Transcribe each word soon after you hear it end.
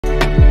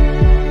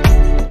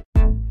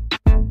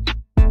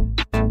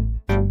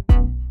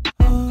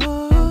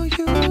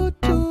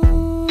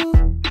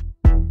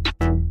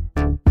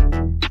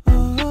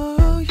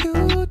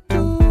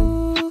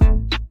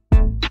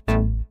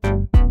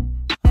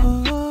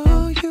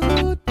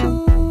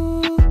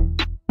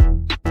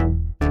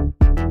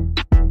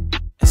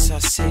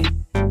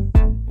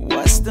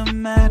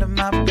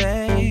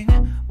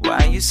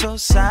so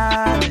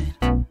silent?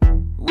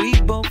 We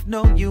both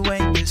know you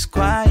ain't this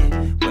quiet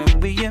when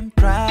we in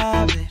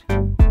private.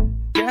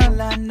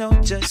 Girl, I know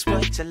just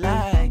what you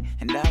like,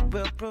 and I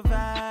will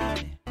provide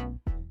it.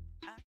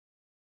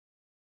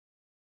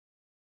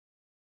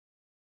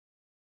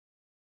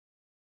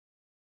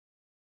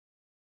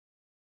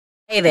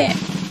 Hey there,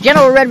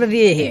 General Red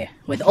Review here,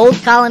 with Old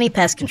Colony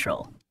Pest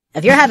Control.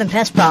 If you're having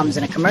pest problems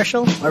in a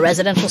commercial or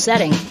residential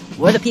setting,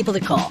 we're the people to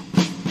call.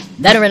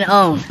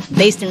 Veteran-owned,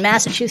 based in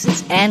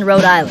Massachusetts and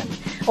Rhode Island,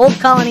 Old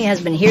Colony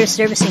has been here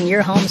servicing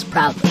your homes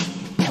proudly,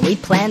 and we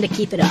plan to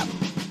keep it up.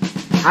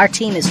 Our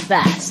team is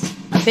fast,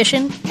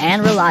 efficient,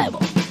 and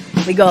reliable.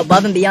 We go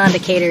above and beyond to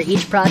cater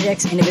each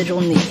project's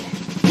individual need.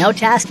 No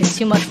task is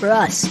too much for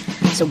us,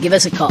 so give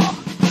us a call.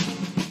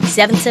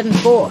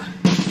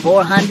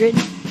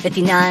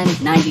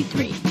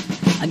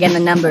 774-400-5993. Again, the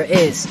number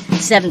is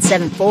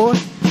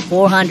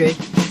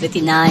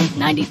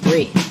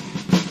 774-400-5993.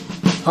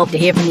 Hope to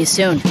hear from you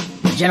soon.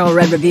 General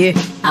Red Review,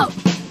 out.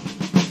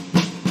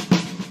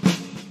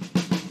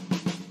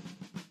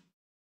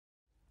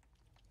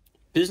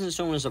 Business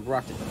owners of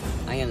Brockton,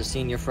 I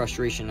understand your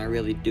frustration, I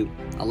really do.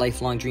 A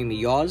lifelong dream of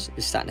yours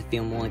is starting to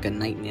feel more like a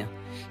nightmare.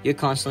 You're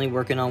constantly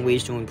working on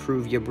ways to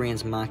improve your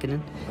brand's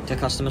marketing to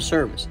customer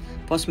service,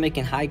 plus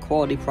making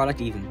high-quality product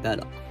even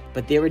better.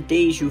 But there are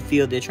days you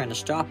feel they're trying to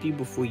stop you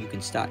before you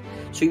can start,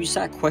 so you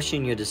start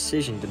questioning your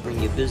decision to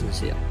bring your business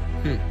here.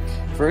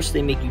 First,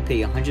 they make you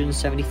pay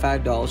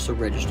 $175 to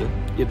register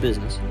your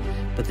business,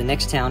 but the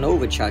next town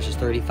over charges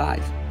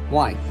 $35.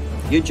 Why?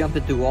 You're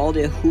jumping through all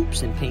their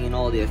hoops and paying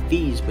all their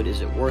fees, but is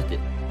it worth it?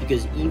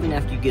 Because even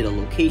after you get a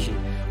location,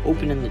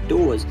 opening the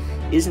doors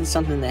isn't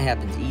something that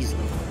happens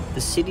easily.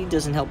 The city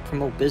doesn't help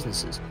promote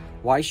businesses.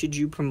 Why should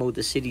you promote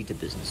the city to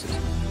businesses?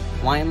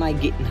 Why am I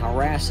getting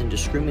harassed and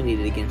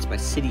discriminated against by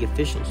city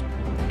officials?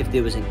 If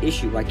there was an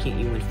issue, why can't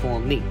you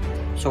inform me?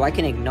 So I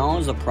can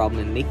acknowledge the problem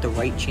and make the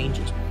right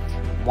changes.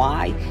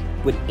 Why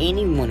would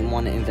anyone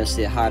want to invest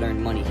their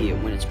hard-earned money here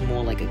when it's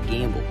more like a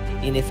gamble?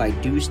 And if I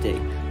do stay,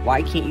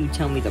 why can't you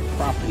tell me the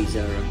properties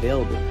that are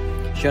available?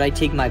 Should I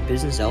take my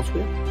business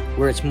elsewhere,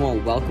 where it's more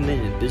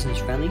welcoming and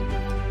business-friendly?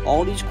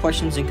 All these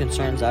questions and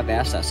concerns I've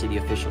asked our city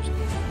officials,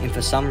 and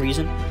for some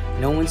reason,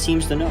 no one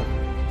seems to know.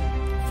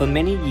 For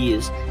many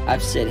years,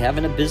 I've said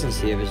having a business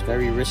here is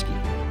very risky,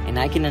 and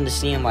I can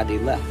understand why they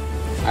left.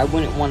 I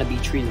wouldn't want to be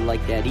treated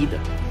like that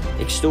either.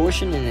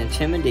 Extortion and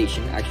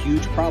intimidation are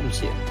huge problems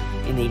here,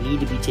 and they need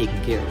to be taken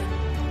care of.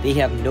 They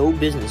have no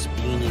business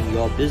being in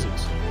your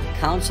business.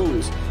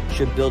 Counselors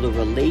should build a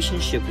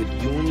relationship with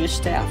you and your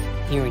staff,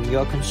 hearing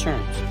your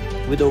concerns.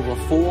 With over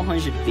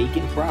 400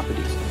 vacant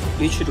properties,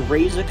 you should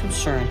raise a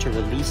concern to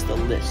release the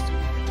list.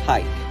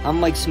 Hi, I'm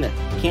Mike Smith,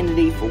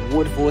 candidate for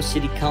Ward 4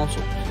 City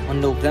Council. On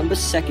November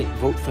 2nd,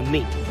 vote for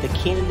me, the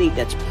candidate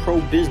that's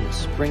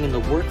pro-business, bringing the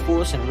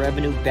workforce and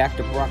revenue back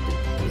to Brockton.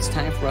 It's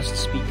time for us to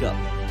speak up.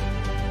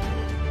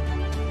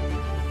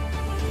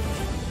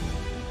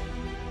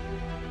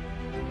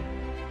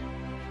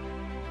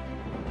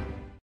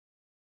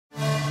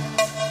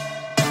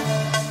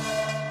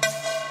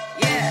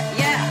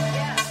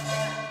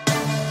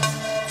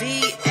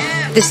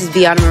 This is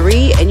Bianna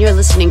Marie, and you're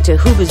listening to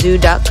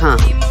Hoobazoo.com.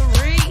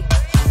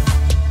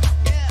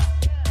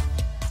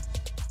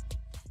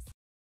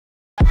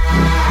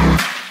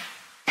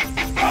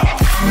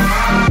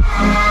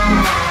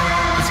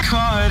 It's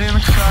caught in the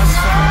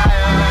crossfire.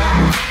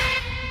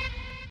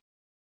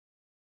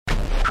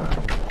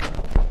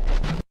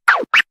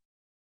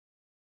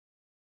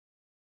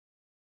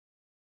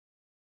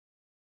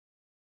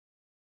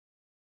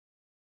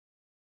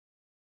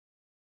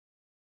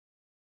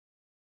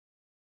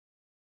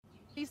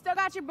 You still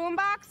got your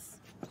boombox?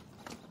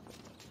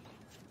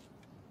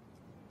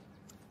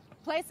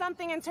 Play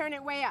something and turn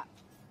it way up.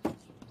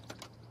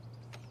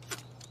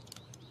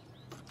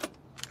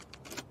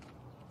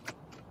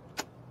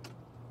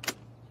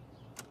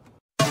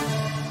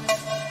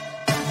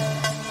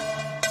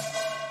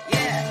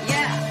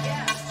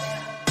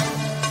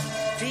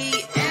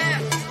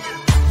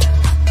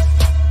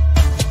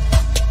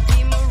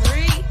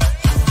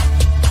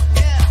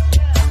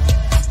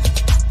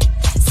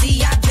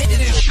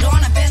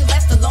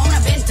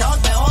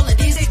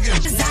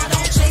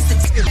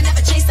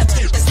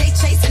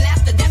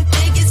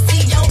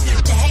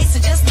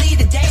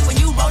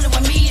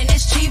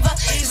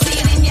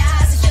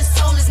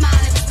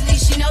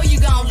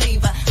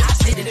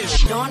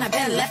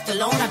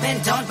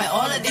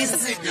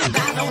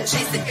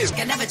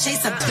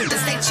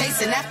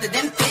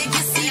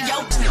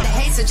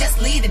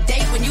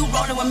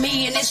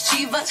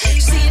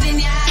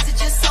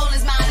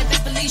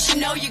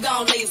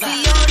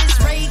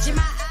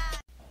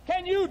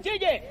 Can you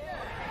dig it?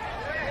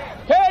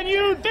 Can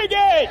you dig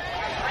it?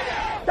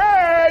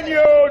 Can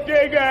you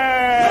dig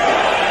it?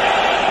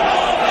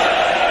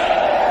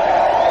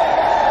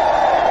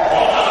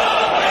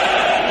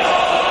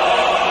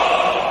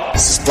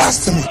 This is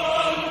blasphemy.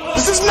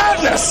 This is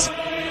madness.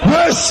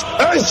 This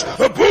is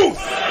a booth.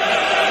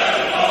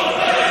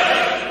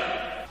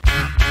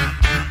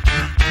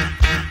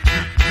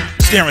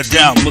 staring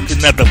down, looking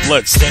at the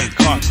blood-stained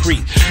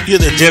concrete. You're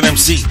the dead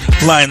MC,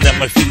 lying at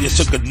my feet. You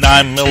took a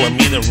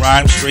 9mm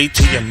rhyme straight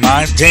to your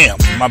mind. Damn,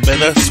 my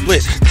better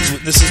split.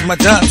 This is my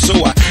time,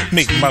 so I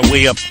make my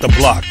way up the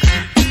block.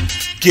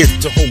 Get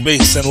to home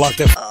base and lock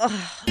that up.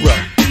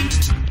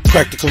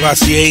 Crack the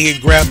Cavassier and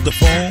grab the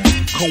phone.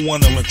 Call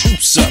one of my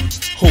troops up.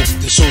 Hope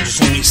the soldiers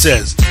homie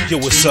says, yo,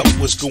 what's up,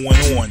 what's going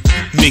on?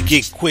 Make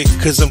it quick,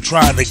 cause I'm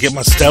trying to get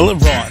my Stella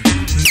on.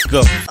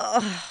 Go.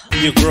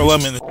 Your girl,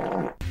 I'm in the...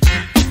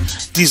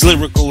 These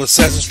lyrical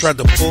assassins tried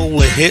to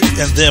pull a hit,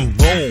 and then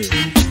boom,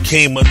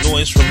 came a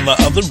noise from the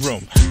other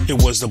room.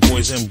 It was the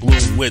boys in blue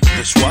with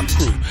the SWAT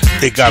crew.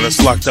 They got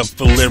us locked up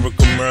for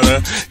lyrical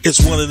murder. It's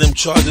one of them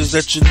charges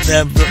that you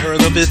never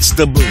heard of. It's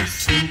the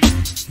booth.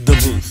 The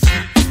booth.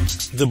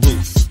 The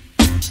booth.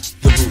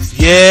 The booth.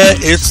 Yeah,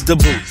 it's the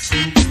booth.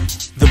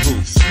 The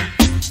booth.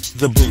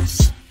 The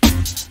booth. The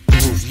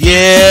booth.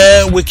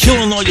 Yeah, we're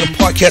killing all your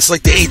podcasts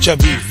like the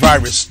HIV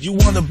virus. You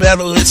want to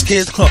battle this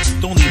kid? Huh,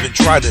 don't even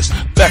try this.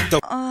 Back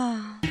the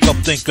up,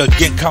 think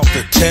again, count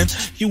to 10.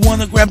 You want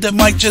to grab that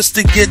mic just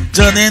to get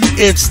done in?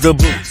 It's the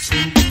booth.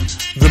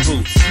 The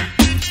booth.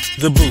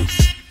 The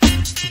booth.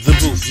 The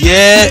booth.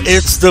 Yeah,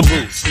 it's the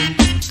booth.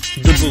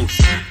 The booth.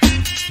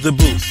 The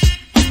booth.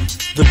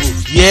 The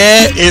booth.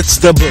 Yeah, it's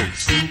the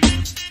booth.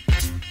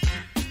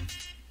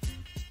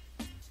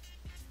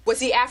 Was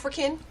he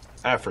African?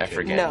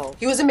 African. No.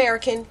 He was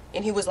American,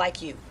 and he was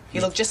like you. He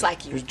looked just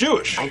like you. He was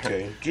Jewish.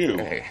 Okay, Jew.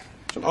 Okay.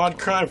 It's an odd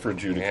crime for a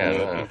Jew to commit.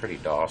 Yeah, pretty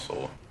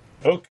docile.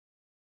 Okay.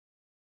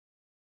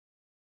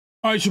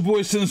 All right, your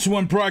boy Sinister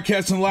One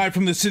broadcasting live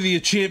from the City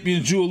of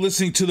Champions. You are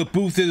listening to The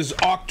Booth. It is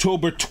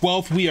October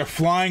 12th. We are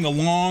flying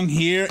along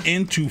here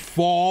into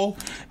fall,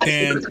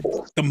 and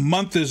the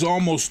month is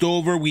almost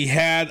over. We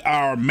had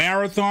our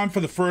marathon for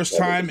the first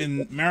time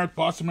in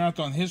Boston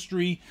Marathon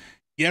history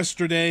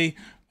yesterday,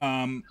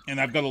 and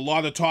I've got a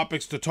lot of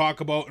topics to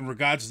talk about in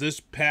regards to this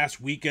past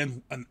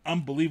weekend. An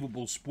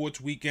unbelievable sports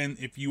weekend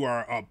if you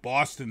are a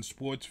Boston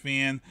sports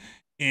fan.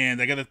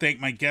 And I got to thank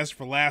my guest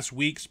for last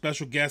week.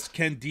 Special guest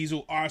Ken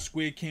Diesel, R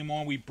Squared, came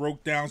on. We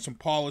broke down some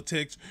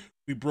politics.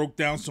 We broke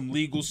down some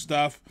legal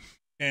stuff.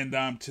 And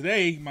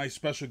today, my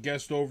special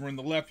guest over in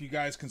the left, you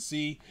guys can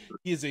see,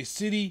 he is a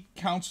city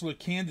councilor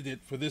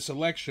candidate for this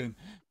election,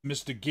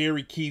 Mr.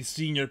 Gary Keith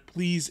Sr.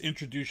 Please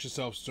introduce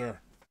yourself, sir.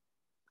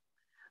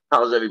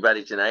 How's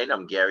everybody tonight?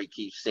 I'm Gary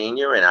Keith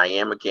Sr., and I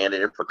am a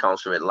candidate for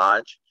councilor at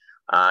large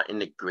in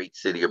the great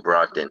city of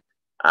Brockton.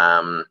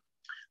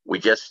 We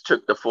just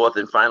took the fourth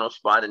and final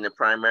spot in the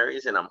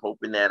primaries, and I'm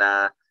hoping that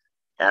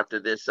after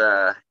this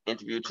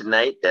interview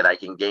tonight that I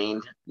can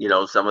gain,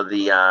 some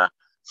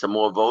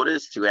more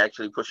voters to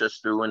actually push us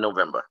through in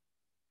November.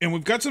 And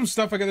we've got some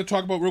stuff I got to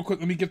talk about real quick.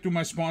 Let me get through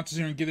my sponsors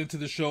here and get into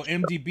the show.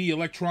 MDB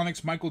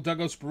Electronics, Michael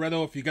Douglas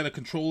Barreto. If you got a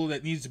controller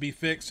that needs to be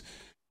fixed,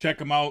 check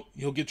him out.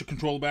 He'll get your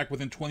controller back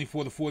within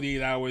 24 to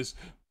 48 hours.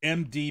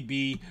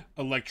 MDB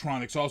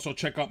Electronics. Also,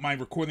 check out my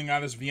recording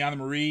artist, Viana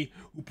Marie,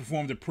 who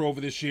performed at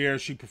Provo this year.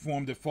 She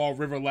performed at Fall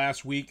River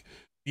last week.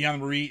 Viana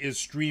Marie is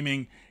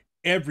streaming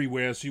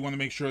everywhere, so you want to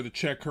make sure to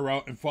check her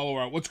out and follow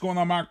her out. What's going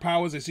on, Mark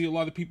Powers? I see a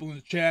lot of people in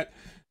the chat.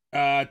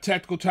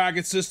 Tactical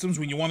target systems,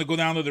 when you want to go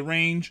down to the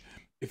range.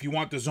 If you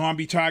want the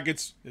zombie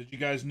targets, as you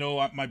guys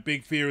know, my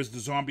big fear is the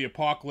zombie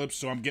apocalypse,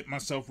 so I'm getting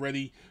myself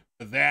ready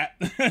for that.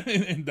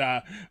 And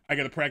I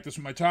got to practice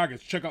with my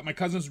targets. Check out my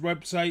cousin's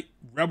website,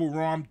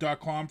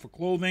 rebelrom.com, for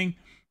clothing.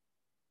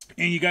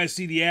 And you guys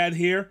see the ad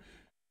here.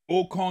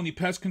 Old Colony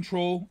Pest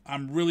Control.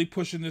 I'm really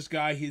pushing this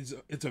guy.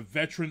 It's a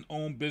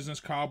veteran-owned business,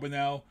 Carl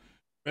Bonnell,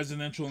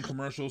 residential and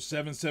commercial,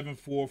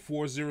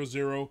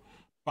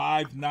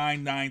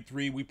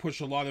 774-400-5993. We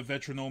push a lot of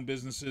veteran-owned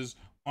businesses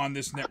on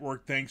this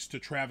network, thanks to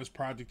Travis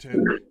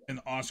Partington and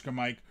Oscar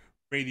Mike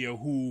Radio,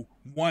 who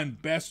won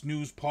Best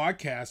News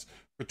Podcast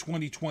for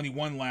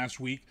 2021 last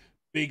week.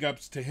 Big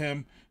ups to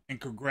him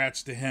and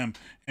congrats to him.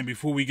 And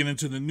before we get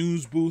into the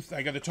news booth,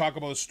 I got to talk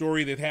about a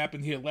story that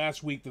happened here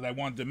last week that I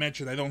wanted to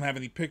mention. I don't have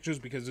any pictures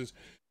because I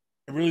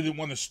really didn't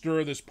want to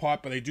stir this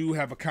pot, but I do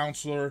have a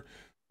counselor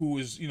who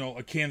is,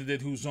 a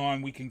candidate who's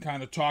on. We can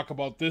kind of talk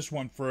about this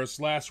one first.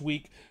 Last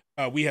week,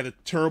 we had a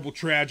terrible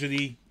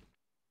tragedy.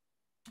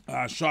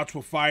 Shots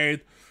were fired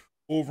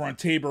over on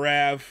Tabor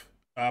Ave.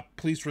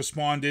 Police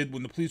responded.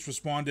 When the police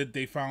responded,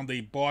 they found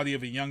a body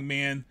of a young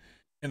man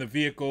in a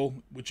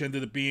vehicle, which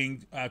ended up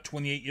being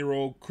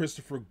 28-year-old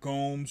Christopher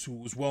Gomes, who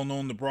was well known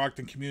in the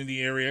Brockton community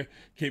area,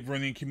 Cape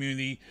Verdean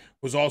community,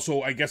 was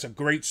also, I guess, a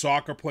great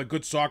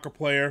good soccer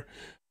player.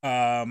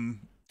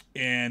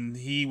 And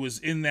he was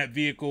in that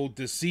vehicle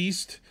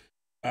deceased.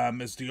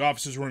 As the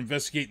officers were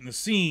investigating the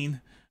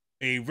scene,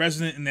 a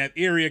resident in that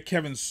area,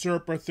 Kevin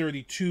Serpa,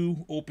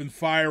 32, opened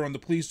fire on the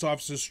police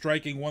officers,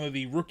 striking one of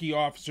the rookie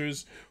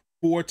officers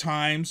 4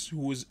 times,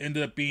 who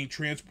ended up being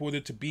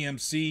transported to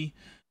BMC.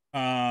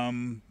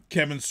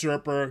 Kevin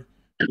Serpa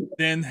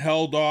then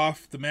held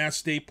off the Mass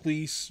State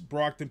Police,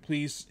 Brockton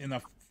Police, in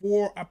about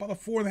a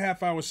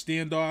 4.5 hour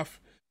standoff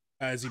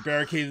as he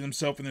barricaded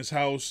himself in his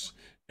house.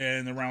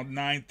 And around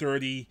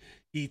 9:30,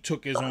 he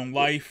took his own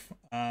life.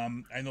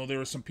 I know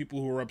there are some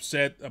people who are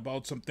upset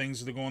about some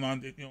things that are going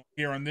on.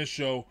 Here on this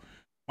show,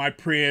 my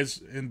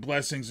prayers and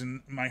blessings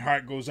and my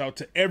heart goes out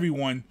to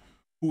everyone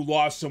who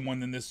lost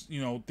someone in this,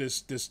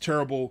 this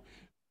terrible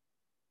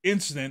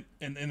incident.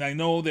 And I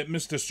know that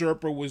Mr.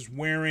 Serpa was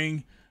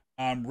wearing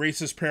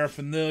racist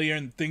paraphernalia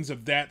and things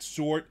of that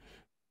sort.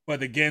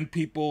 But again,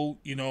 people,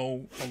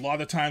 a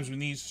lot of times when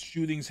these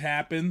shootings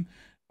happen,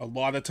 a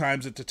lot of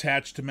times it's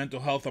attached to mental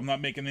health. I'm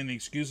not making any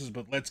excuses,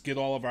 but let's get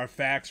all of our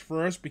facts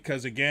first,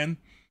 because again,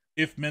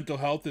 if mental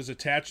health is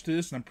attached to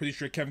this, and I'm pretty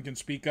sure Kevin can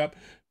speak up,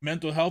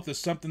 mental health is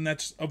something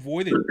that's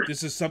avoided.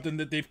 This is something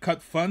that they've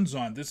cut funds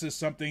on. This is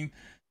something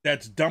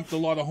that's dumped a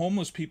lot of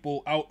homeless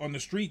people out on the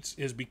streets,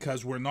 is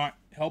because we're not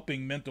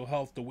helping mental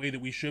health the way that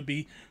we should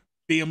be.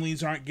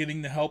 Families aren't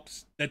getting the help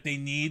that they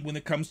need when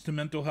it comes to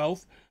mental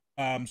health.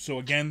 So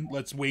again,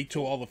 let's wait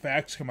till all the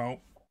facts come out.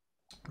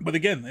 But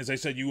again, as I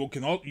said, you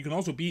can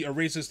also be a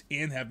racist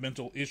and have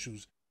mental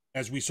issues,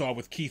 as we saw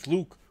with Keith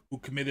Luke, who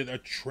committed a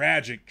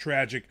tragic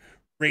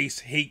race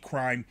hate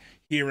crime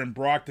here in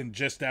Brockton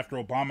just after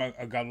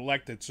Obama got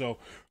elected. So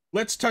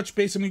let's touch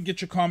base. I'm gonna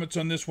get your comments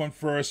on this one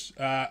first.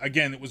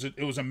 Again, it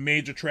was a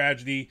major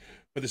tragedy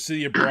for the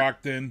city of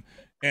Brockton,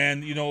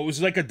 and it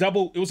was like a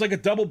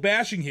double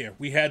bashing here.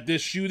 We had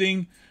this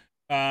shooting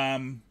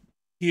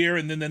here,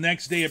 and then the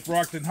next day at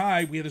Brockton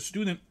High, we had a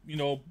student,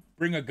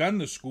 bring a gun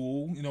to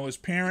school. His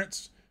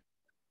parents.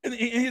 And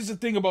here's the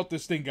thing about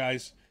this thing,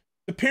 guys.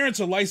 The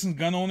parents are licensed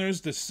gun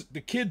owners.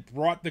 The kid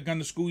brought the gun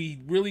to school. He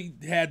really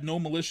had no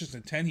malicious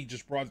intent. He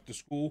just brought it to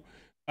school.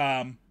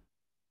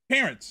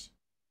 Parents,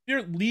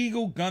 they're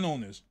legal gun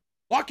owners.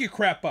 Lock your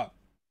crap up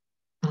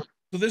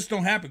so this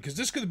don't happen, because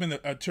this could have been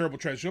a terrible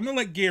tragedy. I'm going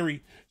to let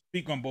Gary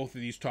speak on both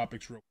of these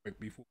topics real quick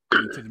before we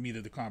get into the meat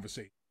of the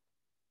conversation.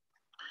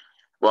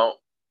 Well,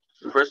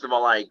 first of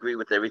all, I agree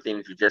with everything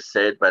that you just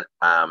said, but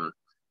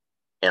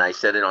and I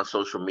said it on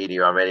social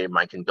media already,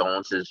 my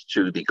condolences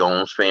to the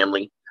Gomes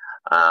family.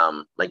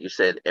 Like you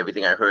said,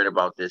 everything I heard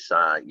about this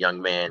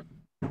young man,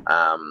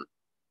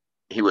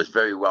 he was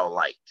very well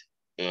liked.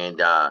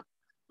 And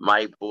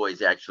my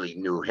boys actually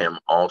knew him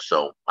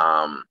also.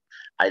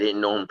 I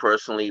didn't know him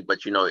personally, but,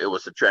 it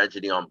was a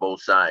tragedy on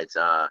both sides.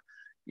 To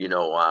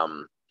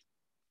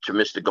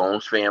Mr.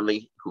 Gomes'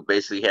 family, who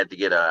basically had to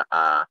get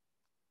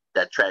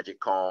that tragic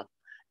call.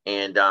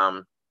 And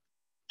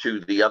to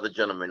the other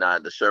gentleman,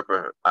 the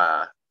Serpa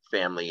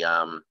family,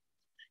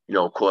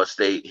 of course,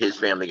 his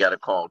family got a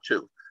call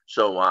too.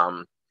 So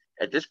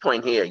at this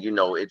point here, it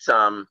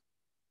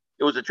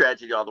was a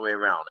tragedy all the way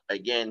around.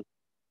 Again,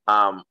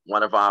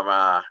 one of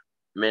our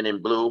men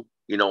in blue,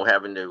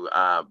 having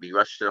to be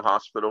rushed to the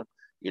hospital.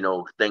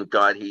 Thank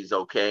God he's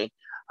okay.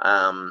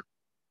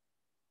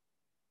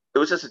 It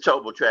was just a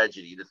terrible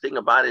tragedy. The thing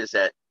about it is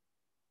that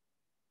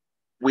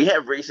we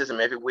have racism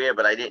everywhere,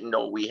 but I didn't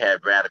know we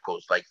had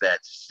radicals like that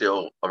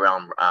still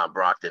around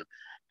Brockton.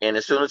 And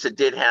as soon as it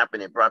did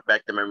happen, it brought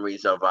back the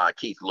memories of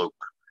Keith Luke.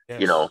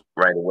 Yes.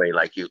 Right away,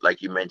 like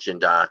you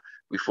mentioned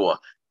before.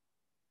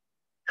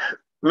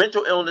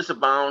 Mental illness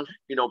abound.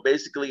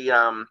 Basically,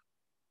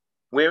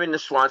 wearing the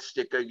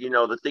swastika.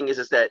 The thing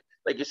is that,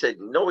 like you said,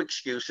 no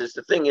excuses.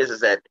 The thing is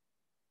that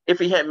if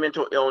he had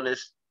mental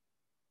illness,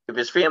 if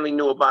his family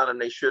knew about him,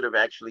 they should have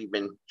actually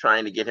been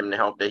trying to get him the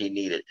help that he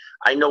needed.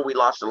 I know we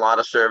lost a lot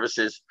of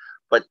services,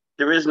 but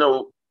there is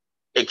no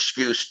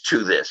excuse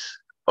to this.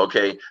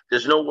 Okay,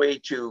 there's no way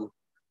to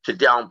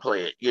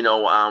downplay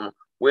it.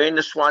 Wearing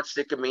the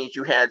swastika means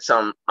you had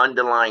some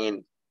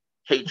underlying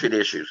hatred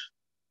issues,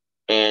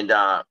 and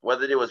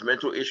whether there was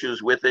mental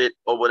issues with it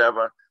or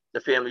whatever,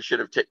 the family should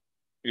have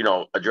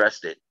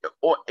addressed it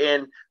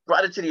and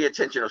brought it to the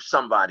attention of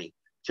somebody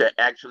to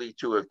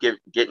have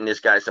getting this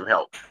guy some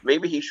help.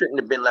 Maybe he shouldn't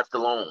have been left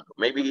alone.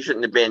 Maybe he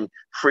shouldn't have been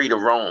free to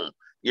roam.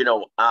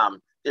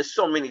 There's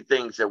so many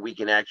things that we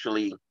can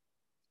actually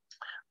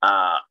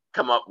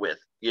come up with.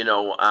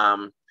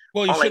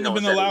 Well, he shouldn't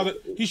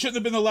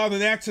have been allowed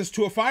an access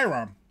to a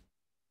firearm.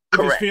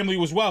 Correct.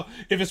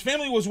 If his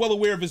family was well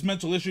aware of his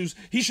mental issues,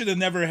 he should have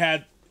never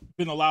had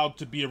been allowed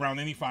to be around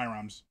any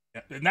firearms.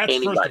 And that's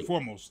first and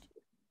foremost.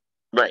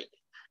 Right.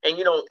 And,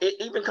 it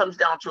even comes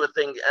down to a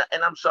thing,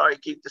 and I'm sorry,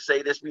 Keith, to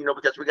say this,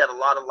 because we got a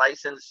lot of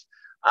licensed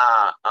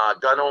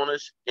gun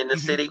owners in the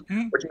city.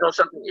 Mm-hmm. But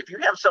something, if you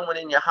have someone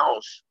in your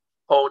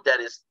household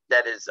that is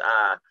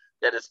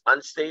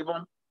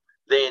unstable,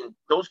 then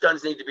those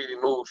guns need to be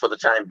removed for the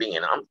time being.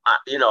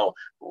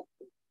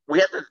 We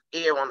have to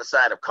err on the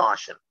side of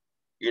caution,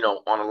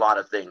 on a lot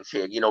of things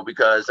here,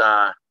 because,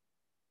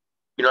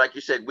 like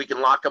you said, we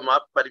can lock them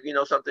up. But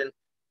if something,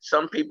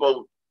 some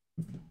people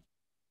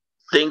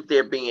think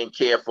they're being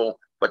careful,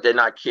 but they're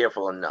not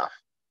careful enough.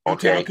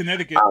 Okay?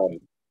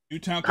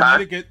 Newtown,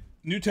 Connecticut.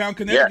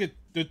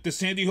 Yeah. The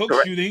Sandy Hook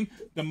shooting,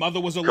 the mother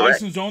was a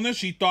licensed owner.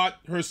 She thought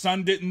her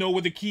son didn't know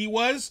where the key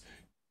was.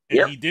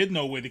 And he did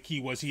know where the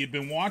key was. He had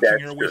been watching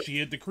her where she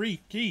hid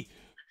the key.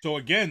 So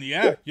again,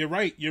 you're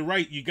right.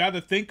 You got to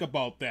think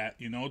about that.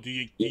 You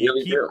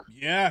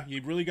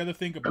really got to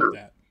think about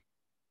that.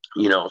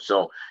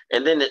 So,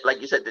 and then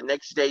like you said, the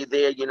next day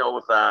there,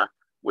 with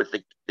with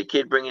the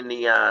kid bringing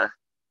the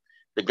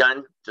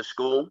gun to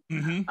school.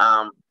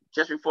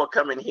 Just before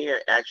coming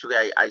here, actually,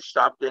 I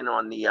stopped in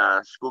on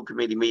the school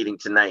committee meeting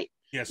tonight.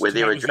 Yes, where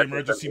they were was the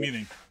emergency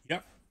meeting.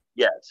 Yep.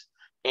 Yes.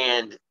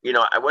 And, you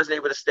know, I wasn't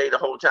able to stay the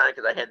whole time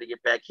because I had to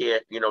get back here,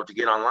 you know, to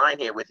get online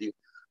here with you.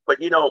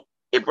 But, you know,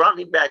 it brought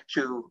me back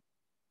to,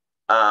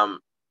 I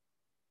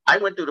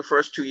went through the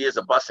first 2 years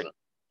of busing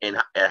at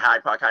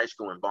Hyde Park High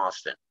School in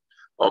Boston.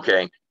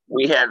 Okay.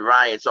 We had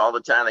riots all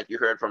the time, like you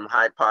heard from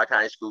Hyde Park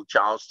High School,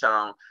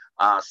 Charlestown,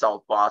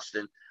 South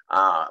Boston.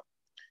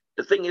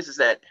 The thing is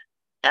that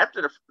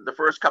after the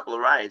first couple of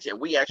riots, and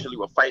we actually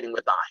were fighting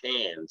with our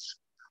hands,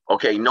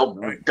 okay, no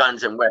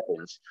guns and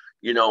weapons,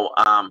 you know,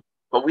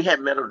 but we had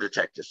metal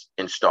detectors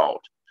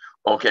installed,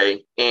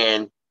 okay,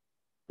 and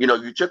you know,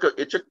 it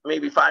took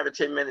maybe 5 or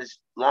 10 minutes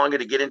longer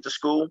to get into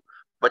school,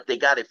 but they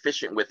got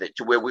efficient with it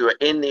to where we were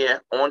in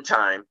there on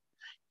time.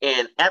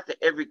 And after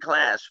every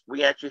class,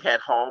 we actually had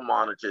hall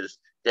monitors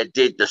that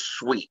did the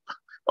sweep,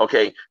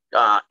 okay.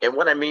 And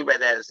what I mean by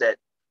that is that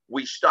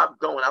we stopped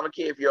going. I don't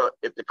care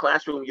if the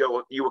classroom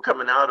you were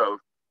coming out of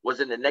was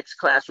in the next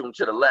classroom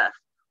to the left.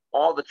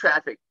 All the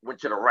traffic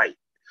went to the right.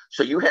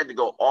 So you had to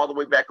go all the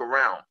way back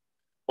around.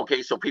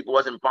 Okay, so people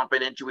wasn't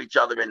bumping into each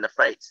other in the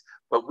fights.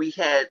 But we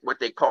had what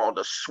they called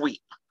a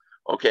sweep.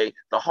 Okay,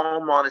 the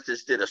hall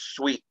monitors did a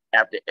sweep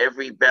after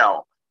every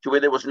bell to where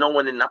there was no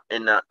one in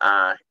the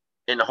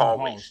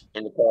hallways,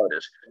 in the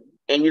corridors.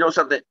 And you know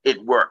something?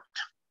 It worked.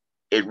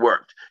 It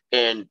worked.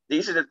 And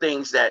these are the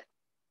things that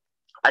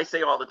I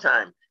say all the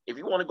time. If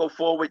you want to go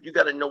forward, you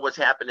got to know what's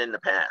happened in the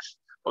past.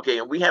 Okay,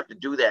 and we have to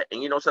do that.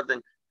 And you know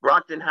something?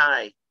 Brockton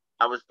High,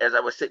 as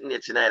I was sitting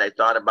there tonight, I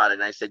thought about it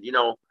and I said, you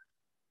know,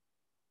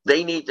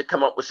 they need to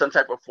come up with some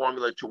type of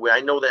formula to where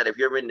I know that if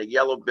you're in the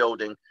yellow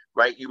building,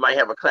 right, you might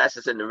have a class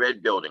that's in the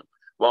red building.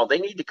 Well, they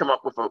need to come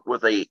up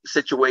with a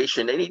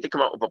situation. They need to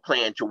come up with a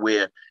plan to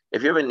where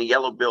if you're in the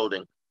yellow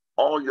building,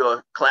 all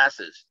your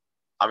classes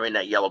are in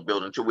that yellow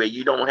building to where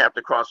you don't have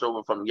to cross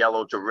over from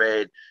yellow to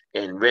red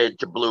and red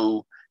to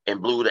blue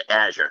and blue to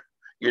azure.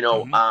 You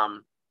know,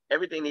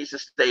 everything needs to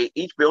stay.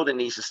 Each building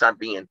needs to start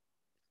being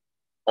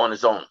on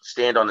his own,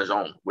 stand on his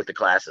own with the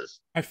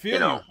classes. I feel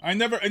you. I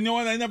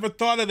never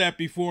thought of that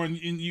before, and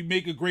you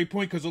make a great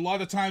point, because a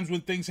lot of times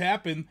when things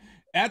happen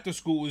at the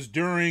school is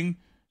during,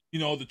 you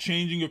know, the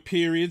changing of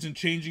periods and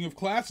changing of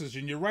classes.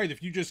 And you're right.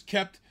 If you just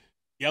kept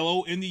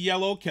yellow in the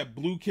yellow, kept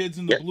blue kids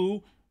in the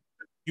blue,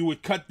 you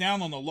would cut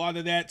down on a lot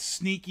of that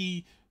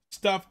sneaky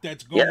stuff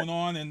that's going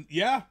on. And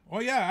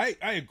I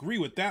agree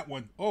with that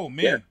one. Oh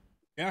man,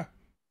 yeah.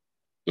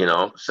 You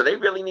know, so they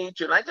really need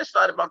to. And I just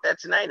thought about that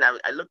tonight. And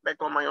I look back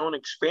on my own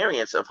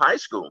experience of high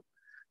school,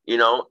 you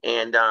know,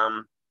 and,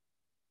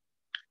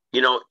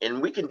 you know,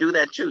 and we can do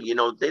that too. You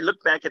know, they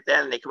look back at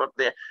that and they come up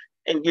there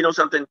and, you know,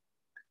 something,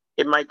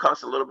 it might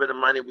cost a little bit of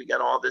money. We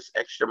got all this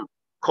extra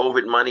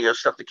COVID money or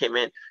stuff that came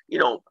in. You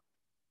know,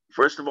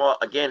 first of all,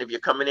 again, if you're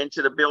coming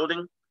into the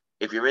building,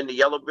 if you're in the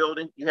yellow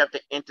building, you have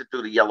to enter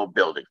through the yellow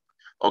building.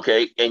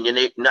 Okay. And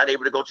you're not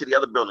able to go to the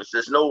other buildings.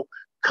 There's no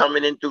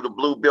coming in through the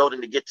blue building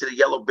to get to the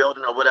yellow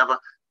building or whatever.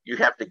 You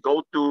have to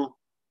go through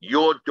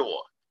your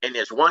door. And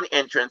there's one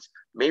entrance.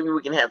 Maybe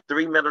we can have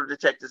 3 metal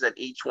detectors at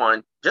each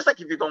one, just like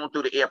if you're going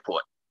through the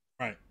airport.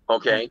 Right.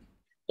 Okay.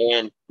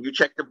 And you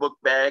check the book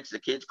bags. The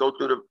kids go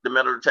through the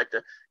metal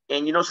detector.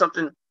 And you know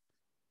something?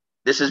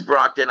 This is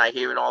Brockton. I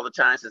hear it all the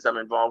time since I'm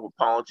involved with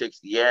politics.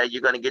 Yeah,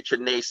 you're going to get your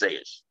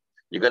naysayers.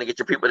 You're going to get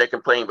your people that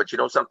complain. But you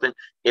know something?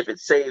 If it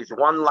saves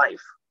one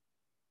life,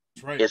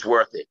 it's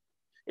worth it.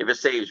 If it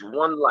saves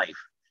one life,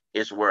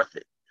 it's worth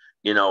it.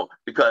 You know,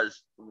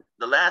 because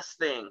the last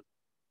thing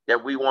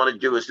that we want to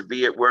do is to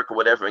be at work or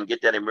whatever and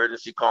get that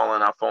emergency call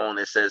on our phone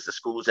that says the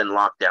school's in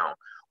lockdown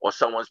or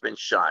someone's been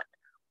shot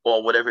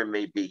or whatever it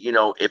may be. You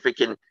know, if it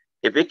can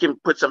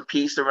put some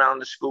peace around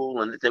the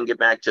school and let them get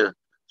back to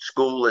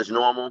school as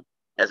normal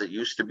as it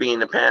used to be in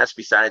the past,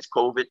 besides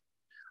COVID,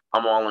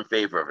 I'm all in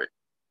favor of it.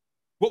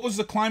 What was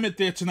the climate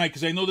there tonight?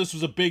 Because I know this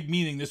was a big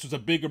meeting. This was a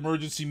big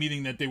emergency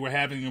meeting that they were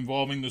having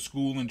involving the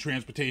school and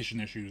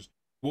transportation issues.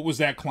 What was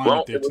that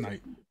climate there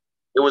tonight?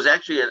 It was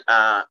actually,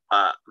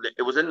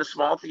 it was in the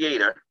small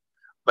theater,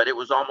 but it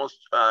was almost,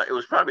 it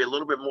was probably a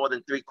little bit more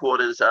than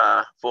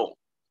 3/4 full.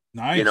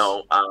 Nice. You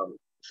know,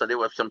 so there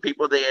were some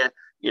people there,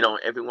 you know,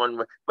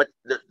 everyone, but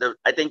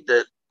I think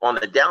that on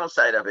the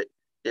downside of it,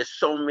 there's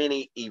so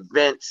many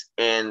events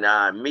and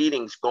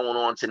meetings going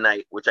on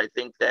tonight, which I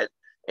think that,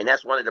 and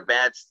that's one of the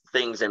bad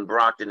things in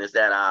Brockton is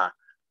that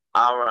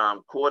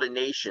our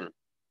coordination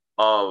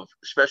of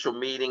special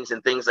meetings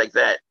and things like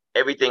that,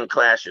 everything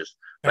clashes.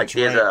 That's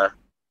like there's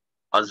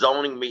a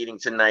zoning meeting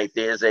tonight.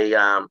 There's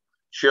a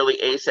Shirley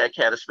Asack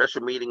had a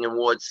special meeting in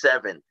Ward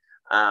 7.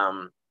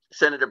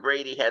 Senator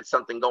Brady had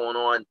something going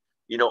on,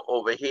 you know,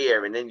 over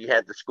here. And then you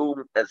had the school,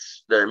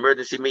 that's the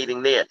emergency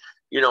meeting there.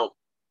 You know,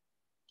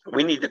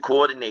 we need to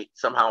coordinate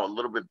somehow a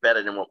little bit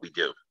better than what we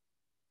do.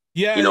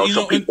 Yeah, you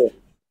know, people,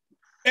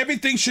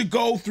 everything should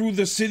go through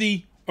the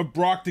city of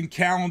Brockton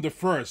calendar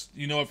first.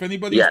 You know, if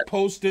anybody's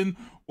posting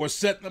or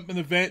setting up an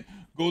event,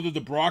 go to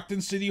the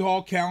Brockton City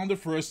Hall calendar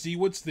first, see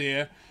what's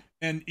there.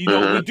 And, you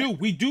know,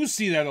 we do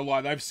see that a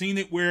lot. I've seen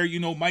it where, you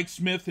know, Mike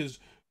Smith is,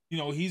 you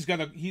know, he's got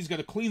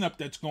a cleanup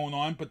that's going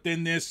on, but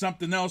then there's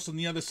something else on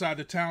the other side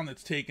of town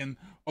that's taken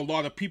a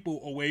lot of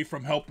people away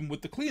from helping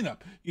with the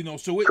cleanup. You know,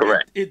 so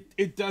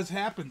it does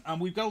happen.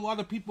 We've got a lot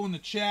of people in the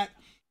chat.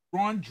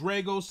 Ron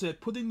Drago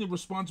said, putting the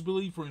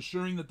responsibility for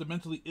ensuring that the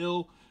mentally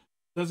ill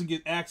doesn't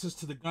get access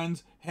to the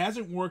guns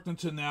hasn't worked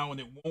until now,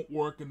 and it won't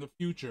work in the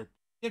future.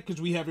 Yeah,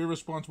 because we have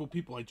irresponsible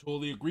people. I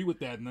totally agree with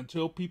that. And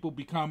until people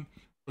become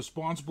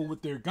responsible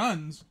with their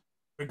guns,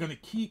 they're going to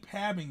keep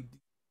having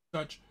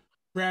such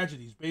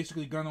tragedies.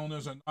 Basically, gun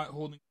owners are not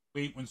holding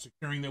weight when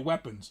securing their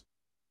weapons.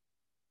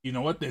 You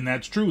know what? And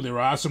that's true. There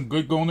are some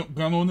good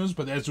gun owners,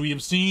 but as we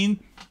have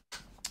seen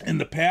in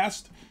the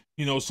past,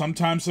 you know,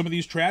 sometimes some of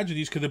these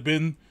tragedies could have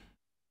been,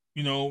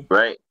 you know,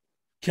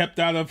 kept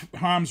out of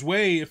harm's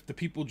way if the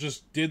people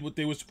just did what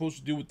they were supposed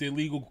to do with their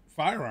legal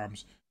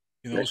firearms.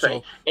 You know, that's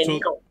right. And, you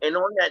know, and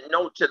on that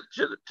note,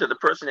 to the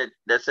person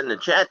that's in the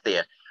chat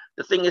there,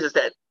 the thing is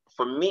that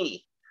for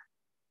me,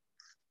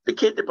 the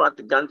kid that brought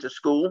the gun to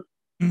school,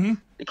 the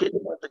kid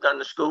that brought the gun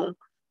to school,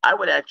 I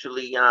would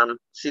actually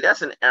see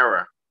that's an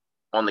error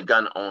on the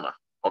gun owner.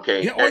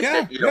 Okay, you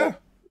know,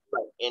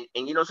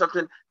 and you know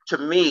something, to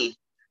me,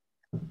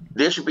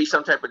 there should be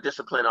some type of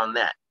discipline on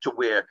that, to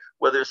where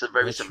whether it's a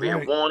very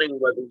severe warning,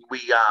 whether we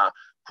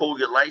pull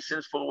your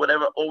license for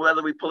whatever, or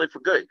whether we pull it for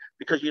good,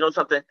 because you know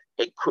something,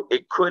 it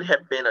could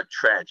have been a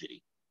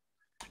tragedy.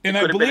 And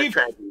I believe,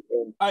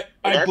 I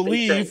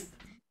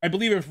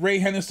believe if Ray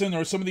Hennison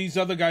or some of these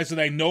other guys that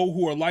I know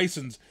who are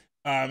licensed,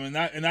 and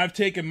I've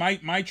taken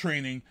my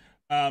training,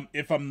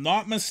 if I'm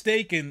not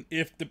mistaken,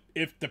 if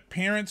the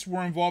parents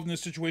were involved in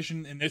this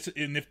situation, and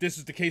if this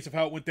is the case of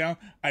how it went down,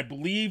 I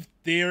believe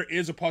there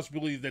is a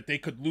possibility that they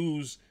could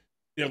lose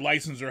their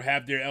license or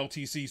have their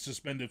LTC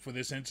suspended for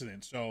this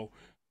incident. So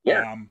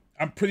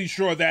I'm pretty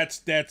sure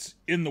that's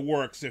in the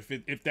works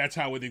if that's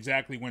how it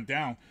exactly went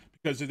down.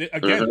 Because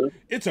again,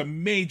 it's a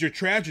major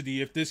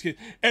tragedy if this kid.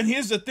 And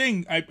here's the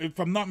thing: if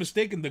I'm not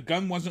mistaken, the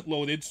gun wasn't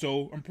loaded,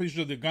 so I'm pretty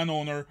sure the gun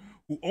owner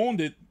who owned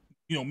it,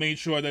 you know, made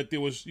sure that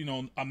there was, you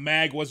know, a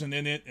mag wasn't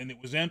in it and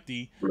it was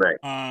empty. Right.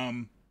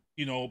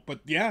 You know, but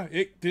yeah,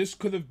 this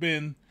could have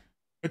been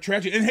a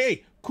tragedy. And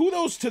hey,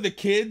 kudos to the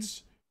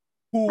kids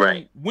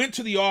who went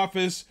to the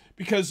office,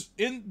 because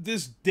in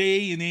this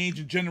day and age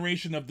and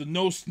generation of the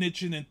no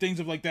snitching and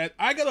things like that,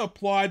 I gotta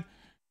applaud.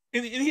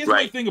 And here's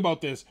my thing about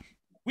this.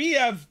 We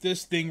have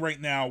this thing right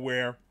now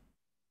where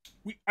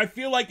I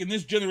feel like in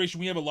this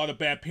generation we have a lot of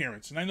bad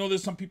parents, and I know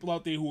there's some people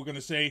out there who are going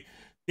to say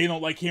they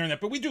don't like hearing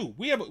that, but we do.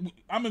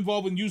 I'm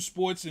involved in youth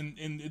sports, and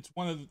it's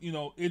one of the, you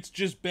know, it's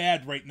just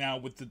bad right now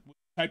with the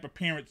type of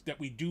parents that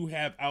we do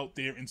have out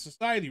there in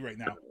society right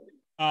now.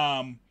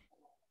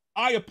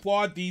 I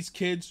applaud these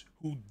kids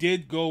who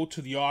did go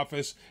to the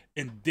office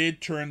and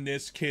did turn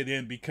this kid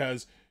in,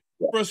 because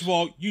first of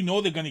all, you know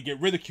they're going to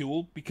get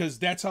ridiculed, because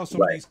that's how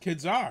some of these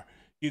kids are.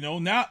 You know,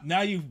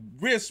 now you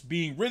risk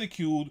being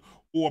ridiculed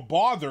or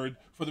bothered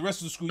for the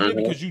rest of the school year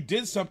because you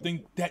did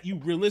something that you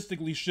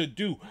realistically should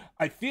do.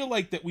 I feel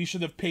like that we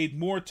should have paid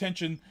more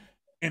attention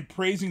in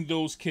praising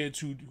those kids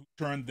who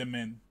turned them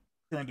in.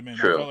 I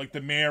felt like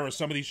the mayor or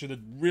somebody should have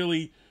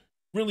really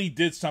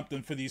did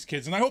something for these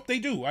kids, and I hope they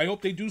do. I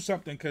hope they do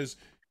something, because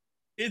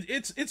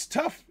it's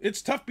tough.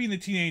 It's tough being a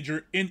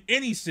teenager in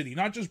any city,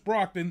 not just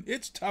Brockton.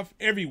 It's tough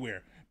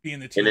everywhere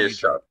being a teenager. It is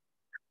tough.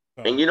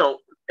 So. And you know,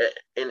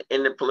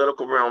 in the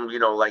political realm, you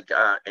know, like,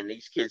 and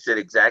these kids did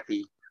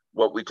exactly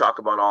what we talk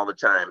about all the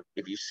time.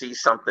 If you see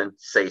something,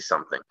 say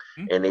something.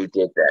 And they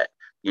did that,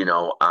 you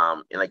know,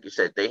 and like you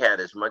said, they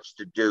had as much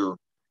to do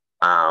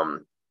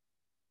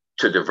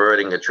to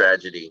diverting a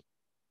tragedy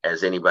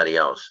as anybody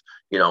else,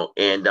 you know.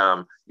 And,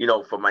 you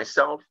know, for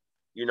myself,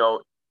 you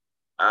know,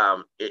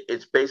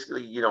 it's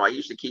basically, you know, I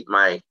used to keep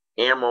my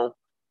ammo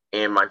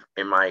and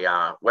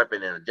my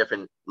weapon in a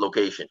different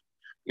location,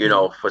 you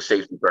know, for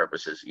safety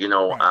purposes, you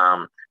know.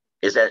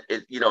 Is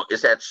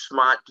that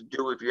smart to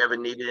do if you ever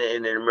needed it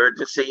in an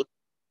emergency?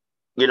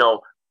 You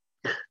know,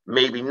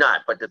 maybe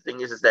not. But the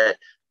thing is that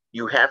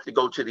you have to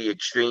go to the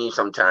extreme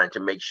sometimes to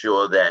make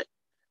sure that,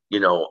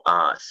 you know,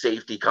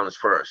 safety comes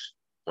first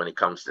when it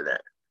comes to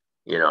that.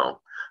 You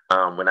know,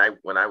 when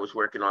I was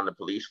working on the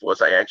police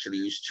force, I actually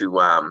used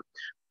to,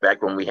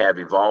 back when we had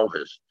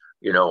revolvers,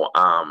 you know,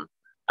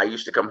 I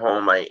used to come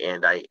home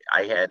and I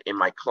had in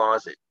my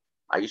closet,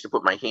 I used to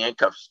put my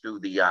handcuffs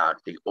through the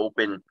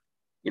open.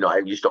 You know, I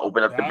used to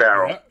open up the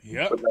barrel,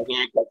 put my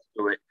handcuffs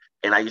to it,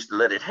 and I used to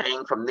let it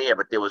hang from there.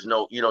 But there was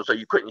no, you know, so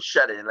you couldn't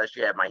shut it unless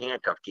you had my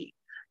handcuff key.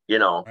 You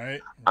know,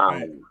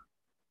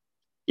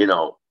 you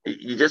know,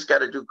 you just got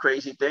to do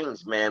crazy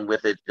things, man.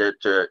 With it,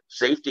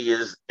 safety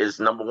is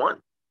number one.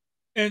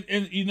 And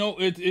you know,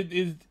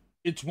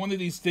 it's one of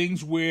these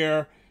things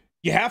where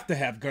you have to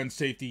have gun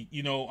safety.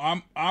 You know,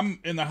 I'm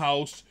in the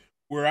house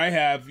where I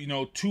have, you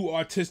know, 2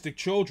 autistic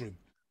children,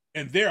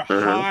 and they're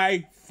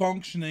high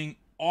functioning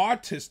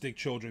autistic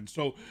children.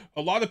 So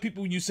a lot of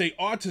people, when you say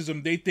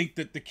autism, they think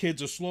that the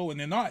kids are slow, and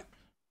they're not.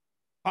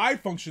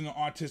 high-functioning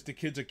autistic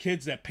kids are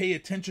kids that pay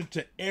attention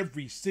to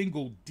every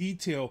single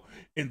detail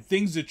and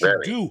things that you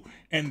do.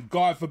 And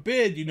God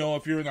forbid, you know,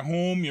 if you're in a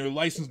home, you're a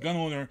licensed gun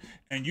owner,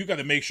 and you got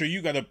to make sure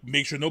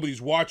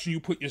nobody's watching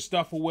you put your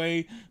stuff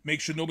away, make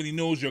sure nobody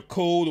knows your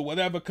code or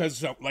whatever,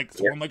 because like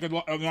someone like an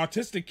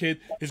autistic kid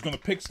is going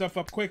to pick stuff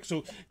up quick.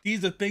 So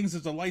these are things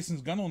as a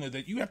licensed gun owner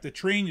that you have to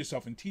train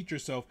yourself and teach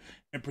yourself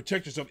and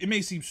protect yourself. It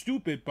may seem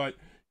stupid, but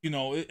you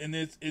know,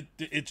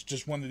 it's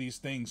just one of these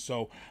things.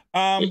 So,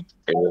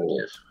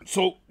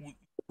 so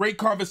great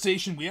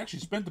conversation. We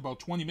actually spent about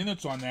 20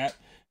 minutes on that,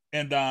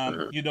 and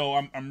you know,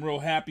 I'm real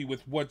happy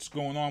with what's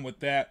going on with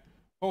that.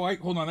 Oh,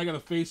 hold on, I got a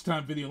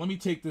FaceTime video. Let me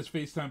take this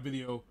FaceTime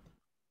video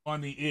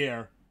on the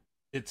air.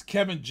 It's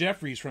Kevin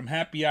Jeffries from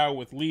Happy Hour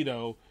with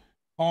Lito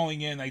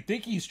calling in. I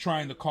think he's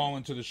trying to call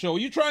into the show. Are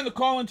you trying to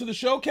call into the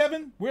show,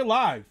 Kevin? We're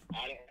live.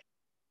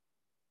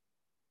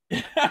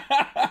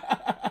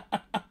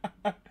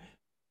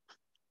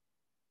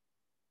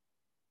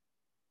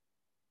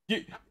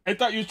 I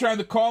thought you were trying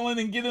to call in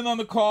and get in on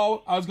the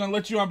call. I was going to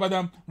let you on, but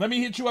let me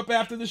hit you up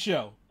after the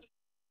show.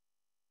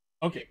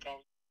 Okay.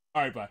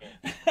 All right, bye.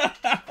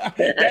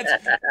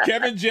 That's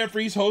Kevin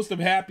Jeffries, host of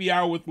Happy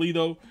Hour with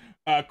Lito,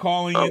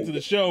 calling into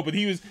the show. But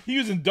he was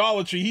in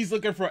Dollar Tree. He's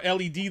looking for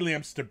LED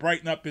lamps to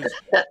brighten up his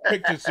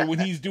pictures. So when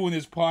he's doing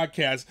his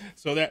podcast,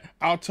 so that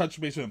I'll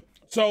touch base with him.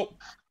 So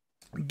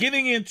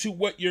getting into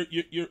what you're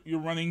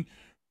running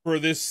for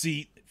this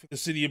seat for the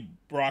city of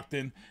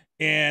Brockton.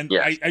 And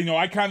I know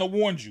I kind of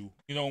warned you.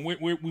 You know, we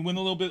went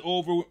a little bit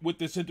over with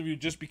this interview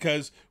just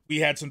because we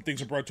had some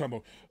things to talk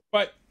about.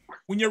 But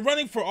when you're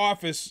running for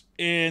office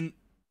and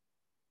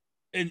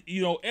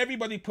you know,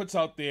 everybody puts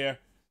out there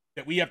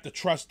that we have to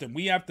trust them,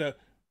 we have to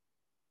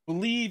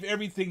believe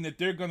everything that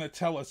they're going to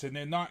tell us, and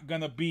they're not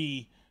going to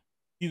be,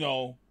 you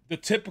know, the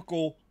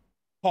typical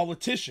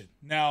politician.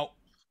 Now,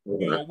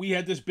 you know, we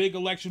had this big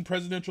election,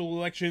 presidential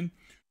election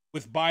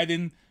with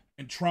Biden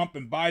and Trump,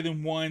 and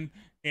Biden won.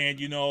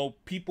 And, you know,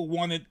 people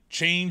wanted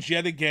change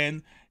yet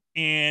again.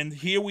 And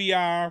here we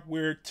are.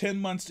 We're 10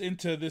 months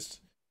into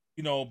this,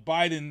 you know,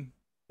 Biden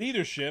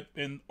leadership.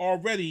 And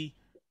already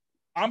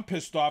I'm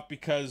pissed off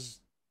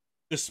because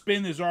the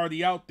spin is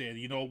already out there.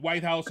 You know,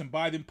 White House and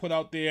Biden put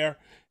out there,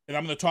 and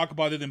I'm going to talk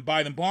about it in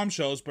Biden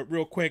bombshells, but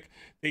real quick,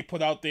 they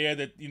put out there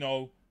that, you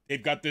know,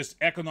 they've got this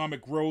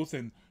economic growth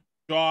and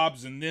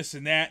jobs and this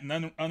and that,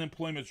 and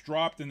unemployment's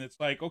dropped. And it's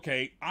like,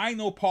 okay, I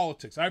know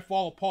politics. I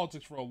follow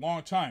politics for a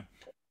long time.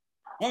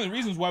 One of the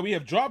reasons why we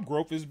have job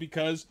growth is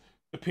because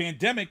the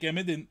pandemic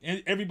ended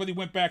and everybody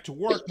went back to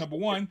work, number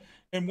one.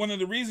 And one of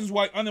the reasons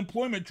why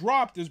unemployment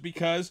dropped is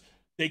because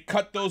they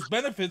cut those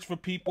benefits for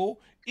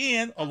people,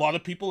 and a lot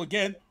of people,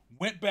 again,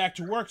 went back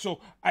to work. So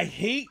I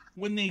hate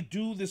when they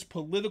do this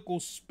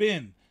political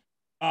spin.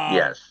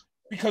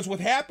 Because what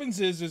happens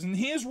is, and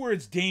here's where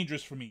it's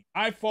dangerous for me.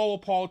 I follow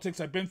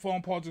politics. I've been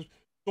following politics.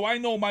 So I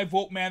know my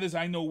vote matters.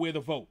 I know where to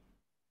vote.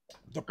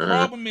 The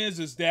problem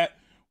is that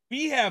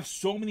we have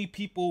so many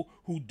people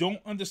who don't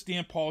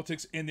understand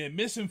politics, and they're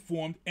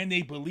misinformed, and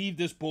they believe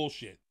this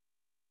bullshit.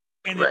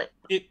 And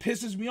it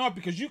pisses me off,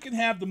 because you can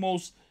have the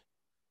most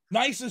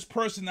nicest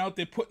person out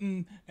there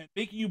putting and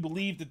making you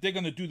believe that they're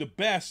going to do the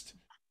best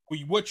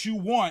with what you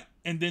want,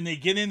 and then they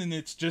get in and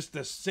it's just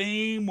the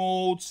same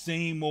old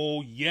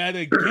yet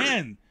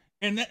again.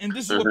 And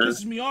this is what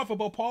pisses me off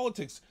about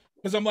politics,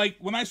 because I'm like,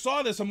 when I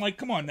saw this, I'm like,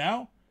 come on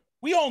now.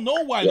 We all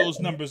know why those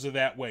numbers are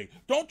that way.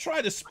 Don't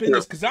try to spin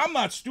this, because I'm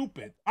not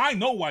stupid. I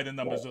know why the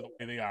numbers are the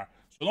way they are.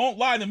 So don't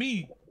lie to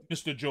me,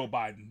 Mr. Joe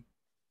Biden.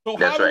 So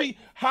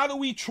how do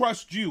we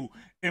trust you,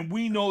 and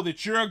we know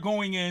that you're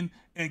going in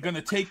and going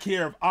to take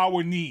care of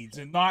our needs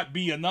and not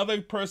be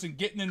another person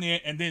getting in there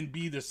and then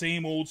be the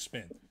same old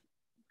spin?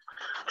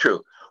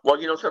 True. Well,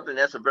 you know something?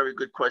 That's a very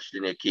good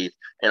question there, Keith.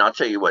 And I'll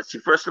tell you what. See,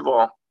 first of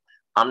all,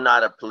 I'm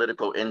not a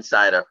political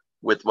insider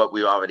with what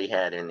we already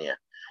had in there.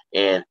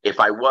 And if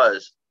I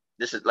was,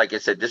 this is, like I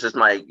said, this is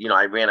my, you know,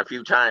 I ran a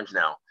few times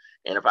now.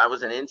 And if I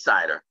was an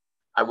insider,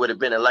 I would have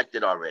been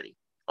elected already.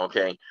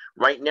 Okay.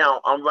 Right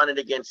now, I'm running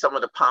against some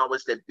of the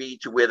powers that be,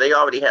 to where they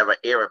already have an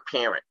heir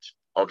apparent.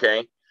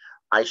 Okay.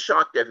 I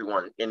shocked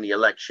everyone in the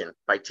election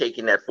by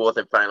taking that fourth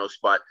and final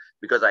spot,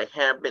 because I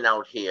have been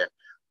out here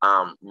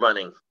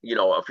running, you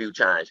know, a few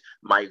times.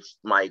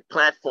 My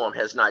platform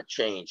has not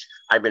changed.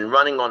 I've been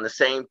running on the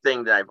same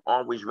thing that I've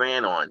always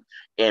ran on.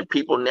 And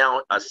people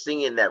now are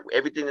seeing that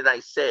everything that I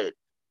said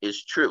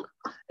is true.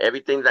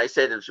 Everything that I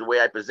said is the way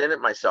I presented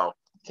myself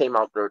came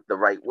out the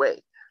right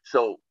way.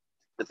 So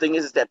the thing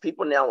is that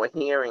people now are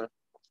hearing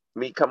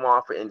me come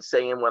off and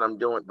saying what I'm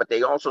doing, but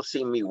they also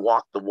see me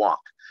walk the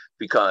walk,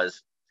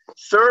 because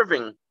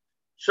serving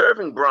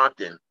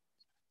Brockton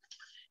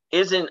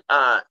isn't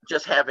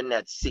just having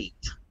that seat,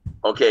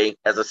 okay,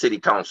 as a city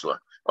councilor,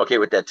 okay,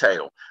 with that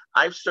title.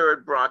 I've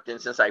served Brockton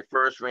since I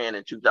first ran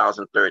in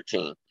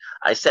 2013.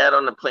 I sat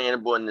on the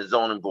planning board and the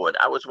zoning board.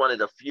 I was one of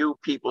the few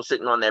people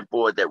sitting on that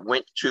board that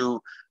went to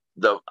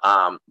the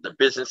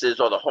businesses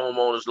or the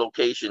homeowners'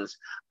 locations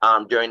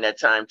during that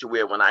time, to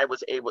where when I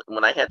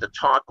had to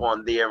talk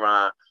on their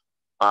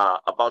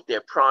about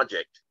their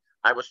project,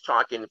 I was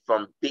talking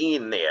from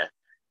being there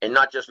and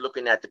not just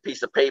looking at the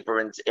piece of paper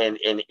and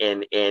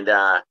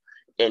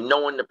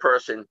knowing the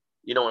person,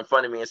 you know, in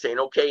front of me and saying,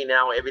 okay,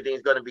 now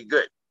everything's going to be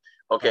good.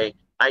 Okay.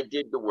 I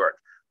did the work.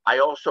 I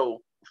also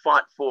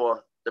fought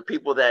for the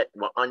people that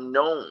were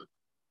unknown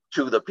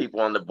to the people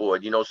on the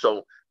board, you know,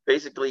 so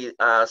basically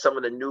some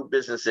of the new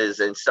businesses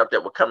and stuff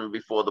that were coming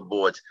before the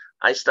boards,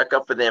 I stuck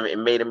up for them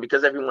and made them,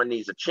 because everyone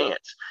needs a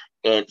chance.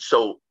 And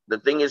so the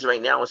thing is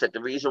right now is that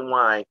the reason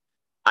why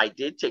I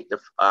did take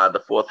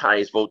the fourth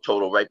highest vote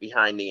total right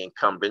behind the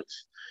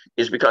incumbents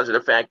is because of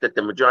the fact that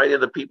the majority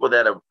of the people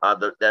that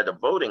are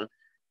voting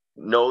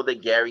know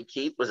that Gary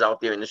Keith was out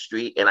there in the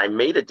street, and I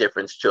made a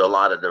difference to a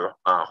lot of the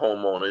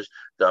homeowners,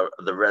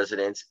 the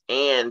residents,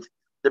 and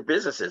the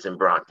businesses in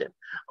Brockton.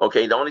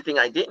 Okay, the only thing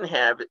I didn't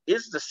have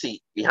is the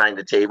seat behind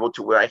the table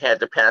to where I had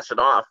to pass it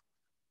off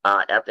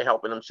after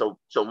helping them so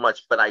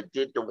much. But I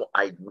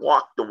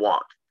walked the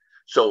walk.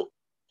 So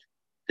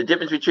the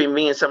difference between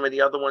me and some of the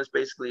other ones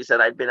basically is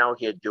that I've been out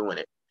here doing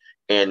it,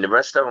 and the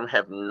rest of them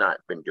have not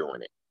been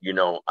doing it. You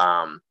know,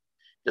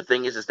 the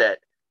thing is that,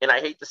 and I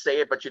hate to say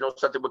it, but you know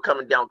something, we're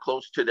coming down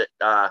close to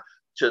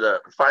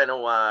the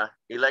final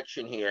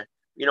election here.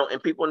 You know,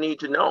 and people need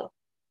to know,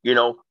 you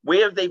know,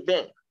 where have they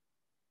been?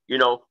 You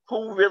know,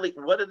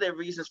 what are their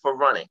reasons for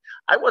running?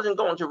 I wasn't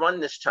going to run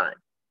this time,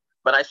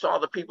 but I saw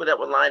the people that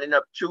were lining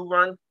up to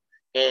run.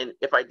 And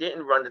if I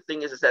didn't run, the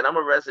thing is that I'm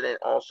a resident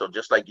also,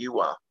 just like you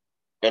are.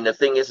 And the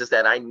thing is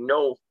that I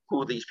know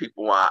who these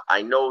people are.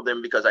 I know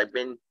them because I've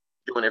been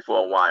doing it for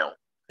a while.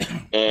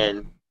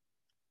 And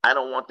I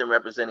don't want them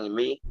representing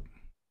me.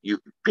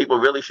 People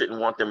really shouldn't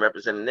want them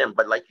representing them.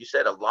 But like you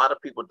said, a lot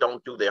of people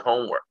don't do their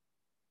homework.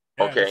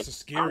 Yeah, okay. It's a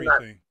scary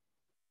thing.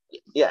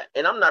 Yeah,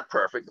 and I'm not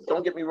perfect.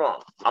 Don't get me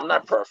wrong. I'm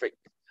not perfect,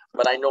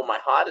 but I know my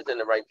heart is in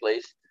the right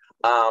place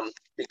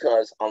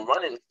because I'm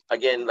running.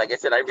 Again, like I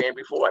said, I ran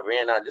before. I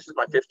ran, this is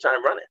my 5th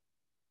time running,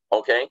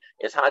 okay?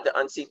 It's hard to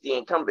unseat the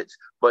incumbents,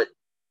 but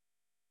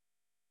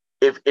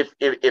if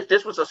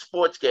this was a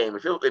sports game,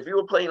 if you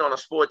were playing on a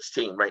sports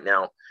team right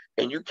now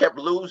and you kept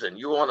losing,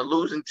 you were on a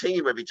losing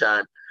team every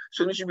time, as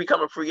soon as you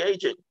become a free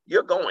agent,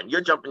 you're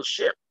jumping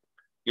ship,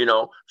 you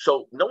know?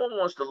 So no one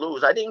wants to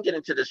lose. I didn't get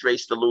into this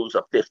race to lose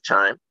a 5th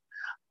time.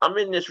 I'm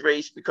in this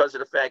race because of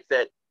the fact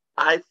that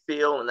I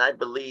feel and I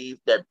believe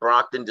that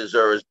Brockton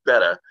deserves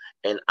better.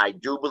 And I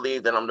do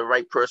believe that I'm the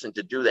right person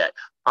to do that.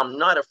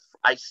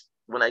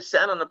 When I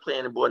sat on the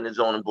planning board and the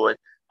zoning board,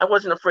 I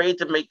wasn't afraid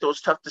to make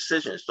those tough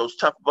decisions, those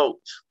tough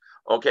votes,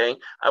 okay?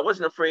 I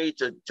wasn't afraid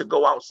to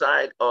go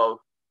outside of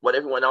what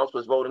everyone else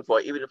was voting for,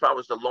 even if I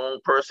was the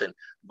lone person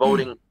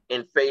voting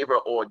in favor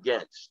or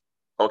against,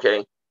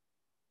 okay?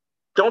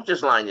 Don't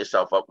just line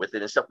yourself up with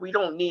it and stuff. We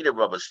don't need a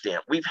rubber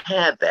stamp. We've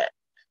had that.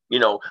 You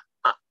know,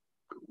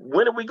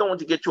 when are we going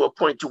to get to a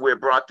point to where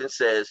Brockton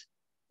says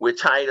we're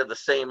tired of the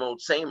same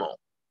old?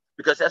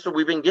 Because that's what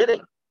we've been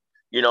getting,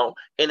 you know,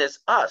 and it's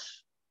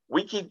us.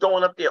 We keep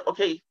going up there.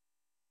 Okay,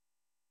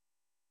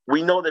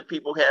 we know that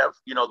people have,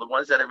 you know, the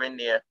ones that are in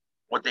there,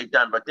 what they've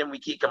done, but then we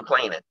keep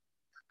complaining.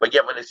 But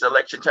yet when it's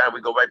election time,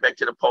 we go right back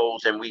to the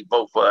polls and we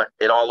vote for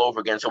it all over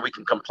again so we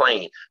can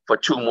complain for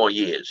 2 more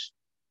years,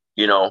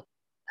 you know.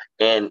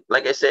 And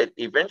like I said,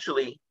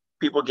 eventually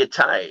people get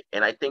tired.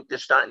 And I think they're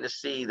starting to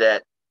see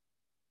that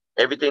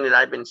everything that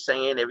I've been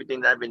saying,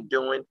 everything that I've been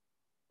doing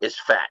is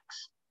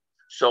facts.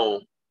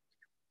 So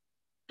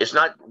it's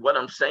not what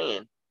I'm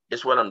saying,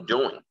 it's what I'm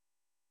doing,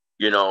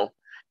 you know.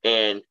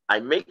 And I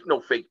make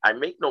no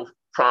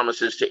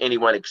promises to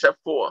anyone except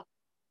for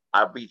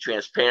I'll be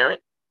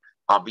transparent.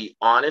 I'll be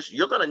honest.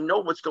 You're going to know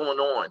what's going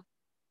on.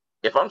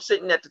 If I'm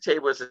sitting at the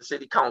table as a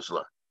city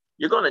councilor,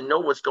 you're going to know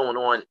what's going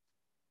on.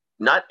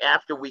 Not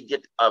after we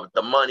get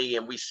the money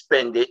and we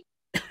spend it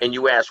and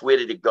you ask, where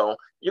did it go?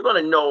 You're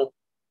going to know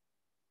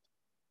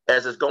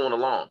as it's going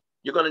along.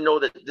 You're going to know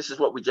that this is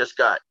what we just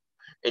got.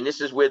 And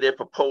this is where they're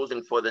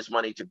proposing for this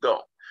money to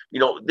go. You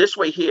know, this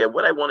way here,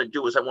 what I want to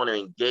do is I want to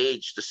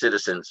engage the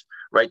citizens,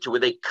 right, to where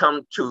they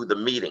come to the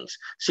meetings.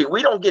 See,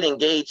 we don't get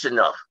engaged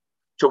enough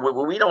to where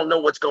we don't know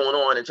what's going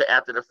on until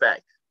after the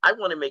fact. I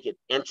want to make it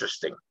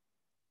interesting,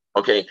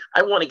 okay?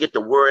 I want to get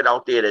the word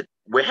out there that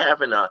we're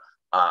having a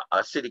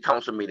city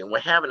council meeting. We're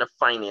having a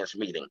finance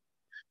meeting,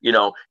 you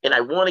know, and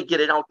I want to get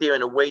it out there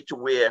in a way to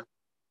where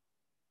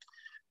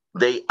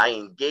I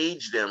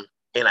engage them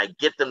and I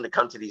get them to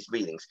come to these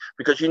meetings.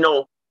 Because, you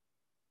know,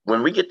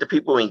 when we get the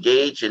people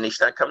engaged and they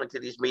start coming to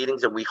these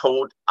meetings and we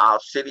hold our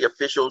city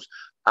officials,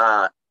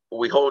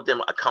 we hold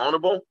them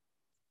accountable,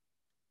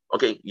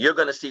 okay, you're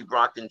going to see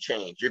Brockton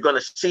change. You're going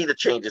to see the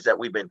changes that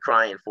we've been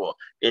crying for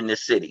in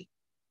this city,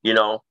 you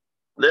know.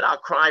 Let our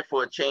cry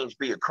for a change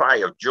be a cry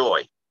of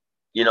joy,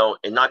 you know,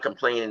 and not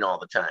complaining all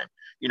the time.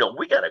 You know,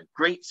 we got a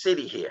great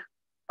city here,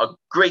 a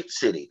great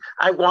city.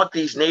 I walk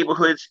these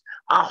neighborhoods.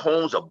 Our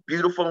homes are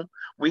beautiful.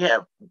 We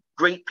have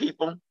great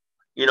people,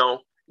 you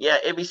know. Yeah,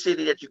 every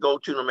city that you go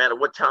to, no matter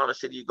what town or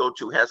city you go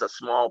to, has a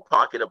small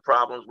pocket of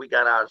problems. We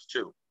got ours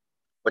too.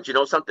 But you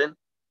know something?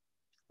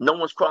 No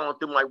one's crawling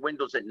through my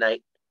windows at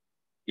night.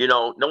 You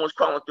know, no one's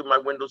crawling through my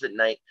windows at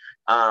night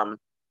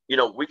You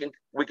know, we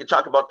can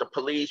talk about the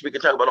police. We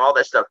can talk about all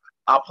that stuff.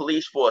 Our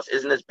police force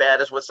isn't as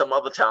bad as what some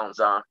other towns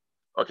are.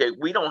 Okay,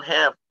 we don't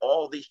have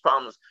all these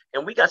problems,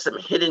 and we got some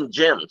hidden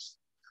gems.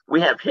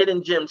 We have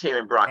hidden gems here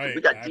in Brockton. Right.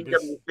 We got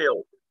DW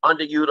Field,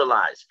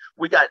 underutilized.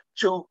 We got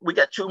two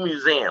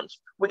museums.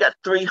 We got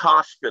 3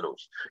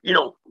 hospitals. You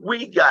know,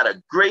 we got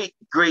a great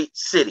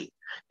city.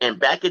 And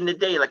back in the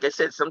day, like I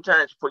said,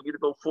 sometimes for you to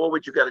go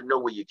forward, you got to know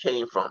where you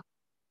came from.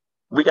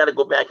 We got to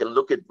go back and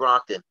look at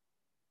Brockton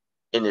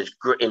in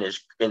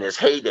his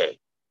heyday.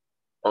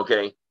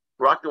 Okay,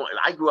 Brockton.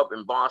 I grew up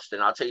in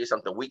Boston. I'll tell you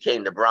something. We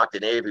came to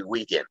Brockton every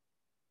weekend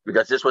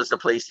because this was the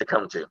place to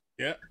come to.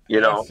 Yeah, you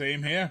know.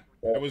 Same here.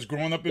 I was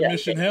growing up in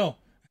Mission Hill.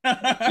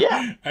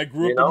 Yeah, I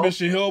grew up in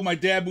Mission Hill. My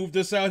dad moved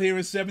us out here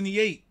in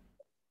 '78.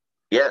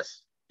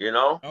 Yes, you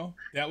know. Oh,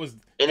 that was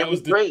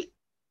great.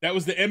 That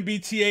was the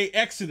MBTA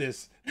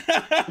exodus.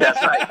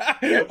 That's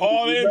right.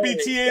 All the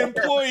MBTA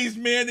employees,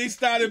 man, they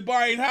started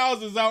buying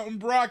houses out in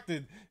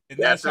Brockton, and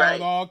that's how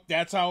it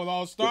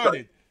all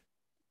started.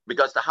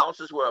 Because the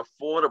houses were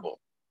affordable,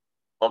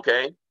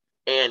 okay.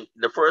 And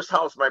the first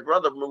house, my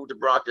brother moved to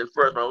Brockton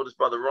first. My oldest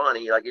brother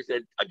Ronnie, like I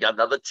said, I got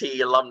another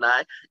T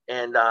alumni,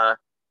 and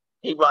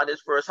he bought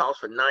his first house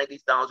for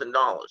 $90,000.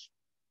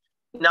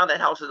 Now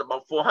that house is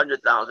about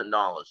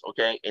 $400,000,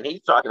 okay. And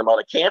he's talking about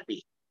a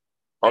campy.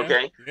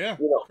 Okay. Yeah.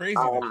 You know, crazy.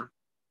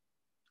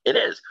 It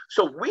is.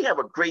 So we have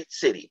a great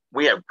city.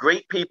 We have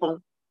great people.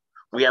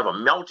 We have a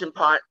melting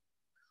pot.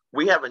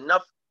 We have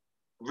enough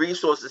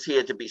resources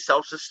here to be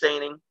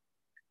self-sustaining.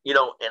 You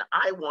know, and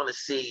I want to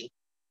see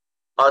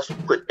us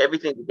put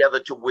everything together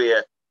to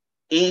where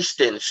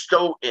Easton,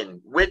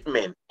 Stoughton,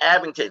 Whitman,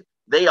 Abington,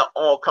 they are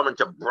all coming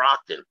to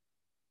Brockton.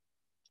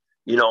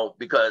 You know,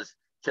 because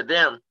to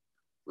them,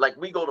 like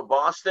we go to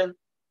Boston,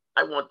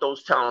 I want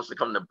those towns to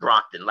come to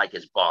Brockton like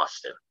it's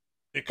Boston.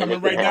 They're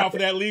coming right now for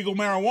that legal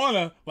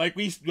marijuana,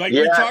 we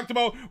talked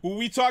about when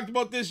we talked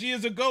about this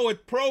years ago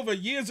at Prova.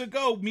 Years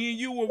ago, me and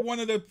you were one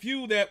of the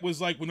few that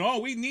was like, well, no,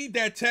 we need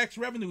that tax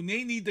revenue. And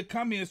they need to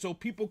come here so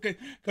people can,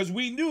 because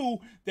we knew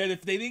that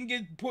if they didn't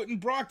get put in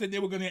Brockton, they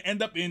were going to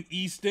end up in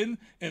Easton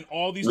and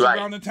all these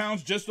surrounding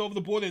towns just over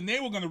the border, and they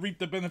were going to reap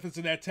the benefits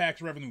of that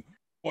tax revenue.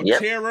 Or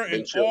Terra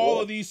and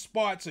all of these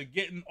spots are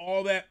getting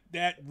all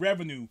that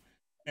revenue,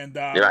 and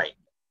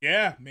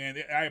yeah, man,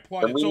 I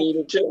applaud it. We need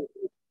it too.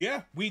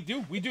 Yeah, we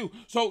do.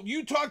 So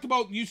you talked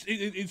about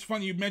it's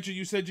funny you mentioned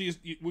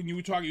when you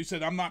were talking you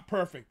said I'm not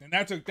perfect, and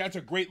that's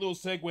a great little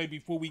segue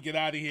before we get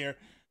out of here.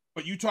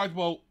 But you talked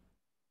about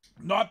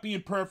not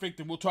being perfect,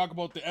 and we'll talk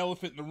about the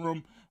elephant in the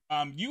room.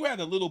 You had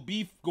a little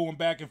beef going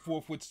back and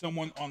forth with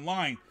someone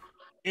online.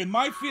 And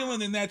my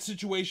feeling in that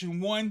situation,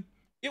 one,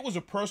 it was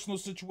a personal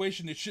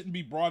situation that shouldn't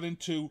be brought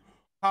into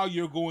how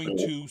you're going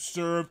to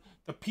serve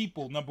the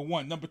people. Number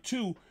one. Number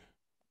two,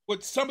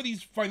 what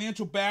somebody's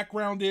financial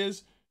background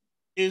is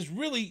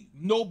really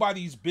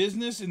nobody's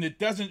business, and it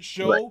doesn't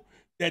show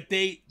that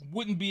they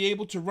wouldn't be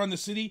able to run the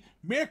city.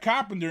 Mayor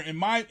Carpenter, in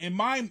my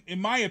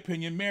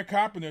opinion, Mayor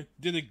Carpenter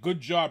did a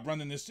good job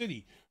running the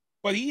city,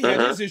 but he had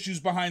his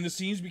issues behind the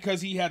scenes because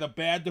he had a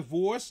bad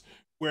divorce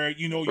where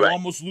you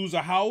almost lose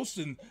a house,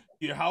 and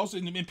your house,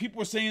 and people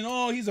were saying,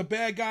 oh, he's a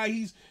bad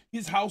guy,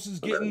 his house is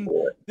getting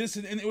this,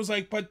 and it was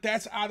like, but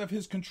that's out of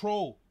his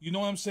control. You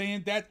know what I'm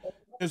saying? That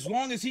as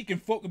long as he can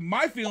focus,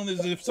 my feeling is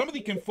that if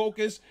somebody can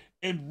focus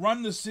and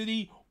run the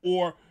city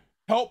or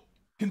help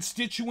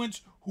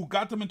constituents who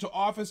got them into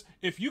office,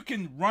 if you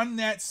can run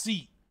that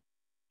seat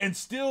and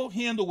still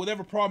handle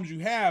whatever problems you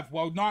have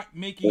while not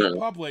making it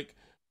public,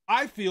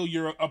 I feel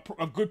you're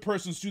a good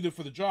person suited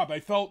for the job.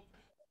 I felt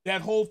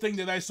that whole thing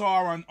that I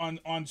saw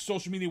on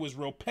social media was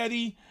real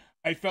petty.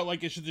 I felt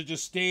like it should have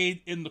just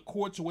stayed in the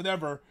courts or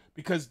whatever,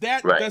 because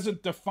that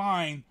doesn't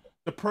define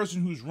the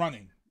person who's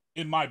running,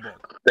 in my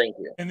book. Thank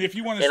you. And if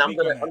you want to speak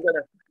on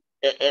that.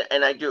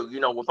 And I do,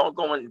 without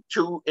going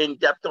too in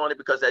depth on it,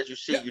 because as you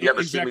see, you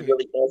never see me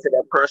really answer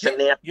that person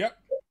there. Yep.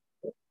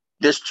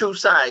 There's 2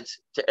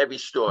 sides to every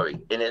story.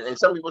 And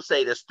some people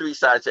say there's 3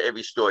 sides to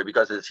every story,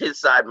 because it's his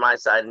side, my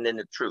side, and then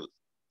the truth.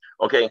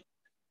 Okay.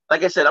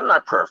 Like I said, I'm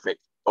not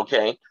perfect.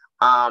 Okay.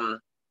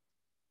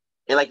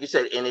 And like you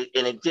said, and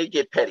it did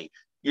get petty.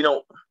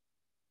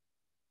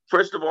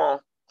 First of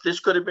all,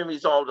 this could have been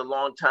resolved a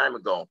long time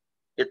ago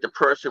if the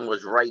person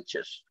was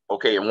righteous,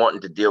 okay, and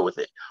wanting to deal with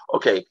it.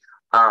 Okay.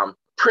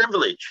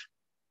 Privilege,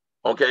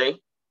 okay?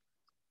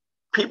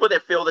 People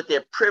that feel that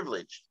they're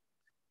privileged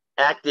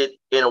acted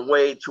in a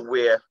way to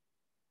where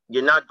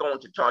you're not going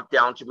to talk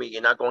down to me,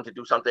 you're not going to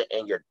do something,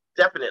 and you're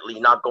definitely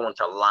not going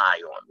to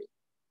lie on me,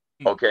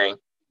 okay?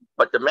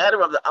 But the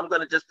matter of I'm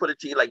going to just put it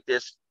to you like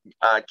this,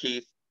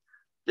 Keith.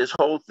 This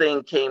whole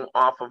thing came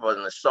off of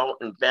an assault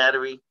and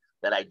battery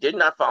that I did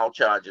not file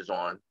charges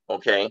on,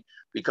 okay?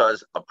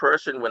 Because a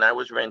person, when I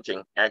was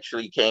renting,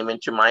 actually came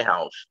into my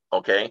house,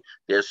 okay?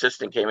 Their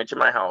assistant came into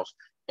my house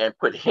and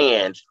put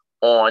hands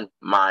on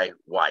my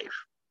wife,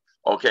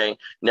 okay?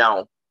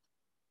 Now,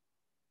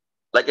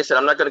 like I said,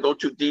 I'm not going to go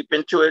too deep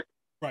into it,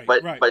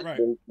 but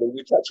when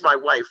you touch my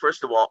wife,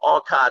 first of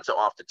all cards are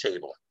off the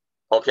table,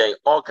 Okay,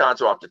 all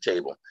kinds are off the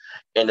table.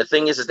 And the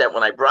thing is that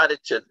when I brought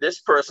it to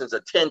this person's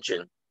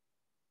attention,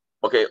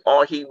 okay,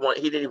 all he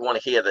didn't even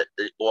want to hear that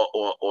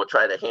or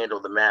try to handle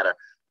the matter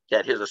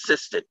that his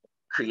assistant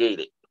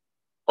created.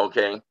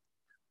 Okay,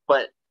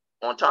 but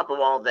on top of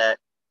all that,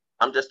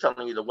 I'm just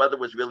telling you, the weather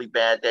was really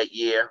bad that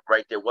year,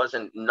 right? There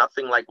wasn't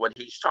nothing like what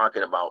he's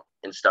talking about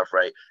and stuff,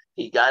 right?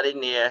 He got in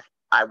there.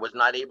 I was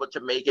not able to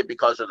make it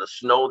because of the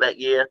snow that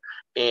year.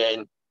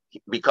 And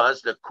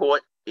because the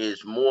court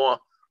is more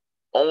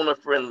owner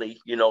friendly,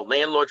 you know,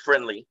 landlord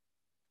friendly,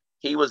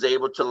 he was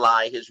able to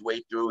lie his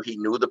way through. He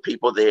knew the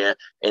people there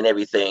and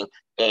everything.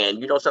 And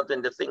you know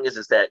something, the thing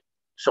is that,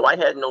 so I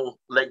had no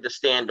leg to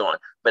stand on.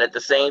 But at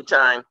the same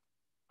time,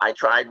 I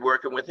tried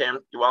working with him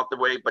throughout the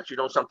way. But you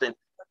know something,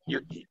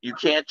 you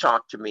can't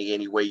talk to me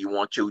any way you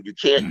want to. You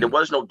can't, there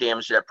was no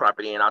damage to that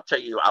property. And I'll tell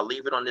you, I'll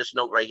leave it on this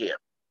note right here.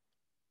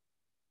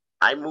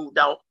 I moved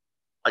out,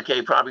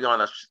 okay, probably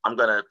on I'm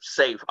going to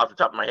say off the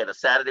top of my head, a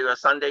Saturday or a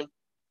Sunday.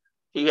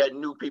 He had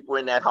new people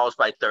in that house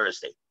by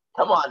Thursday.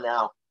 Come on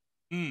now.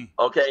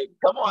 Okay,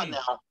 come on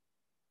now.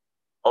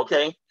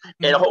 Okay,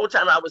 and the whole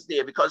time I was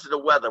there, because of the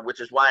weather, which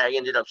is why I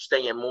ended up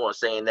staying more,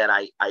 saying that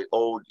I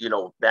owed, you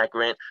know, back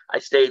rent. I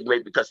stayed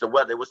because the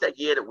weather. It was that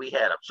year that we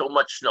had so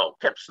much snow,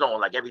 kept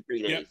snowing like every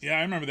 3 days. Yeah,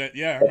 I remember that.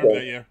 Yeah, I remember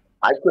that year.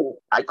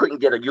 I couldn't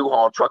get a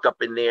U-Haul truck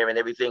up in there and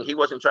everything. He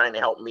wasn't trying to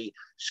help me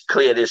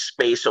clear this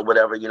space or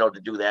whatever, you know,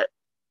 to do that.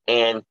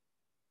 And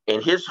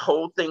his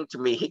whole thing to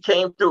me, he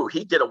came through.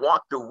 He did a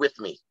walkthrough with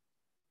me,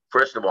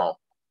 first of all.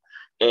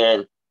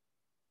 And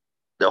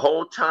the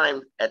whole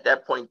time at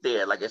that point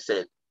there, like I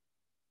said,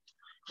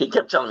 he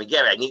kept telling me,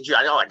 Gary, I need you.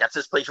 I know I got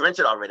this place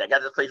rented already.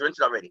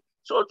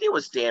 So if there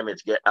was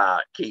damage,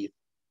 Keith,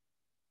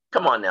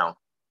 come on now.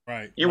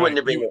 Right. You wouldn't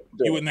have been.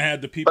 You wouldn't have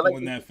had the people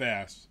in that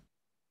fast.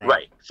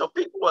 Right. So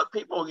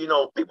people, you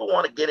know, people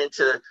want to get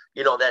into,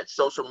 you know, that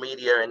social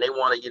media and they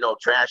want to, you know,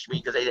 trash me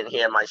because they didn't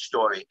hear my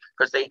story.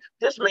 Because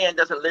this man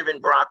doesn't live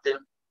in Brockton.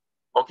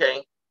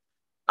 Okay.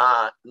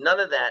 None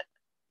of that.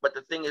 But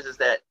the thing is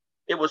that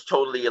it was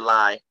totally a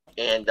lie.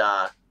 And,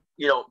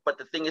 you know, but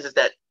the thing is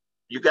that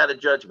you got a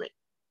judgment.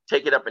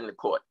 Take it up in the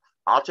court.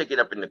 I'll take it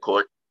up in the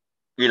court.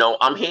 You know,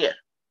 I'm here.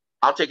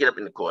 I'll take it up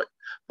in the court.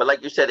 But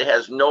like you said, it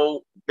has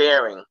no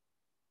bearing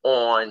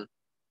on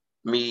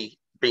me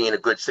being a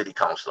good city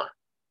councilor.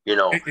 You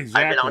know, Exactly.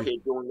 I've been out here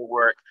doing the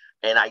work,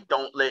 and I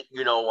don't let,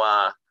 you know,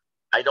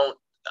 I don't,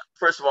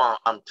 first of all,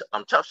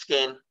 I'm tough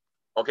skinned.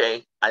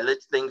 Okay. I let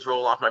things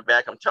roll off my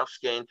back. I'm tough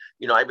skinned.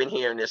 You know, I've been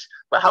hearing this,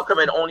 but how come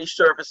it only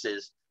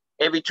surfaces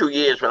every 2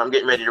 years when I'm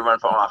getting ready to run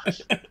for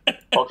office?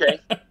 Okay.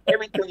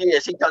 Every 2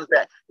 years he comes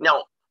back.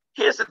 Now,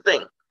 here's the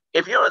thing.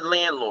 If you're a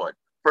landlord,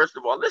 first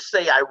of all, let's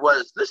say I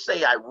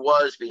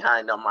was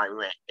behind on my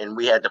rent and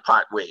we had to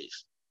part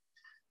ways.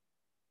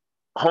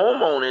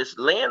 Homeowners,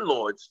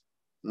 landlords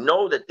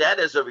know that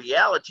is a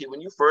reality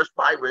when you first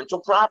buy rental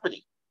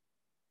property.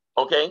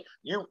 Okay,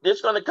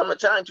 there's going to come a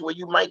time to where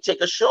you might take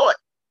a short,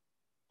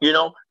 you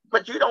know,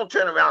 but you don't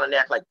turn around and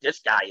act like this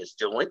guy is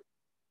doing.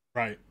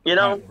 Right. You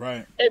know,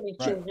 right. Every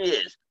 2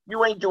 years,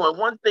 you ain't doing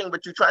one thing,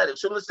 but you try to.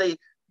 As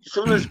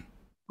soon as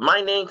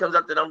my name comes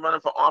up that I'm running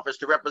for office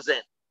to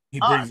represent. He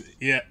brings,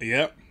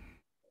 yep.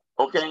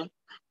 Okay,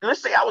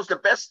 let's say I was the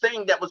best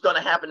thing that was going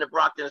to happen to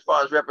Brockton as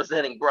far as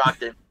representing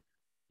Brockton.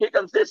 Here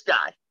comes this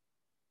guy,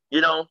 you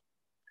know,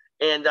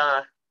 and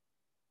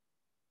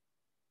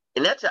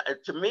that's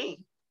to me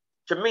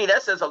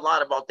that says a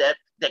lot about that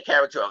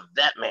character of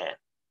that man.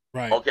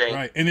 Right. Okay.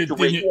 Right. And you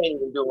ain't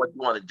even doing what you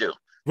want to do.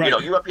 Right. You know,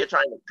 you up here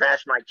trying to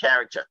trash my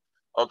character.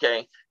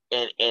 Okay.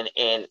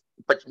 And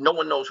but no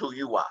one knows who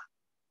you are.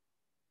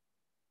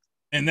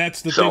 And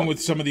that's the thing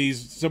with some of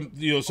these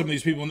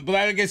people. But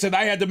like I said,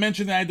 I had to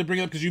bring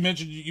it up because you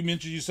mentioned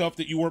yourself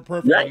that you weren't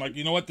perfect. Right. I'm like,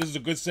 you know what? This is a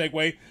good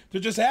segue to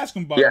just ask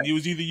him about it. It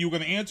was either you were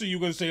going to answer, you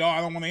were going to say, oh, I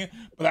don't want to answer.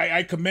 But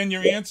I commend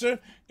your answer.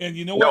 And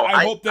you know what?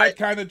 I hope that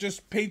kind of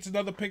just paints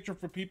another picture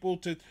for people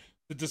to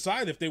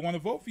decide if they want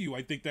to vote for you.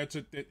 I think that's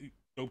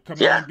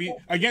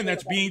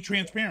that's being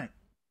transparent.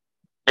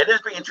 It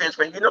is being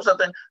transparent. You know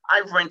something?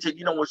 I've rented,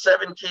 you know, with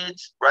 7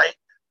 kids, right?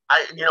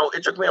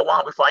 It took me a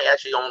while before I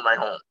actually owned my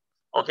home.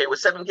 Okay, with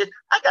 7 kids,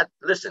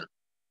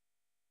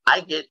 I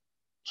get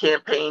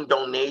campaign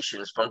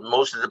donations from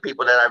most of the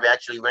people that I've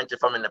actually rented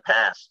from in the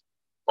past.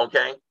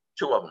 Okay,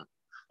 2 of them.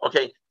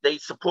 Okay, they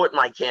support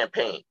my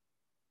campaign.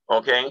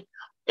 Okay,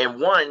 and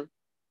one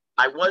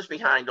I was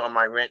behind on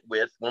my rent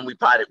with when we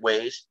parted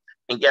ways.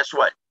 And guess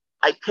what?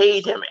 I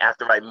paid him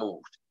after I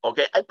moved.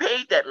 Okay, I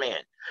paid that man.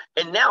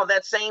 And now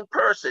that same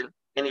person,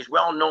 and he's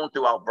well known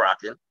throughout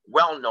Brockton,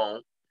 well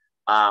known,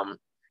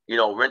 you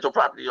know, rental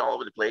properties all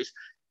over the place,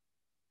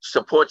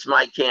 supports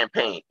my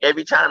campaign.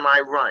 Every time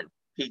I run,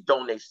 he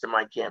donates to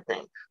my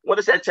campaign. What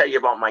does that tell you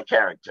about my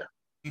character?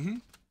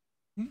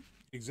 Mm-hmm.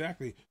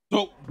 Exactly.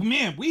 So,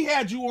 man, we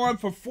had you on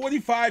for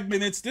 45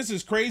 minutes. This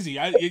is crazy.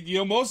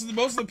 Most of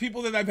the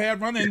people that I've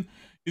had running,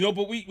 you know,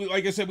 but we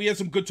like I said, we had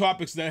some good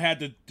topics that had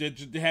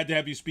to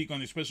have you speak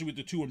on, especially with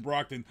the 2 in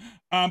Brockton.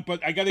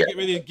 But I got to get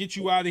ready to get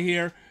you out of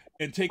here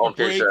and take a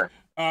break. Sir.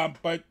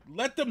 But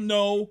let them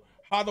know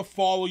how to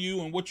follow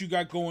you and what you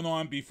got going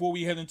on before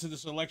we head into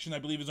this election. I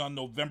believe is on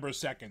November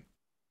 2nd.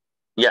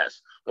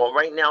 Yes. Well,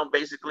 right now,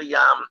 basically,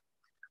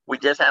 we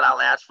just had our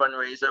last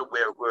fundraiser.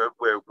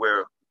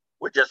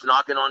 We're just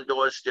knocking on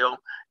doors still,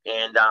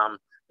 and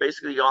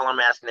basically, all I'm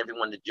asking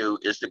everyone to do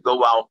is to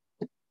go out,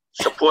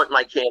 support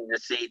my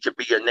candidacy to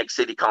be your next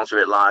city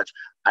councilor at large.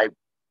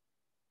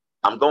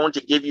 I'm going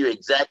to give you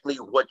exactly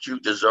what you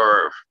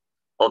deserve.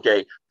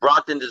 Okay,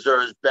 Brockton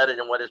deserves better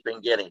than what it's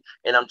been getting,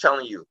 and I'm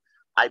telling you,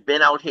 I've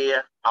been out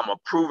here. I'm a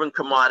proven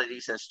commodity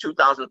since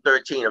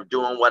 2013 of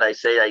doing what I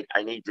say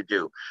I need to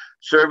do.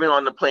 Serving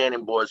on the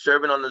planning board,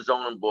 serving on the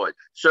zoning board,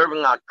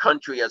 serving our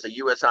country as a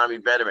U.S. Army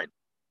veteran,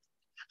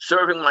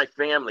 serving my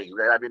family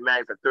that I've been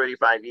married for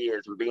 35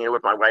 years and being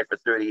with my wife for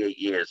 38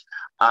 years,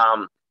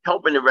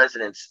 helping the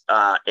residents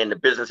and the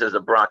businesses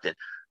of Brockton.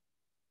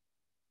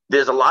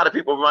 There's a lot of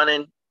people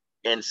running,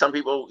 and some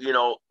people, you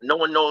know, no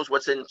one knows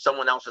what's in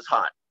someone else's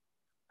heart,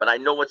 but I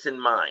know what's in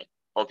mine.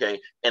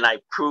 Okay, and I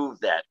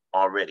proved that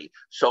already.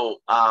 So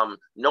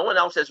no one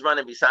else that's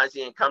running besides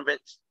the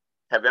incumbents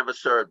have ever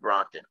served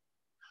Brockton.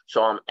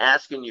 So I'm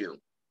asking you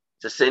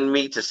to send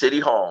me to City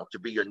Hall to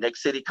be your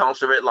next city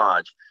councilor at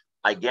large.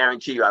 I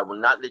guarantee you I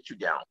will not let you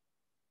down.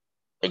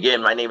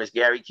 Again, my name is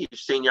Gary Keefe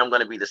Sr. I'm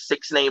going to be the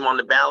 6th name on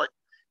the ballot.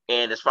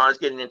 And as far as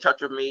getting in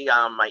touch with me,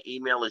 my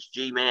email is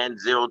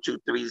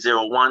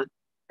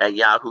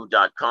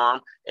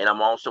gman02301@yahoo.com. And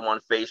I'm also on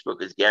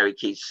Facebook as Gary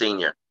Keefe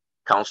Sr.,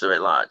 councilor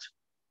at large.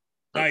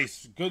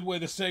 Nice. Good way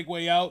to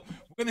segue out.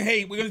 We're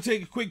gonna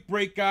take a quick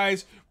break,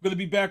 guys. We're gonna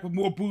be back with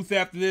more Booth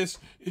after this.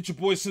 It's your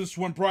boy Since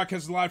One,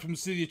 broadcasting live from the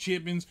City of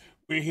Champions.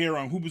 We're here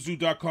on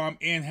hoobazoo.com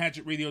and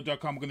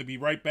hatchetradio.com. We're gonna be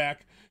right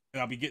back, and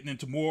I'll be getting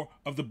into more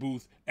of the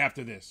Booth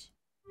after this.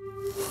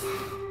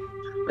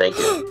 Thank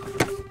you.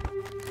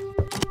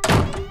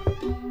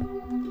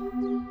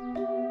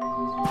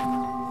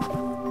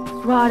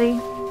 Roddy,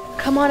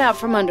 come on out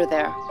from under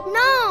there.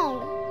 No!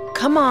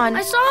 Come on.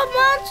 I saw a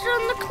monster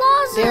in the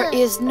closet. There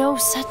is no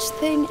such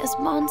thing as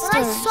monsters.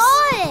 But I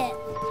saw it.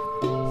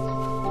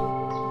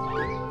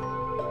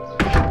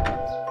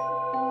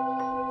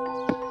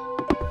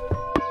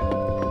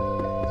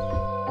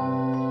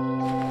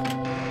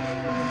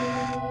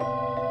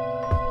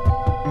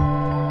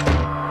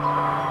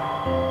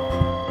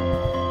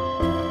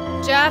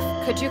 Jeff,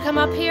 could you come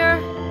up here?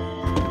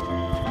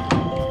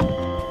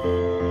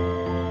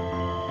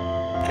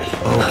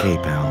 Okay,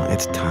 pal,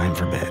 it's time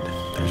for bed.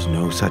 There's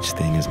no such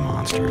thing as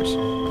monsters.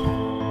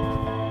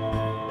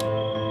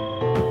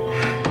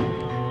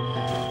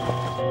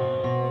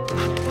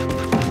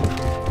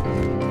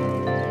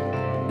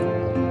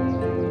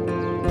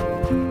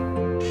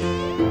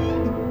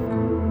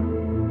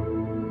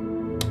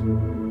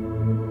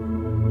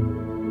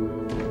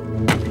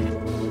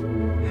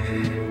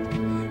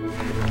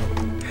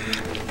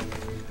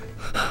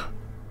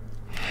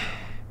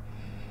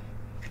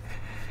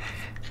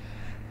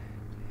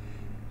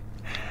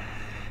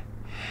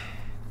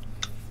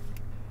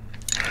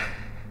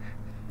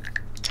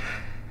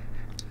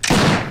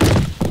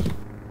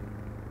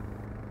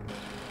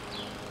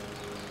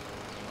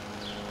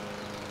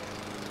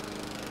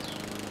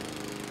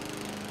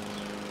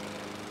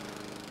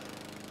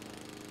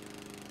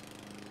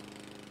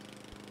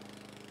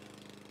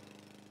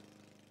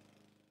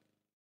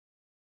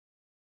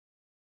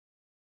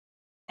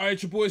 All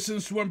right, your boy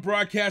Since One,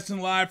 broadcasting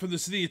live from the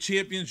City of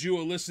Champions. You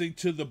are listening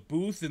to The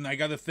Booth, and I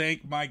got to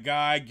thank my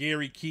guy,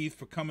 Gary Keith,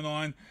 for coming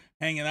on,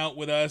 hanging out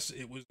with us.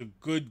 It was a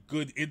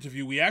good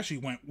interview. We actually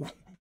went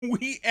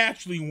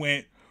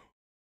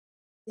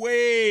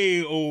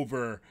way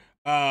over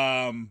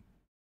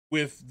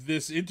with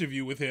this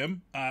interview with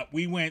him.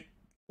 We went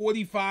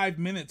 45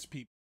 minutes,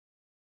 people.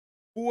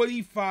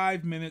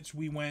 45 minutes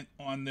we went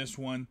on this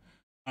one.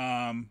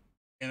 And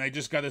I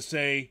just got to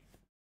say,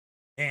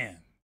 man,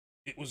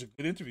 it was a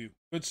good interview.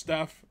 Good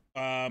stuff.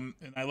 And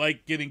I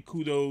like getting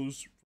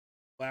kudos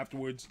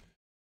afterwards.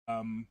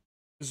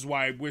 This is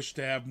why I wish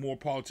to have more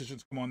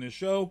politicians come on this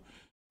show,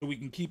 so we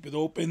can keep it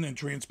open and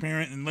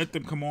transparent and let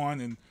them come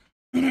on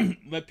and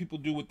let people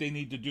do what they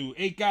need to do.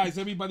 Hey, guys,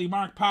 everybody,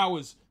 Mark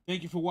Powers,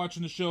 thank you for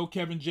watching the show.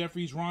 Kevin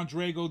Jeffries, Ron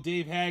Drago,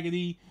 Dave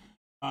Haggerty,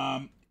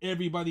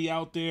 everybody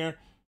out there.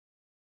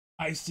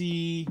 I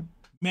see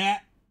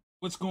Matt.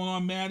 What's going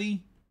on,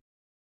 Matty?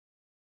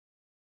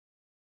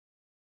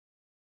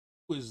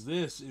 Is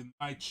this in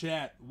my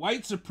chat?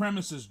 White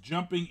supremacists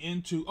jumping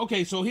into...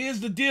 Okay, so here's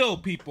the deal,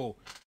 people.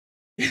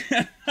 Here's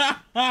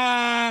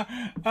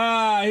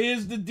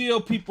the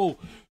deal, people.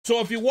 So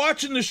if you're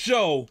watching the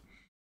show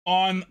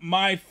on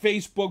my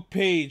Facebook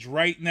page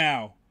right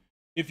now,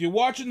 if you're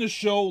watching the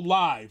show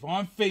live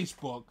on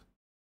Facebook,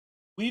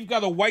 we've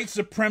got a white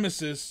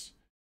supremacist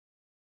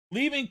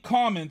leaving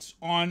comments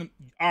on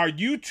our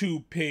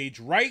YouTube page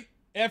right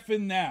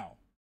effing now.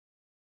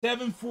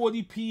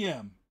 7:40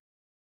 p.m.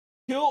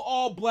 Kill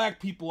all black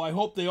people. I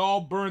hope they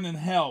all burn in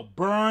hell.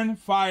 Burn,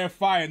 fire,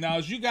 fire. Now,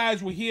 as you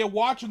guys were here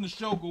watching the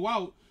show go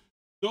out,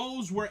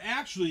 those were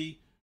actually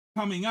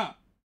coming up.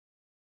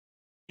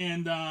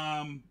 And,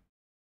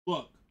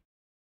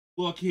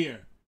 look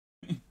here.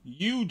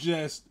 you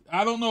just,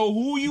 I don't know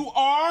who you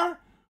are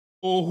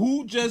or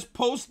who just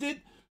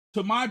posted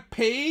to my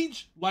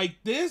page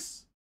like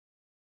this,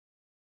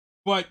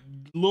 but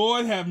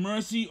Lord have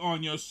mercy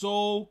on your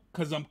soul,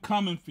 because I'm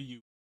coming for you.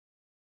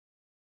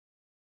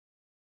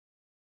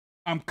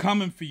 I'm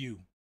coming for you.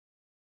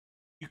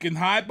 You can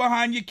hide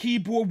behind your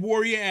keyboard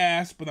warrior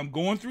ass, but I'm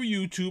going through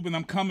YouTube and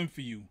I'm coming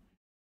for you.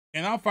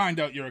 And I'll find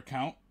out your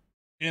account.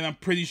 And I'm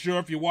pretty sure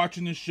if you're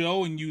watching this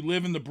show and you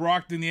live in the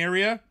Brockton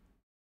area,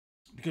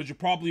 because you're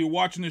probably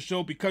watching this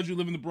show because you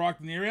live in the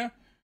Brockton area,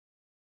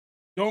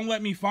 don't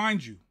let me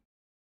find you.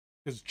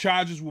 Because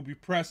charges will be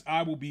pressed.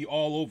 I will be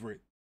all over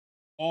it.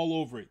 All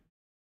over it.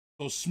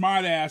 So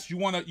smart ass, you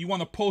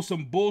wanna post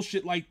some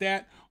bullshit like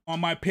that on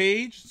my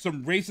page?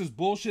 Some racist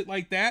bullshit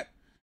like that?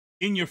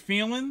 In your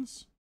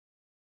feelings?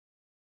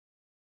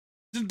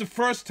 This isn't the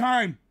first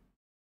time.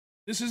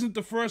 This isn't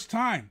the first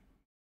time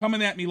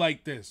coming at me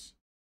like this.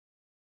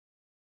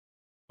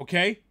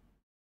 Okay?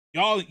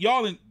 Y'all,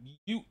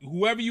 you,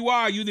 whoever you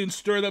are, you didn't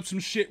stir up some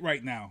shit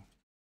right now.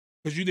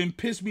 Because you didn't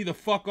piss me the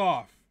fuck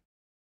off.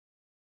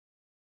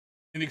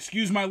 And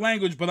excuse my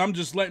language, but I'm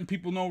just letting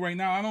people know right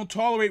now, I don't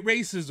tolerate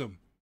racism.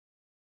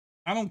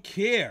 I don't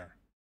care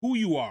who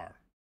you are.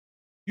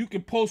 You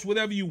can post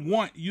whatever you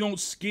want. You don't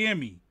scare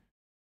me.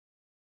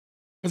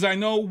 Because I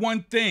know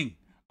one thing.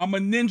 I'm a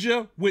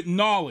ninja with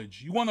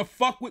knowledge. You want to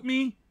fuck with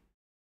me?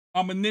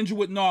 I'm a ninja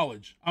with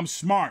knowledge. I'm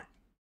smart.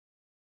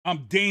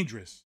 I'm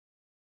dangerous.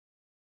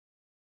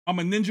 I'm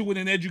a ninja with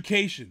an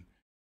education.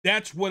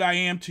 That's what I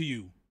am to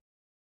you.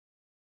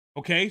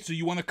 Okay? So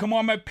you want to come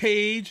on my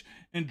page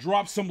and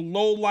drop some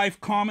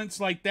low-life comments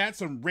like that,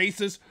 some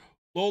racist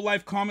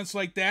low-life comments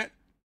like that?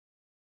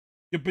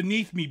 You're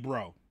beneath me,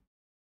 bro.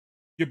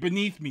 You're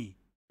beneath me.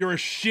 You're a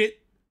shit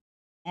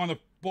on the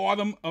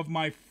bottom of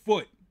my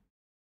foot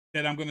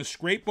that I'm going to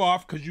scrape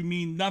off because you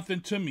mean nothing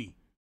to me.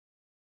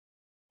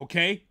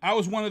 Okay? I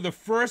was one of the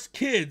first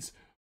kids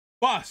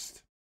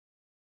bust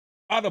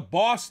out of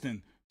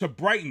Boston to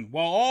Brighton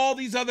while all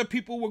these other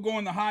people were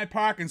going to Hyde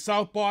Park in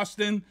South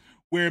Boston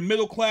where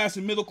middle class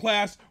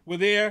were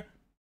there.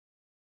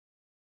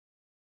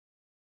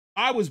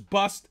 I was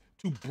bused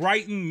to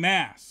Brighton,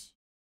 Mass.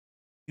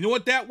 You know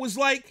what that was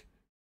like?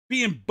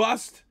 Being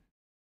bused,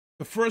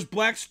 the first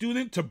black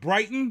student to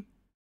Brighton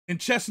in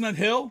Chestnut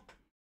Hill,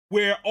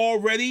 where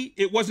already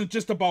it wasn't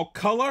just about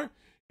color.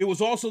 It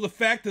was also the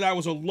fact that I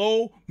was a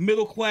low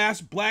middle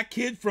class black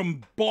kid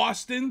from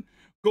Boston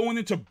going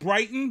into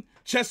Brighton,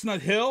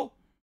 Chestnut Hill,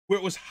 where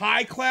it was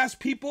high class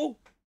people.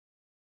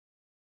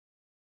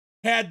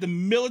 Had the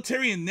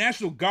military and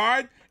National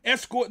Guard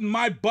escorting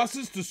my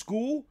buses to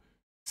school.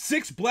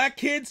 6 black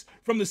kids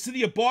from the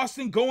city of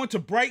Boston going to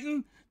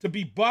Brighton to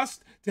be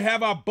bused, to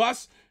have our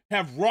bus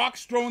have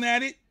rocks thrown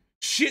at it,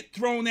 shit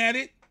thrown at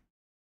it.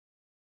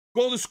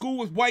 Go to school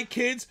with white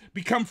kids,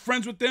 become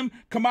friends with them,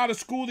 come out of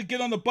school to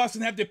get on the bus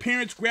and have their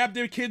parents grab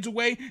their kids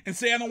away and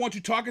say, I don't want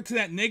you talking to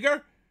that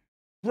nigger.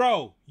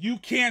 Bro, you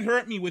can't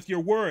hurt me with your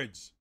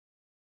words.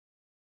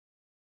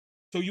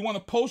 So you want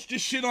to post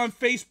this shit on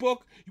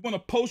Facebook? You want to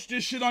post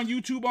this shit on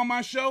YouTube on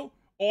my show?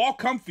 Oh, I'll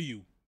come for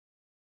you.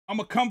 I'm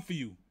going to come for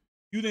you.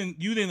 You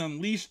didn't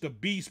unleash the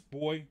beast,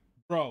 boy.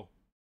 Bro.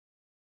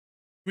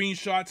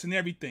 Screenshots and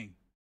everything.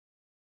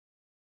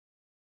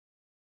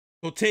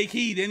 So take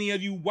heed, any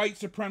of you white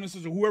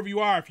supremacists or whoever you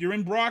are. If you're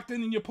in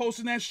Brockton and you're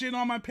posting that shit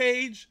on my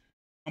page,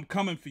 I'm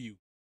coming for you.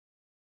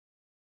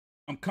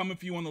 I'm coming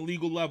for you on the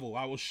legal level.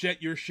 I will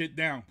shut your shit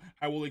down.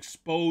 I will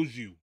expose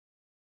you.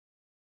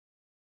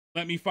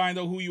 Let me find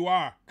out who you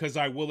are, because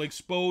I will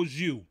expose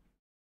you.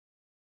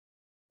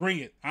 Bring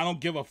it. I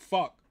don't give a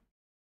fuck.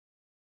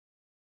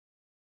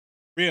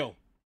 Real.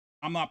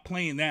 I'm not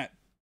playing that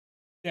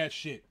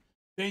shit.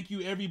 Thank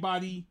you,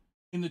 everybody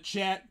in the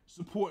chat.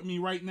 Support me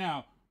right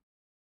now.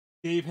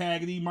 Dave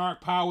Haggerty,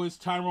 Mark Powers,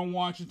 Tyrone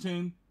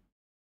Washington,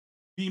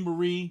 B.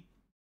 Marie,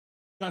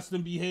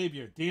 Custom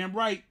Behavior. Damn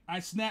right. I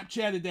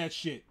Snapchatted that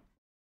shit.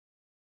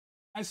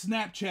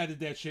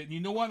 And you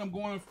know what? I'm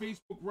going on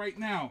Facebook right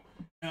now.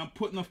 And I'm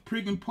putting a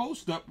friggin'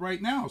 post up right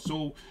now.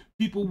 So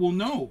people will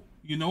know.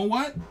 You know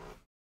what?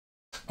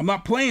 I'm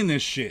not playing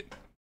this shit.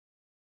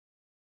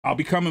 I'll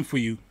be coming for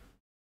you.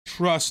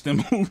 Trust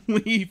and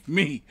believe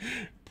me.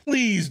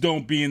 Please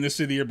don't be in the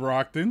city of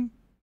Brockton.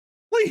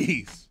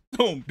 Please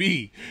don't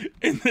be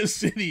in the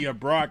city of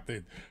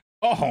Brockton.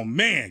 Oh,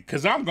 man,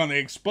 because I'm going to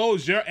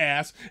expose your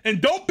ass. And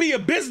don't be a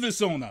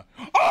business owner.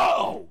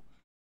 Oh!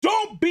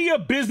 Don't be a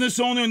business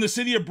owner in the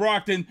city of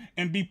Brockton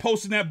and be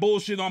posting that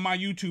bullshit on my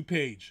YouTube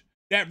page.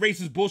 That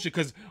racist bullshit,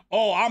 because,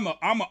 oh,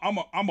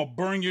 I'm a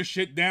burn your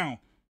shit down.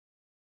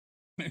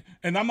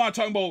 And I'm not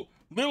talking about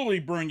literally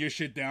burn your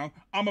shit down.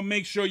 I'm going to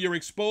make sure you're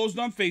exposed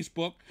on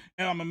Facebook,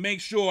 and I'm going to make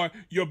sure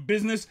your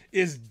business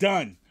is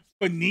done.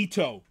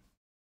 Finito.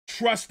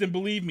 Trust and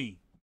believe me.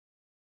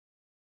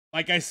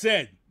 Like I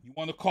said, you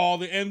want to call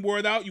the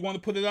N-word out? You want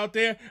to put it out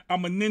there?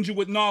 I'm a ninja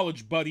with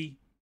knowledge, buddy.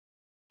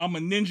 I'm a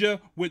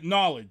ninja with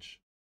knowledge.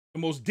 The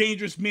most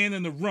dangerous man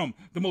in the room.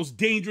 The most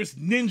dangerous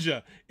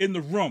ninja in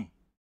the room.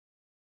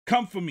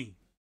 Come for me.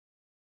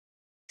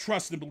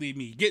 trust and believe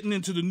me. Getting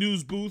into the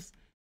news booth.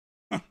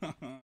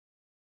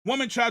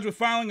 Woman charged with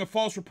filing a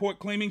false report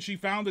claiming she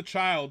found a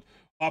child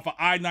off of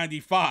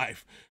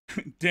I-95.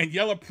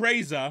 Daniela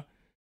Peraza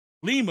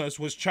Lemus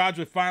was charged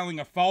with filing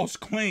a false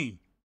claim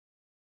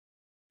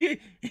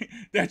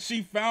that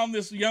she found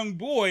this young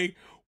boy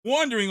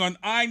wandering on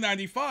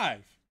I-95.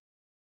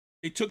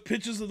 They took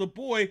pictures of the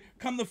boy.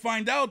 Come to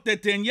find out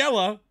that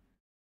Daniela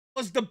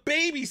was the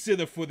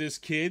babysitter for this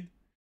kid,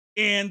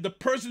 and the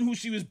person who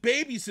she was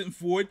babysitting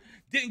for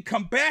didn't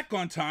come back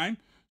on time.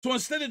 So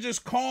instead of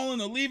just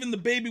calling or leaving the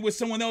baby with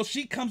someone else,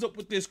 she comes up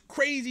with this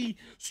crazy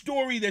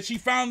story that she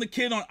found the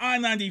kid on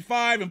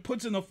I-95 and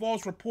puts in a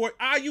false report.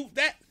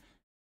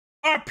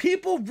 Are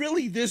people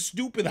really this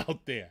stupid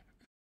out there?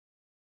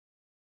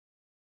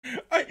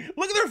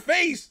 Look at her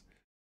face.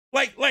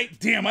 Like,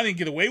 damn, I didn't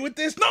get away with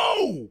this.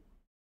 No,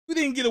 you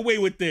didn't get away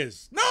with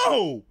this.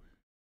 No,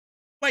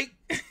 like,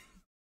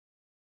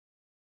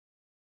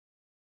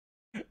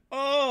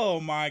 oh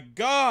my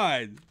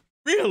God,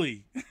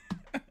 really?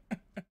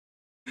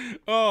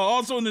 Oh,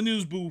 also in the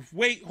news booth.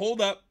 Wait,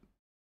 hold up.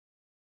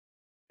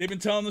 They've been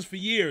telling us for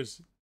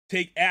years,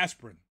 take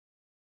aspirin.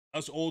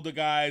 Us older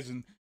guys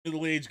and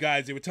middle-aged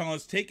guys, they were telling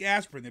us, take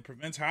aspirin. It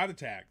prevents heart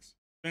attacks,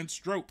 prevents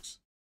strokes.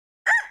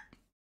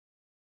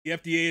 The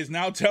FDA is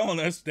now telling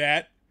us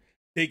that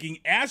taking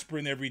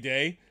aspirin every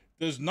day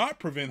does not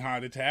prevent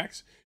heart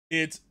attacks.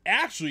 It's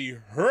actually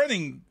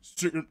hurting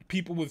certain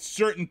people with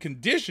certain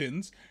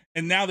conditions,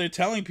 and now they're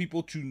telling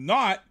people to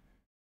not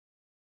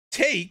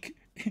take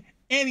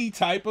any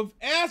type of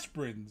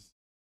aspirins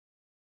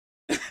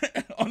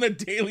on a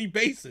daily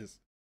basis.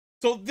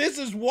 So this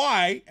is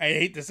why, I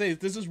hate to say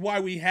it, this is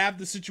why we have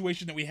the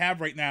situation that we have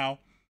right now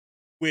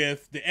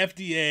with the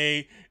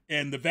FDA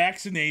and the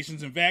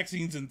vaccinations and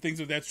vaccines and things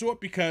of that sort,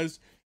 because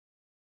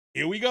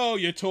here we go,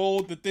 you're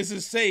told that this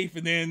is safe,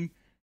 and then,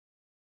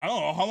 I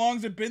don't know, how long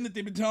has it been that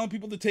they've been telling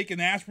people to take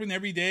an aspirin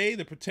every day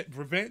to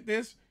prevent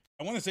this?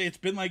 I want to say it's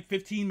been like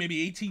 15,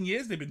 maybe 18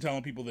 years they've been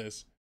telling people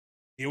this.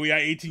 Here we are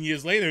 18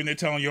 years later, and they're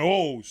telling you,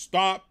 oh,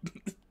 stop,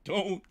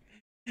 don't.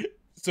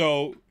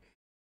 So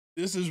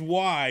this is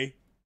why,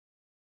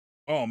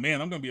 oh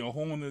man, I'm going to be a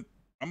whole nother,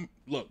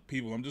 look,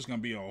 people, I'm just going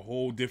to be a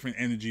whole different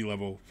energy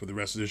level for the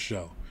rest of this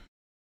show.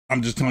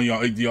 I'm just telling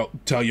y'all,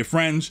 tell your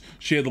friends,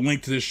 share the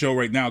link to this show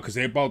right now, because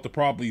they're about to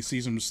probably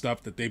see some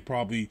stuff that they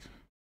probably,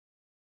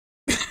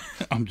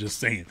 I'm just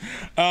saying.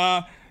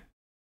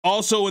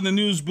 Also in the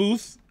news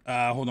booth,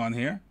 hold on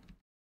here.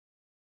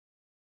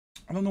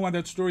 I don't know why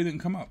that story didn't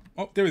come up.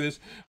 Oh, there it is.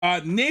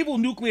 Naval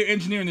nuclear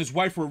engineer and his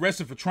wife were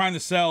arrested for trying to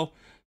sell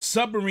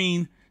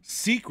submarine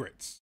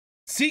secrets.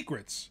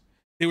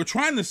 They were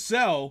trying to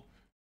sell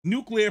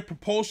nuclear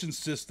propulsion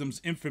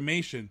systems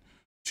information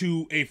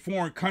to a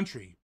foreign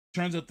country.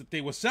 Turns out that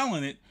they were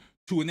selling it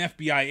to an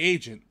FBI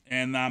agent,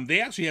 and they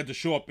actually had to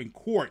show up in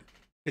court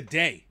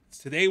today.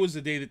 Today was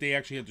the day that they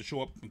actually had to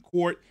show up in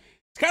court.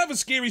 It's kind of a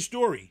scary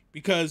story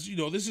because, you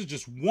know, this is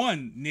just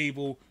one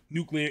naval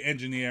nuclear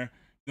engineer.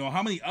 You know,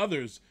 how many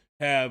others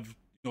have,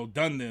 you know,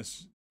 done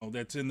this, you know,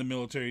 that's in the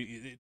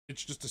military?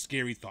 It's just a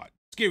scary thought.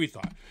 Scary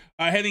thought.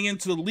 Heading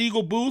into the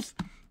legal booth,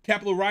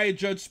 Capitol Riot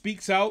Judge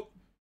speaks out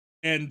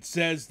and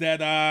says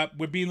that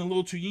we're being a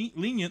little too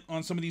lenient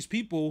on some of these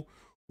people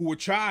who were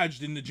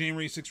charged in the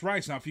January 6th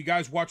riots. Now, if you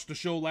guys watched the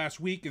show last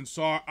week and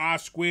saw R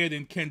Squared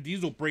and Ken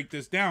Diesel break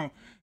this down,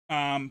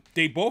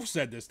 they both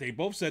said this. They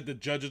both said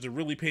that judges are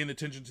really paying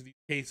attention to these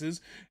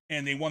cases,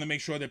 and they want to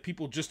make sure that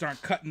people just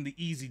aren't cutting the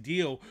easy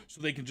deal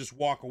so they can just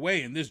walk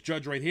away. And this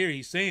judge right here,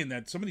 he's saying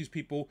that some of these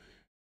people,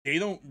 they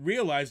don't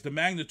realize the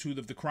magnitude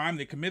of the crime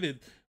they committed.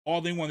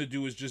 All they want to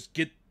do is just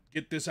get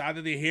this out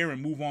of their hair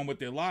and move on with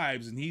their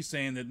lives. And he's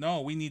saying that, no,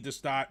 we need to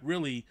start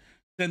really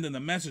sending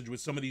a message with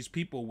some of these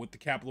people, with the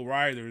Capitol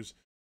rioters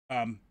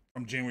from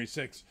January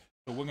 6th.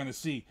 So we're going to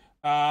see.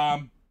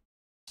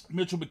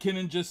 Mitchell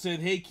McKinnon just said,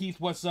 hey, Keith,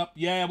 what's up?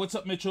 Yeah, what's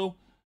up, Mitchell?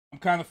 I'm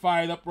kind of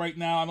fired up right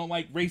now. I don't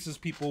like racist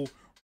people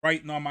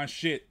writing on my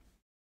shit.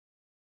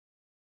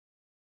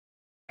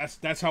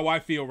 That's how I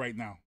feel right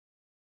now.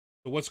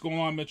 So what's going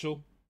on,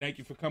 Mitchell? Thank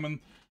you for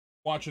coming,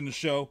 watching the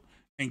show,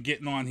 and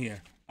getting on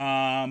here.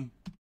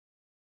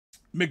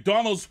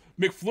 McDonald's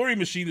McFlurry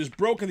machine is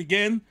broken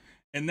again,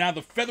 and now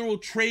the Federal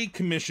Trade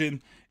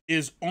Commission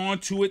is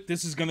onto it.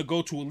 This is going to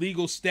go to a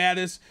legal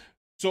status.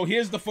 So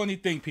here's the funny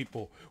thing,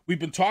 people. We've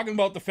been talking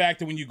about the fact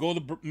that when you go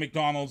to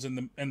McDonald's and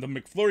the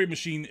McFlurry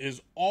machine is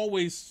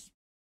always,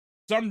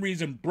 some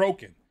reason,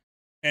 broken.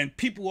 And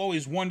people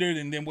always wondered,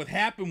 and then what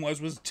happened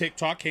was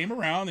TikTok came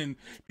around and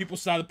people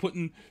started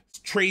putting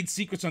trade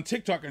secrets on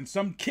TikTok, and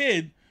some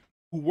kid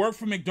who worked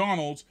for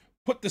McDonald's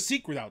put the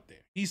secret out there.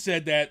 He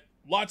said that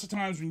lots of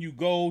times when you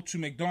go to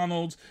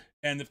McDonald's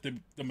and if the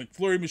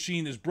McFlurry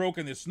machine is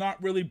broken, it's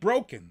not really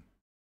broken.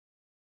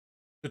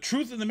 The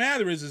truth of the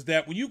matter is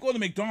that when you go to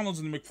McDonald's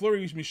and the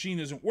McFlurry machine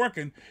isn't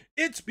working,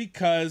 it's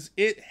because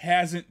it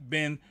hasn't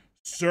been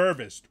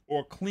serviced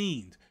or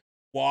cleaned.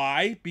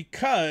 Why?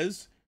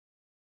 Because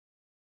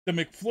the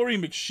McFlurry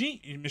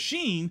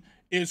machine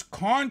is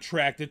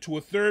contracted to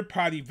a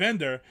third-party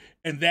vendor,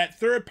 and that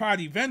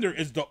third-party vendor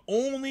is the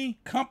only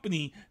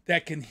company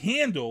that can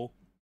handle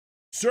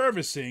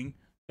servicing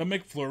the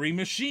McFlurry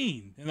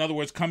machine. In other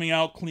words, coming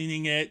out,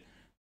 cleaning it,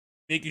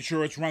 making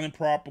sure it's running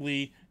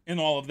properly, and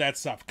all of that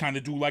stuff. Kind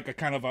of do like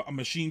a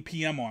machine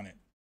PM on it.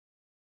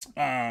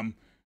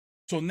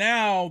 So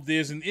now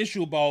there's an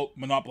issue about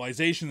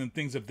monopolization and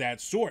things of that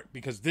sort,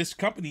 because this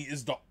company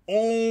is the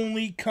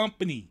only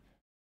company.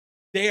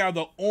 They are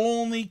the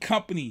only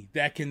company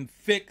that can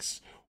fix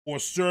or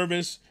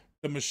service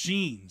the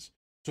machines.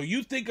 So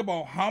you think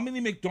about how many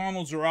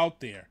McDonald's are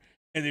out there,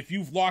 and if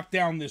you've locked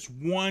down this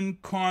one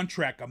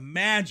contract,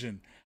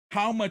 imagine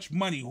how much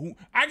money.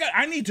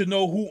 I need to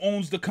know who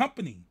owns the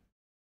company.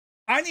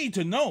 I need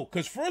to know,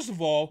 because first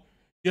of all,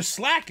 you're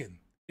slacking.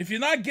 If you're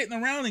not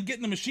getting around and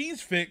getting the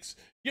machines fixed,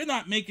 you're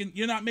not making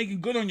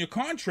good on your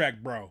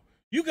contract, bro.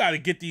 You got to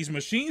get these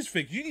machines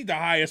fixed. You need to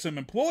hire some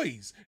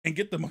employees and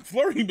get the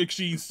McFlurry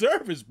machine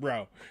service,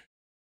 bro.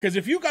 Because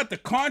if you got the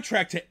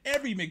contract to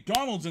every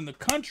McDonald's in the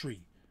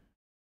country,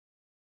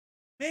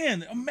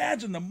 man,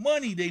 imagine the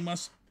money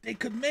they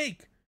could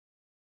make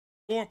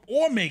or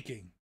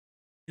making.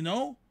 You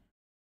know,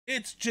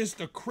 it's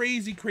just a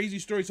crazy, crazy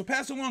story. So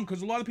pass it along,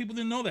 because a lot of people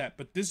didn't know that.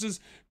 But this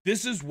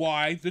is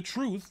why the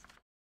truth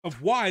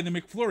of why the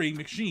McFlurry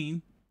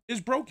machine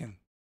is broken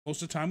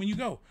most of the time when you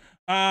go.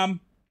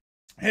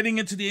 Heading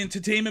into the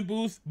entertainment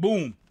booth,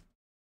 boom.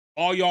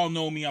 All y'all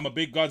know me. I'm a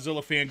big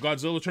Godzilla fan.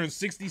 Godzilla turned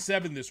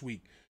 67 this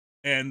week.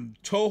 And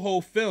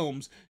Toho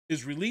Films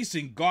is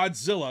releasing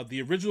Godzilla,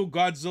 the original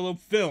Godzilla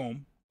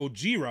film,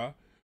 Gojira,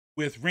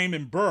 with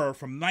Raymond Burr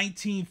from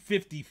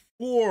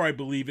 1954, I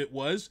believe it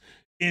was,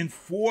 in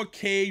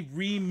 4K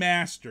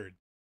remastered.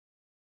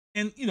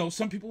 And, you know,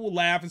 some people will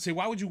laugh and say,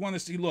 why would you want to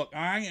see? Look,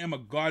 I am a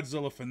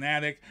Godzilla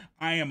fanatic.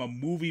 I am a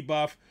movie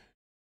buff.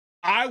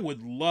 I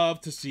would love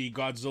to see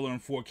Godzilla in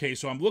 4K.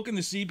 So I'm looking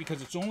to see,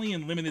 because it's only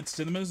in limited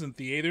cinemas and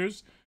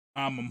theaters.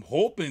 I'm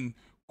hoping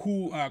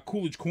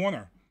Coolidge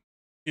Corner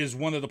is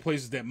one of the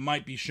places that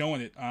might be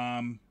showing it.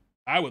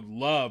 I would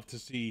love to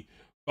see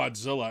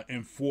Godzilla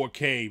in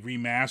 4K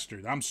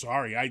remastered. I'm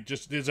sorry.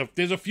 There's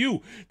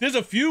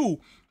a few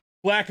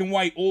black and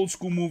white old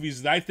school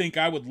movies that I think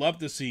I would love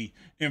to see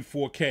in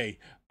 4K.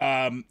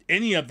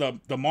 Any of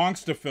the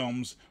monster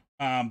films,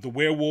 the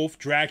Werewolf,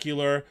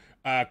 Dracula,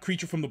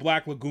 Creature from the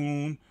Black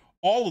Lagoon,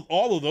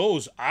 all of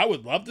those, I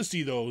would love to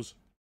see those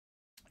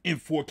in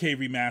 4K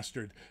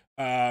remastered.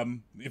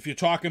 If you're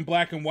talking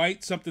black and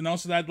white, something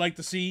else that I'd like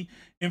to see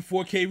in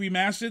 4K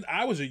remastered,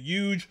 I was a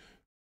huge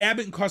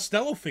Abbott and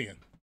Costello fan.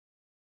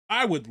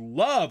 I would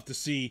love to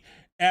see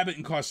Abbott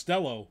and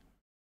Costello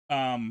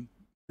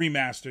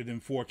remastered in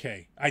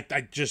 4K.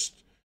 I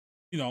just,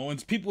 you know,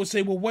 and people would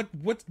say, well,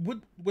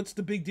 what's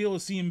the big deal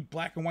of seeing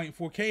black and white in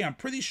 4K? I'm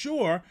pretty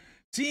sure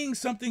seeing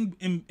something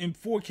in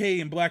 4K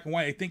in black and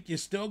white, I think you're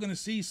still going to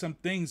see some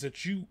things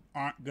that you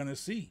aren't going to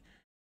see,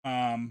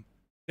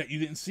 that you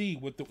didn't see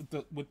with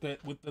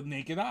the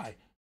naked eye.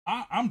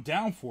 I'm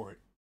down for it.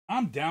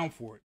 I'm down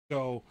for it.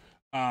 So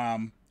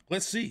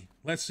let's see.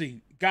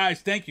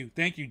 Guys, thank you,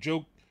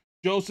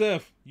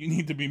 Joseph. You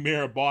need to be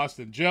mayor of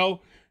Boston.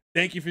 Joe,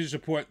 thank you for your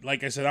support.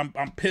 Like I said,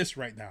 I'm pissed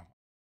right now.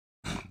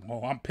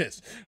 Oh, I'm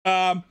pissed.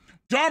 Jon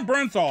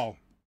Bernthal.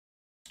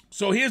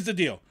 So here's the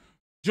deal.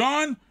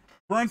 Jon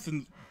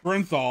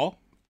Bernthal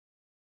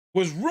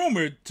was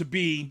rumored to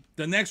be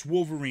the next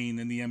Wolverine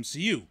in the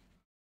MCU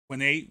when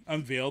they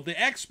unveiled the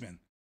X-Men.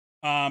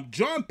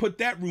 Jon put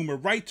that rumor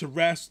right to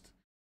rest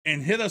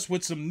and hit us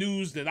with some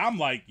news that I'm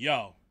like,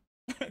 yo,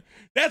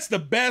 that's the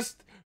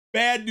best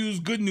bad news,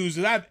 good news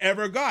that I've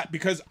ever got,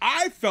 because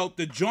I felt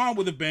that Jon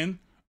would have been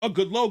a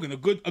good Logan, a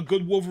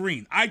good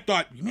Wolverine. I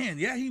thought, man,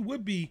 yeah, he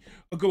would be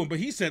a good one. But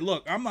he said,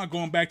 look, I'm not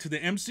going back to the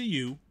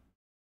MCU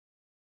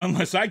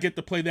unless I get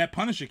to play that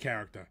Punisher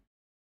character,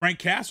 Frank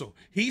Castle.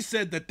 He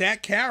said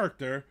that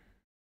character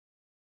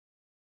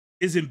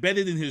is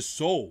embedded in his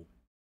soul.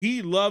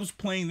 He loves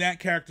playing that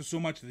character so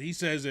much that he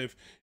says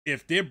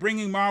if they're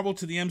bringing Marvel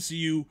to the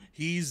MCU,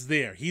 he's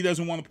there. He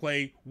doesn't want to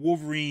play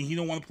Wolverine. He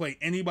don't want to play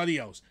anybody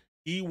else.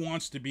 He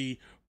wants to be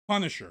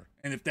Punisher.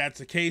 And if that's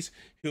the case,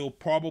 he'll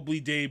probably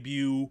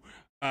debut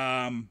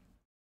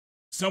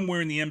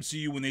somewhere in the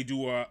MCU when they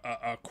do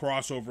a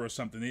crossover or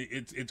something.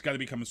 It's got to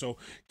be coming. So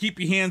keep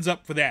your hands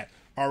up for that.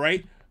 All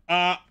right.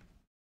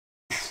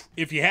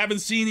 If you haven't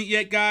seen it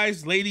yet,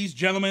 guys, ladies,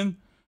 gentlemen,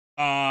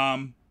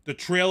 the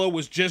trailer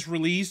was just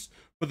released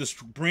for the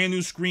brand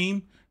new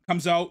Scream.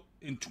 Comes out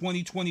in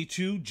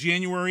 2022,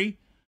 January.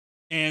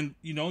 And,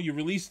 you know, you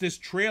release this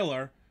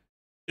trailer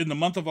in the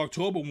month of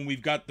October when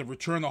we've got the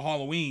return of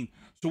Halloween.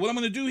 So what I'm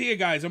going to do here,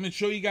 guys, I'm going to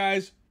show you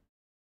guys.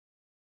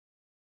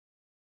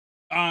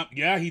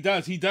 Yeah, he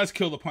does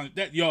kill the Punisher.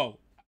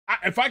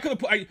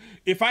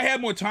 If I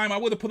had more time, I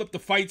would have put up the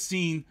fight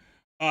scene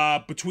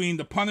between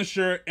the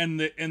Punisher and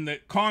the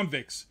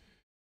convicts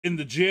in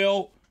the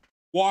jail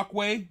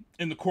walkway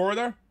in the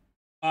corridor.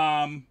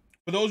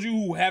 For those of you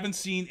who haven't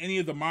seen any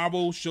of the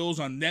Marvel shows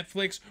on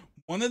Netflix,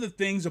 one of the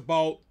things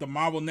about the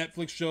Marvel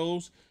Netflix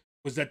shows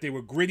was that they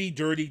were gritty,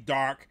 dirty,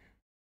 dark,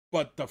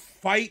 but the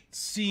fight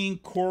scene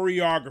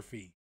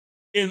choreography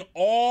in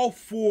all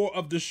 4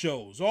 of the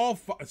shows, all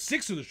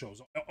 6 of the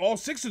shows,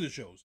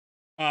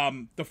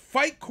 the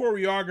fight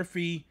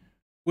choreography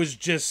was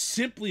just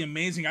simply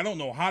amazing. I don't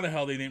know how the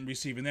hell they didn't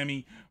receive an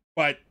Emmy,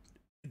 but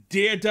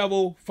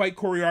Daredevil fight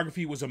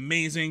choreography was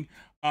amazing.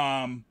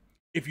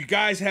 If you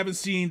guys haven't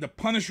seen The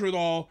Punisher at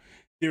all,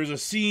 there's a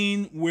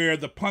scene where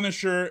the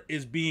Punisher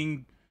is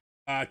being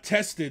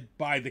tested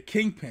by the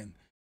Kingpin,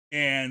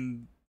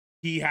 and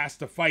he has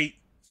to fight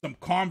some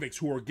convicts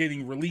who are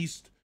getting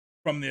released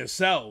from their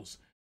cells.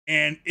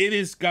 And it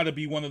has got to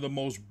be one of the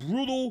most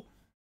brutal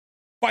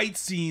fight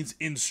scenes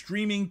in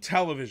streaming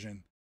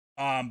television.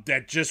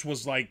 That just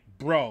was like,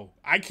 bro,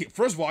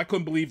 first of all, I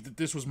couldn't believe that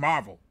this was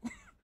Marvel.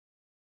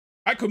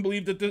 I couldn't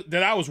believe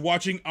that I was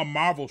watching a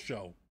Marvel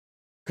show,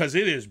 because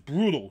it is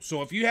brutal.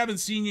 So if you haven't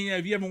seen it yet,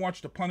 if you haven't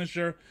watched The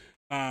Punisher,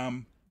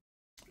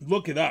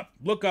 look it up.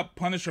 Look up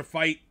Punisher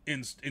fight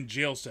in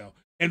jail cell.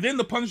 And then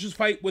the Punisher's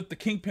fight with the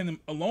Kingpin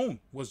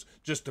alone was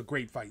just a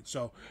great fight.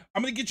 So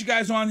I'm going to get you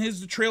guys on. Here's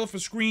the trailer for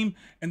Scream.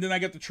 And then I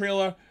got the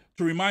trailer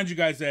to remind you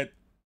guys that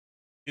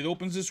it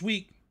opens this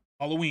week,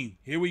 Halloween.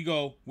 Here we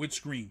go with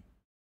Scream.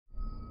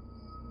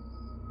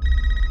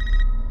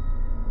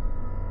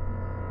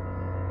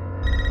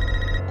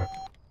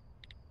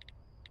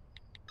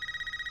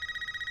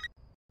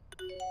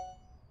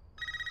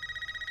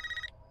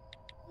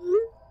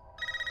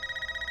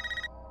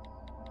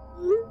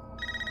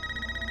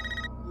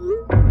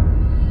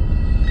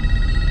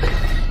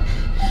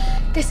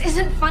 This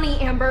isn't funny,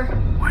 Amber.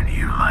 Would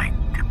you like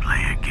to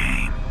play a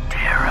game,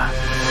 Tara?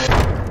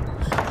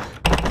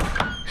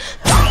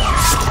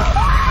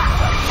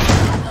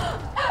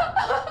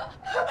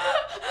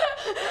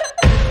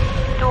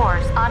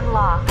 Doors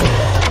unlocked.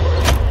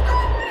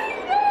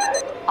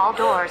 All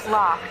doors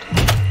locked.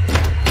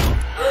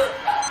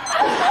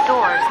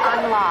 Doors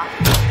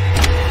unlocked.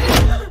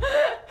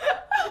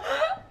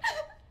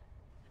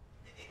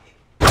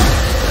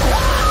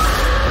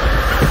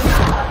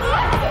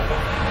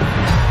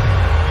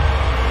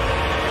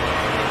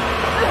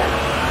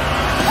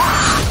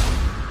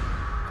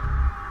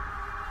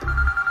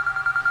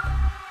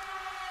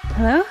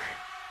 Hello?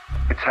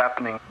 It's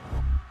happening.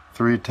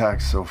 3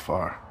 attacks so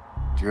far.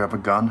 Do you have a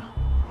gun?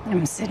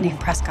 I'm Sydney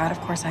Prescott. Of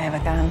course I have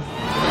a gun.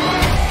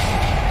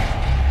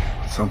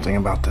 Something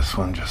about this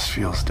one just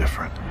feels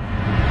different.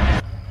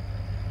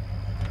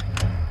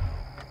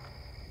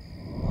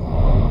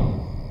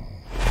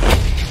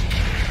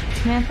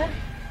 Samantha?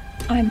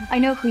 I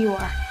know who you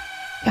are.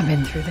 I've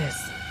been through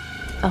this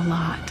a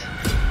lot.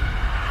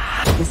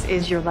 This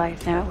is your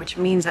life now, which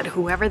means that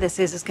whoever this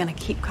is going to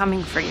keep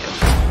coming for you.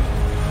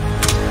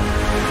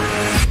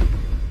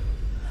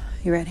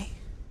 You ready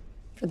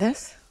for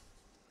this?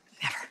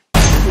 Never.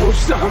 No,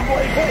 stop.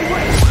 Wait.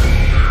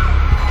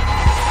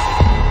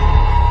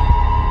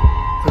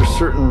 There's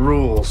certain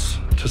rules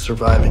to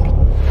surviving.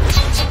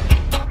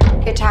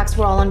 The attacks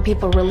were all on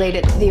people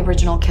related to the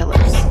original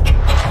killers.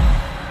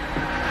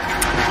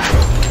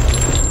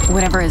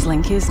 Whatever his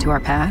link is to our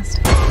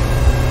past,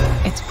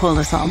 it's pulled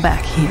us all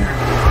back here.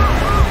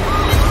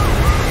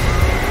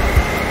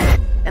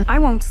 And I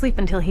won't sleep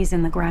until he's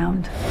in the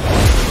ground.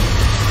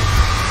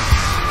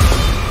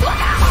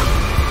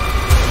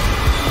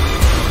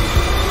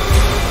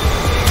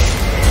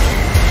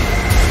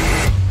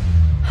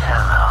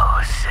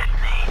 Hello,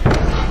 Sydney.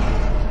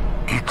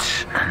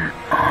 It's an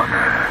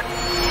honor.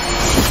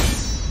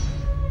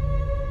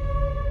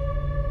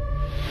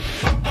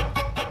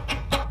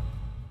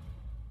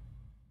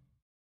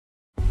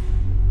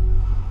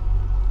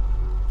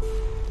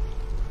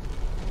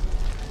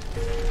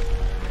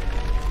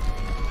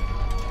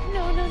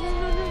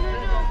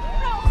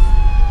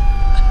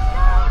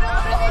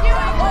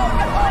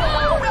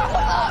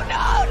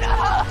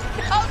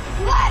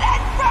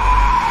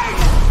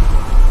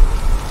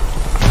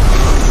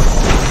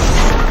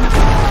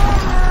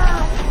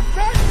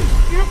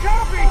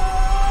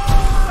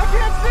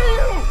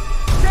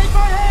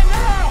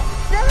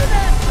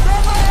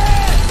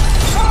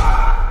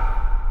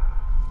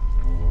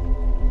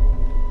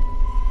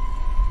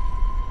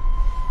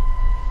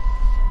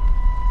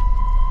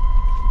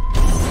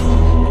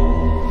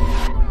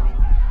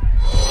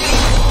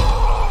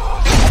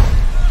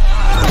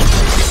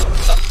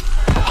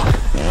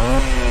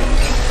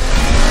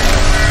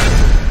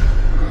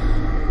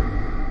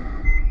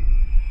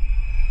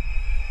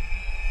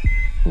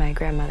 My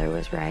grandmother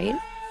was right.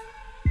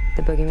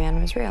 The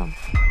boogeyman was real.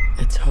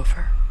 It's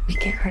over. We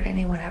can't hurt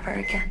anyone ever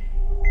again.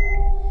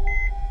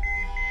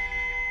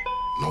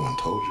 No one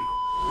told you.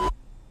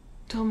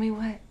 Told me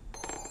what?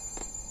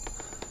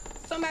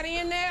 Somebody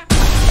in there?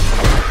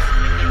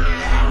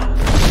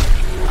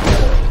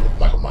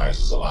 Michael Myers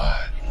is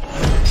alive.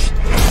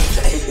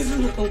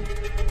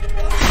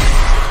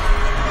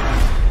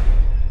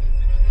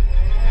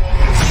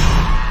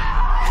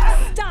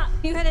 Stop!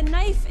 You had a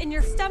knife in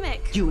your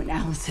stomach. You and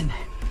Allison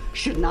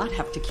should not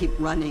have to keep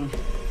running.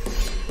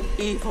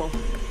 Evil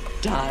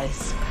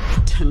dies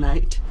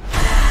tonight.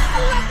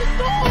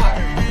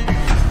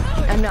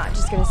 I'm not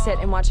just gonna sit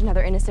and watch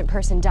another innocent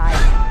person die.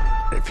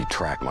 If you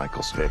track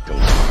Michael's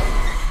victims,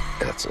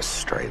 that's a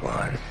straight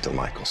line to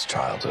Michael's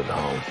childhood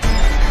home.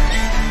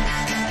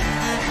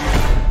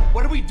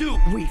 What do?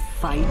 We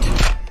fight.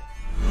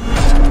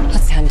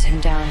 Let's hunt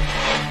him down.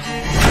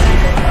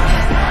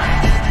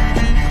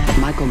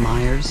 Michael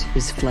Myers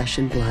is flesh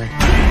and blood.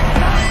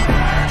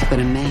 But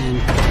a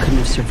man couldn't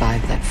have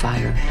survived that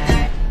fire.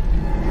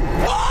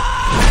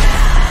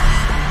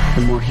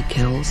 The more he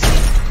kills,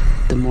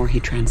 the more he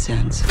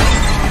transcends.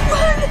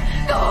 Run!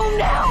 Go home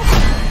now!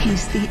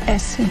 He's the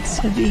essence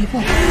of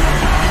evil.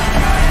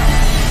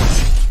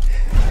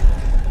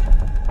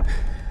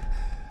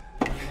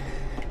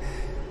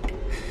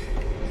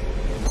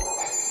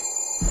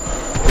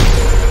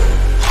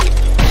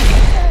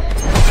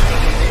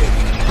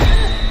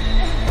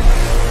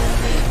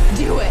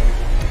 Do it!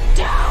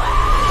 Do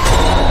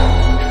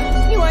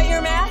it! You want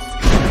your mask?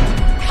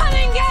 Come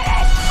and get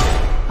it!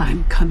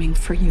 I'm coming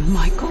for you,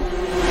 Michael.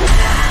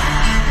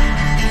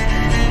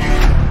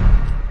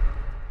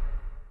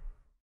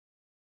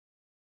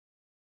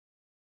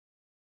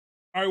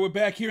 All right, we're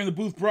back here in the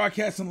booth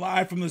broadcasting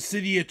live from the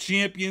City of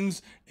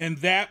Champions, and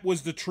that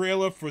was the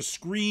trailer for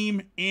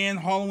Scream and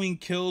Halloween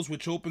Kills,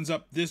 which opens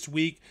up this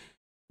week.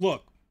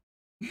 Look,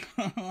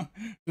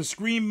 the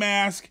Scream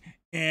mask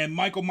and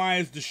Michael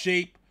Myers the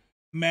Shape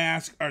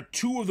mask are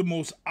two of the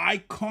most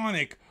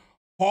iconic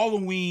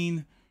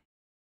Halloween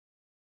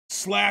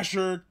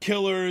slasher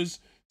killers,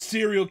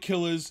 serial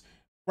killers,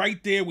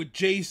 right there with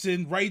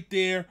Jason, right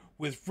there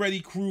with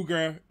Freddy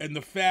Krueger, and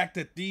the fact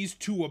that these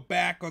two are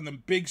back on the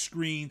big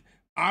screen,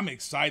 I'm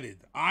excited.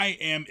 I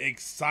am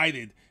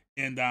excited,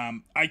 and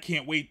I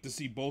can't wait to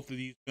see both of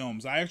these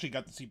films. I actually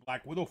got to see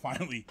Black Widow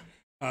finally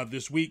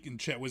this week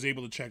and was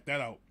able to check that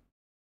out.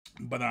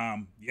 But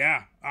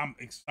yeah, I'm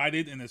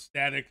excited and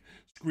ecstatic.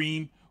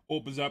 Scream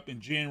opens up in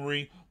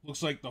January.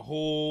 Looks like the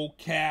whole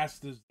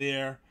cast is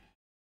there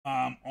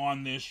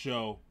on this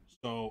show,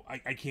 so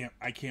I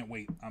can't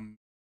wait. I'm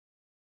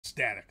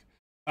ecstatic.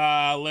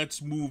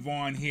 Let's move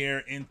on here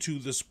into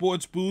the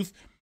sports booth.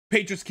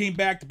 Patriots came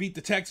back to beat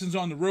the Texans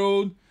on the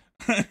road.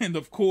 And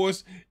of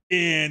course,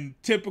 in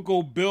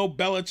typical Bill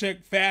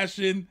Belichick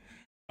fashion,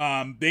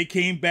 they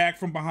came back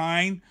from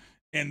behind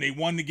and they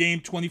won the game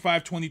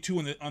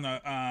 25-22 on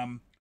a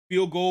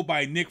field goal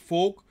by Nick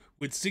Folk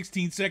with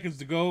 16 seconds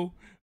to go.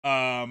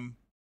 Belichick,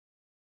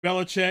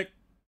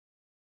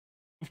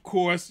 of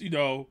course,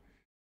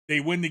 they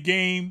win the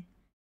game,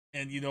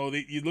 and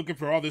you're looking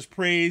for all this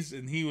praise,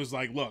 and he was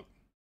like, look,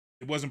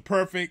 it wasn't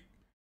perfect.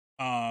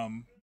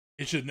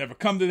 It should never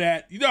come to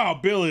that. You know how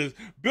Bill is.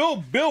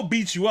 Bill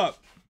beats you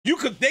up.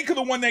 They could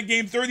have won that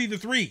game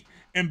 30-3,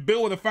 and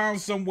Bill would have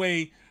found some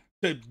way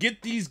to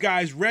get these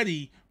guys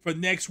ready for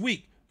next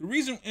week. The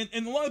reason,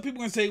 and a lot of people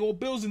are gonna say, "Well,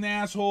 Bill's an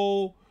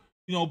asshole."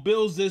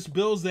 Bill's this,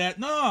 Bill's that.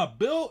 Nah,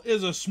 Bill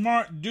is a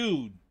smart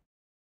dude.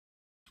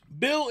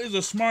 Bill is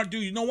a smart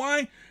dude. You know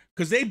why?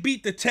 Because they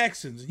beat the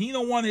Texans, and he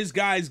don't want his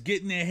guys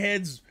getting their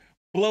heads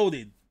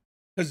bloated.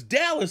 Because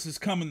Dallas is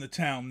coming to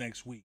town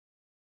next week.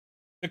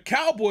 The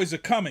Cowboys are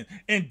coming,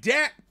 and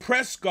Dak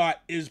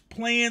Prescott is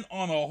playing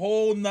on a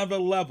whole nother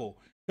level.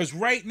 Because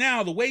right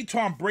now, the way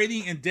Tom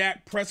Brady and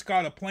Dak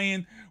Prescott are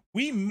playing,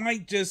 we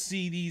might just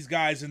see these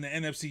guys in the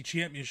NFC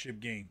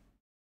Championship game.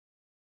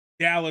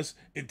 Dallas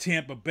and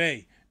Tampa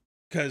Bay,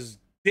 because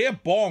they're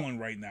balling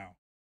right now.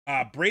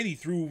 Brady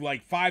threw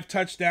like 5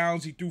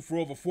 touchdowns. He threw for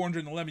over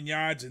 411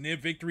 yards in their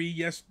victory.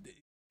 Yes,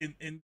 and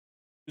it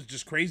was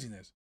just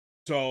craziness.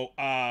 So,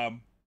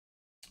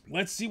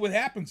 let's see what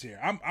happens here.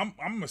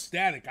 I'm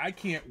ecstatic. I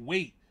can't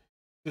wait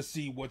to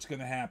see what's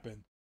gonna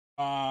happen.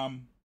 I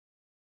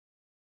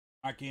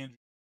can't.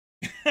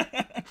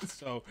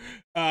 So,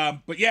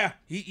 but yeah,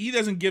 he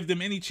doesn't give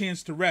them any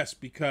chance to rest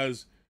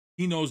because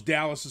he knows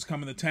Dallas is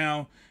coming to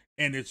town,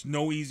 and it's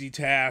no easy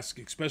task.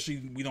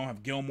 Especially we don't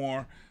have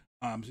Gilmore.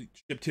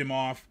 Shipped him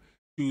off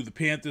to the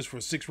Panthers for a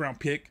 6th-round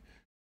pick.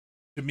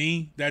 To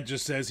me, that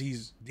just says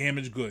he's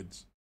damaged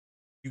goods.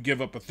 You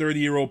give up a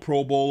 30-year-old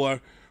Pro Bowler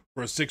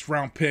for a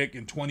 6th-round pick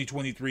in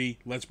 2023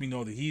 lets me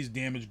know that he's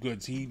damaged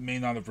goods. He may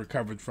not have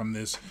recovered from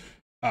this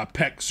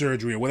pec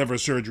surgery or whatever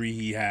surgery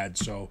he had.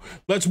 So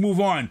let's move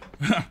on.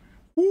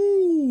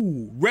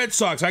 Woo! Red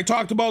Sox. I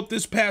talked about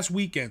this past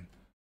weekend.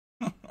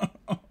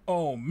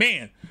 Oh,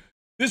 man.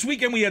 This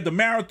weekend we had the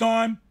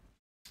marathon.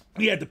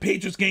 We had the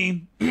Patriots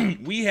game.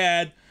 We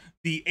had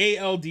the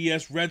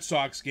ALDS Red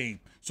Sox game.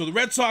 So the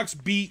Red Sox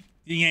beat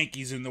the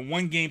Yankees in the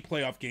 1-game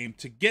playoff game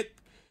to get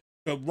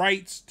the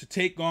rights to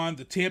take on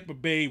the Tampa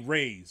Bay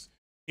Rays.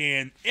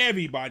 And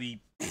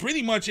everybody,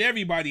 pretty much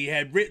everybody,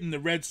 had written the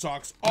Red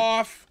Sox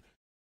off.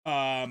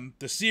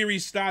 The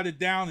series started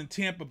down in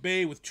Tampa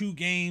Bay with 2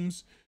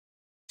 games.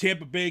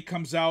 Tampa Bay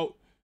comes out.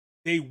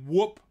 They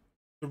whoop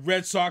the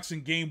Red Sox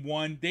in game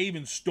 1. They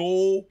even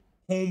stole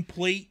home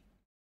plate.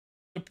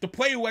 The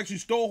player who actually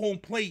stole home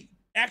plate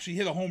actually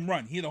hit a home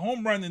run. He hit a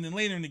home run, and then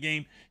later in the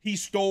game, he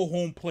stole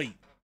home plate.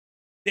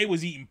 They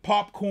was eating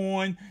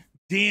popcorn,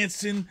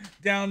 dancing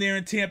down there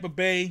in Tampa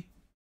Bay.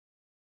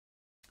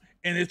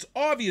 And it's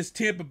obvious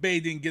Tampa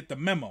Bay didn't get the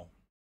memo.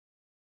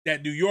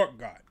 that New York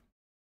got.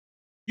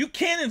 You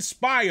can't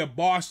inspire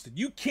Boston.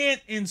 You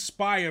can't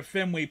inspire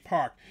Fenway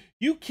Park.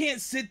 You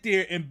can't sit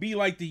there and be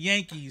like the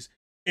Yankees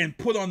and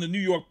put on the New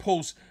York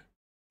Post,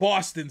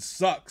 Boston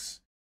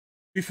sucks,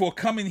 before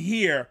coming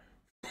here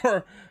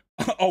for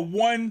a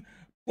one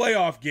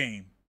playoff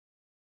game.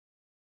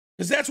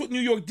 Because that's what New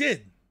York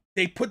did.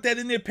 They put that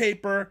in their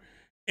paper,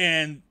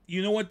 and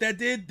you know what that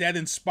did? That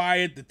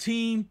inspired the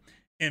team,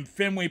 and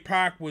Fenway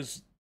Park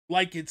was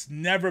like it's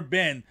never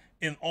been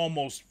in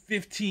almost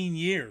 15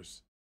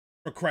 years,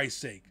 for Christ's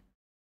sake.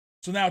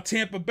 So now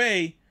Tampa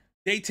Bay,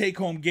 they take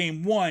home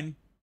game 1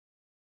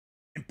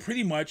 and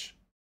pretty much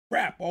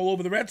crap all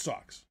over the Red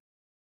Sox.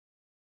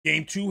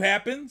 Game 2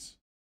 happens,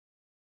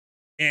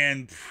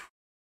 and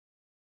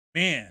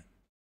man,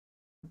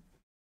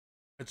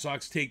 Red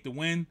Sox take the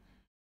win.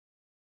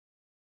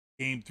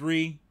 Game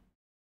 3,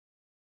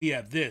 we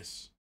have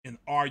this in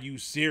Are You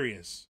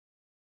Serious?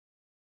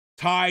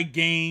 Tie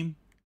game,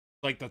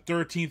 like the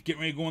 13th,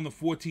 getting ready to go in the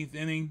 14th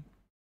inning.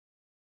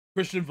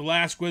 Christian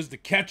Velasquez, the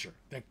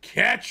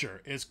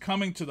catcher is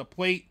coming to the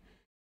plate,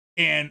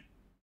 and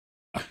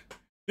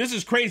this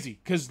is crazy,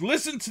 because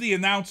listen to the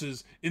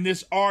announcers in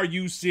this Are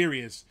You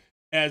Serious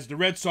as the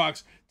Red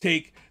Sox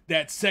take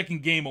that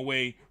second game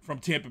away from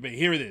Tampa Bay.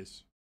 Here it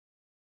is.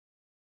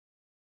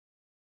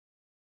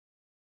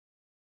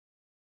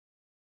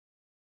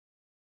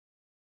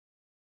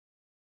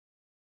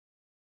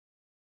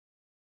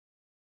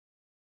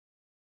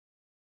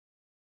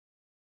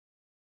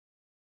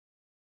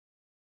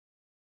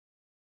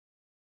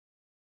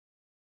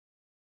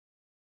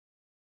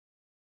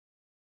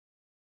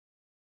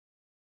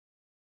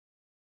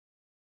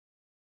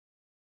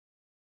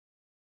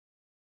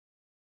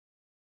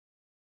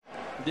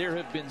 There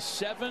have been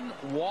 7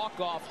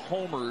 walk-off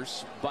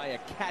homers by a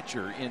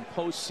catcher in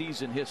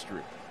postseason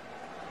history.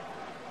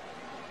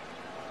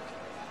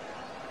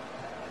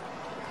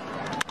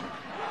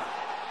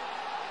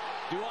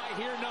 Do I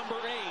hear number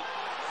 8?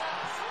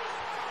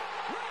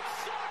 Red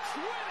Sox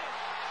win it!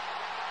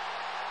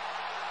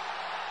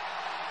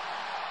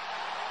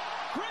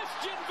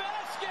 Christian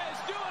Vasquez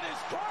doing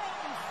his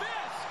Carlton fist.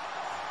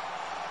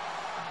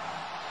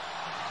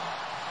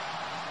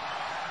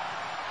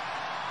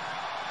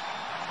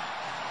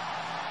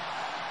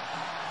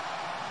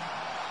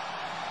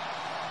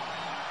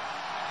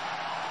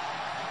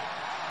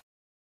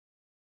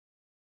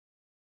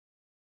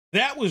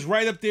 That was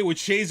right up there with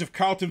shades of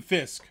Carlton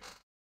Fisk.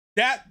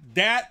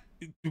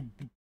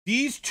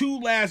 These 2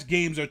 last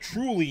games are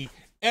truly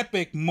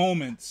epic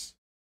moments.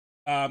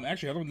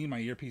 Actually, I don't need my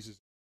earpieces.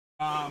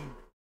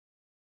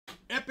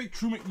 Epic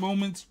true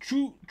moments,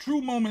 true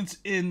moments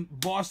in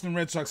Boston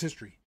Red Sox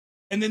history.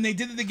 And then they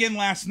did it again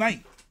last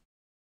night.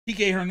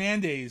 Kike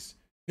Hernandez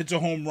hits a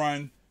home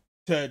run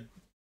to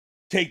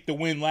take the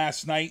win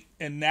last night,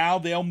 and now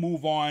they'll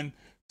move on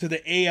to the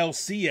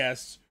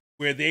ALCS,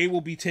 where they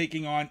will be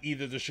taking on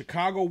either the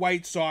Chicago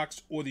White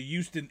Sox or the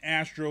Houston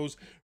Astros.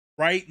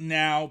 Right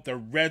now, the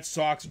Red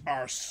Sox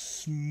are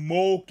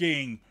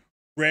smoking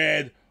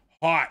red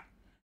hot.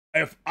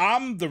 If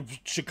I'm the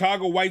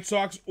Chicago White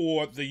Sox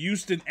or the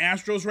Houston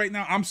Astros right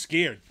now, I'm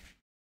scared.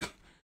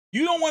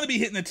 You don't want to be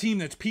hitting a team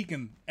that's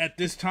peaking at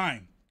this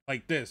time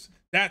like this.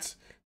 That's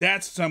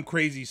some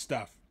crazy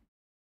stuff.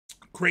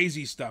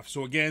 Crazy stuff.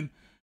 So again,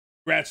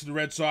 congrats to the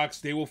Red Sox.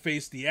 They will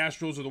face the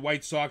Astros or the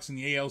White Sox in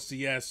the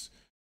ALCS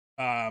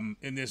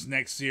in this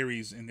next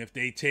series. And if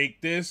they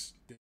take this,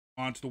 they're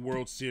on to the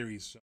World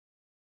Series. So,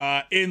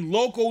 in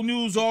local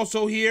news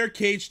also here,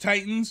 Cage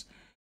Titans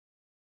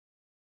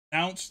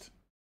announced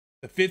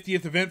the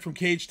 50th event from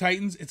Cage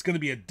Titans. It's going to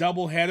be a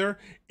doubleheader.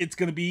 It's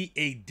going to be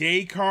a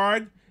day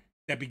card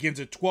that begins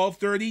at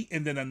 12:30,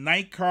 and then a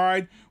night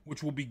card,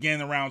 which will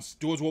begin around,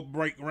 doors will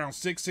break around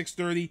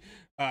 6:30.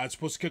 It's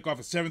supposed to kick off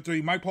at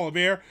 7:30. Mike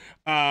Poliver,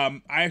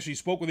 I actually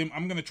spoke with him.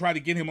 I'm going to try to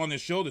get him on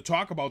this show to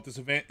talk about this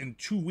event in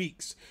 2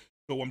 weeks.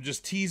 So I'm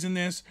just teasing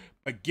this,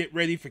 but get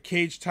ready for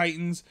Cage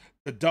Titans,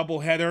 the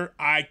doubleheader.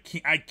 I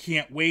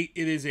can't wait.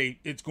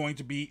 It's going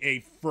to be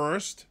a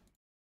first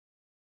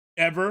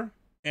ever,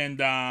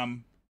 and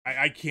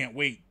I can't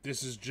wait.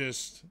 This is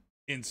just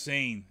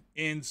insane.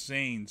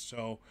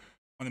 So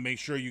I want to make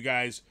sure you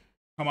guys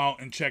come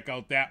out and check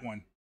out that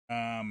one,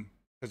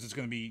 because it's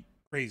going to be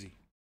crazy.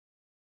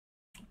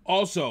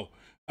 Also,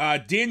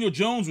 Daniel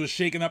Jones was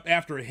shaken up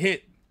after a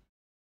hit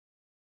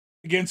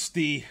against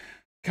the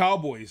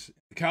Cowboys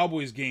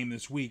game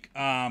this week.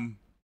 For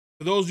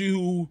those of you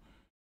who've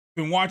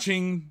been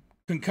watching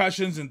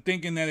concussions and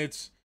thinking that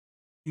it's,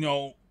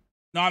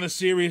 not a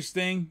serious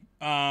thing,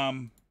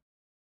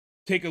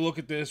 take a look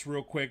at this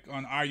real quick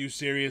on Are You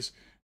Serious?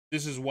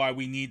 This is why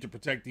we need to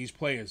protect these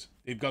players.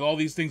 They've got all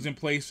these things in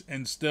place,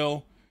 and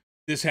still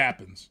this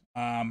happens.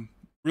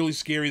 Really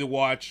scary to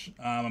watch.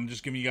 I'm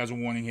just giving you guys a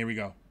warning. Here we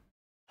go.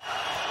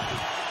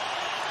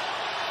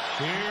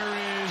 Here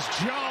is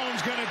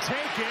Jones going to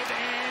take it,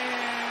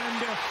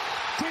 and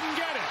didn't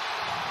get it.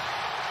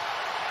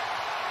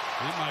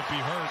 He might be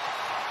hurt.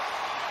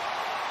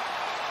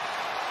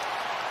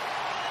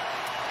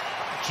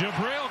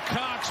 Jabril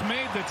Cox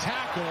made the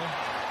tackle.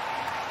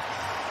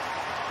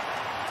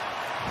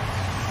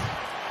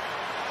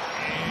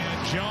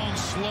 Jones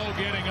slow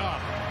getting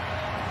up.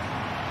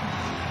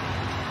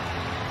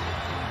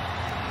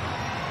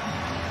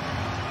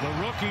 The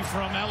rookie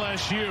from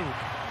LSU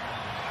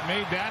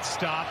made that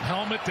stop,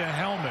 helmet to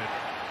helmet.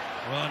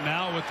 Well,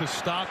 now with the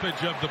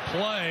stoppage of the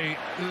play,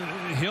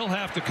 he'll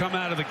have to come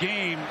out of the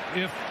game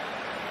if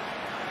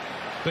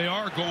they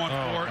are going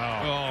for it.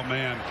 No. Oh,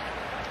 man.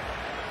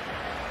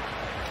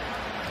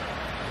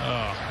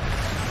 Oh.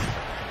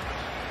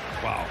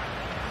 Wow.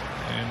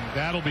 And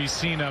that'll be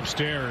seen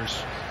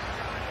upstairs.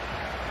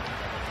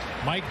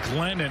 Mike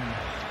Glennon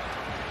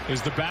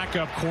is the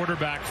backup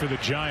quarterback for the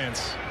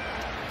Giants.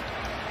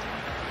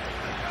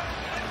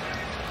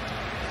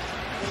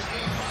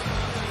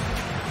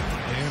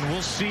 And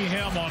we'll see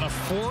him on a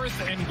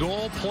 4th and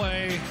goal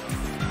play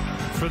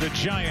for the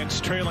Giants,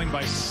 trailing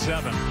by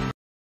 7.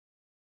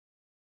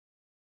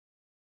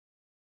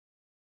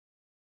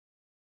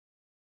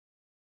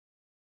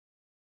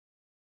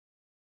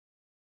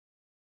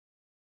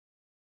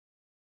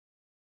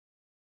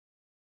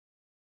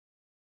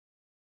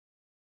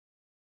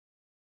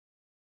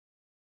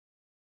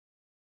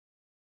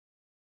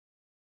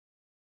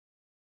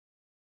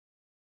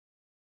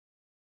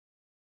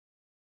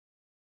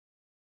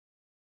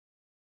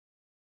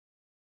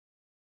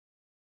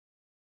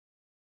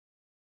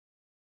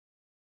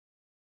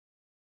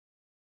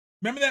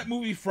 Remember that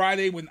movie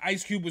Friday when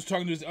Ice Cube was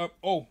talking to his...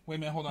 oh, wait a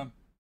minute, hold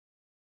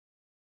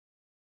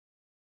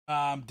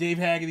on. Dave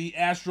Haggerty,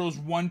 Astros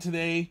won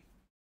today.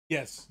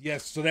 Yes.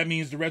 So that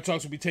means the Red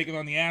Sox will be taking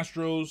on the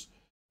Astros.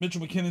 Mitchell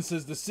McKinnon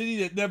says, the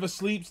city that never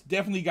sleeps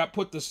definitely got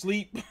put to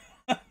sleep.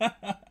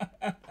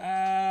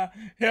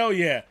 Hell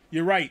yeah,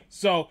 you're right.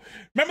 So,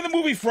 remember the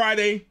movie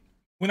Friday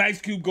when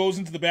Ice Cube goes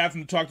into the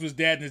bathroom to talk to his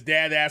dad, and his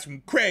dad asks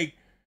him, Craig,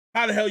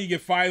 how the hell you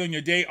get fired on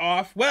your day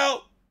off?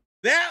 Well,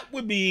 that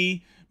would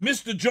be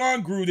Mr.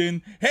 Jon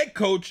Gruden, head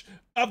coach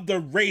of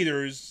the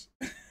Raiders,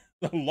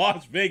 the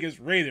Las Vegas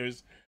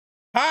Raiders.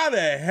 How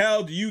the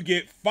hell do you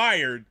get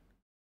fired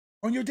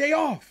on your day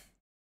off?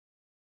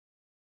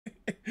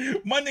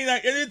 Monday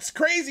night, and it's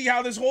crazy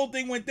how this whole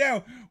thing went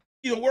down.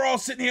 You know, we're all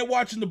sitting here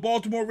watching the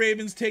Baltimore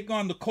Ravens take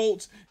on the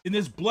Colts in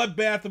this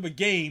bloodbath of a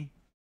game.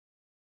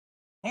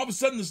 All of a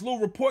sudden, this little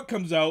report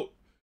comes out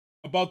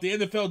about the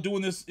NFL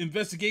doing this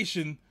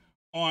investigation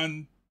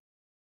on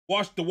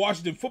the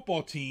Washington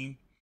football team.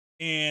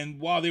 And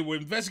while they were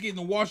investigating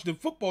the Washington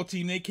football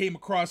team, they came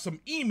across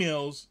some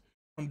emails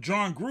from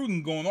Jon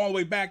Gruden going all the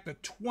way back to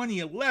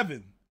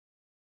 2011,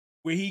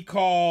 where he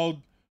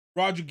called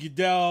Roger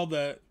Goodell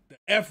the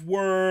F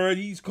word.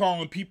 He's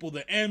calling people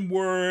the N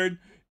word.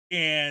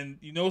 And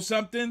you know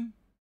something?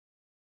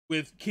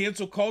 With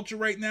cancel culture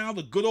right now,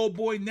 the Good Old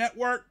Boy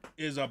Network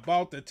is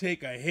about to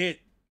take a hit.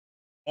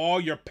 All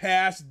your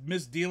past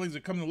misdealings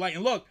are coming to light.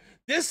 And look,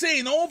 this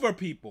ain't over,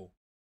 people.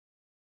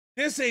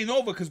 This ain't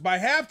over, because by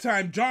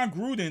halftime, Jon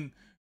Gruden,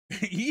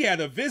 he had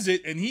a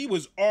visit, and he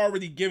was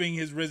already giving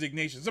his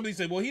resignation. Somebody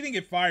said, well, he didn't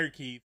get fired,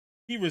 Keith.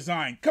 He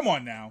resigned. Come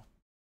on now.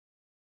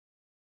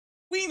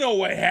 We know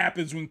what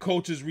happens when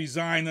coaches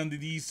resign under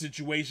these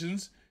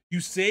situations.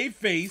 You save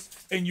face,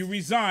 and you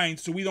resign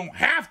so we don't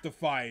have to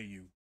fire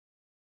you.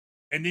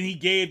 And then he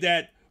gave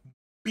that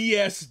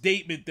BS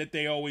statement that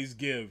they always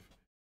give.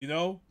 You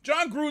know?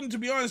 Jon Gruden, to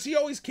be honest, he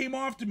always came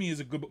off to me as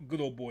a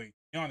good old boy, to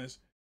be honest.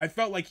 I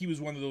felt like he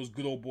was one of those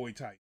good old boy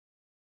types.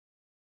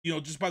 You know,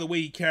 just by the way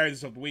he carried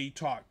himself, the way he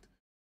talked.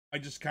 I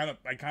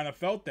kind of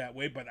felt that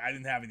way, but I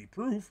didn't have any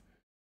proof.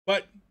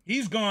 But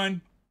he's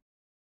gone,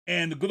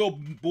 and the Good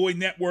Old Boy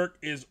Network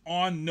is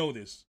on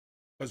notice.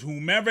 Because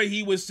whomever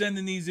he was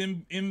sending these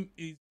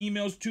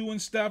emails to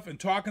and stuff and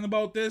talking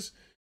about this,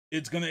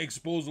 it's going to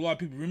expose a lot of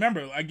people.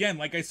 Remember, again,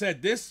 like I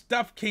said, this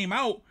stuff came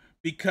out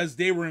because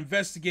they were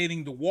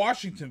investigating the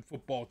Washington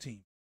football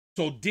team.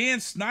 So Dan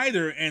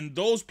Snyder and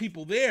those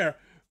people there,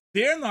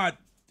 they're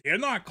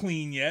not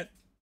clean yet.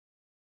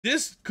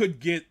 This could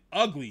get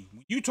ugly.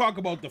 When you talk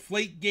about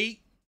Deflategate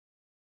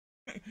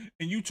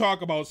and you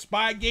talk about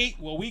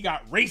Spygate, well, we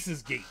got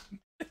Racist Gate.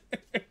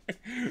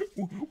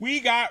 We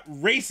got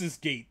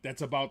Racist Gate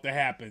that's about to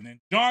happen. And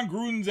Jon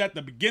Gruden's at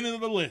the beginning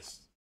of the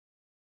list.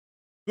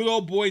 Good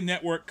Old Boy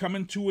Network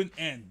coming to an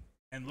end.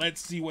 And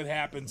let's see what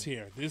happens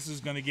here. This is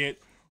going to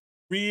get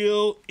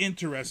real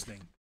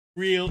interesting.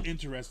 Real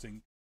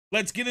interesting.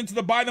 Let's get into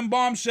the Biden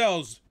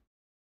bombshells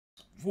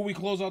before we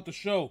close out the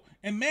show.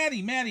 And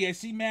Maddie, I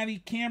see Maddie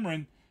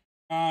Cameron.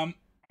 I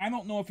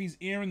don't know if he's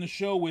airing the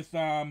show with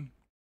Tommy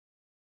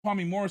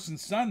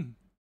Morrison's son,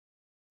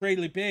 Trey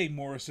LeBay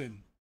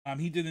Morrison.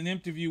 He did an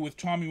interview with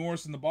Tommy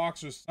Morrison, the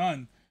boxer's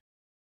son.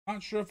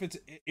 Not sure if it's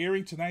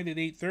airing tonight at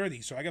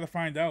 8:30, so I got to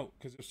find out,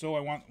 because if so, I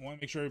want to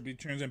make sure everybody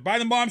turns in.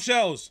 Biden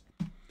bombshells.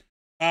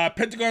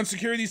 Pentagon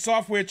security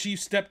software chief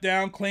stepped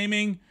down,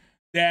 claiming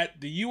that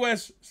the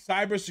U.S.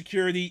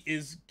 cybersecurity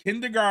is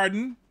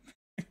kindergarten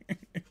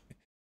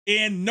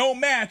and no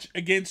match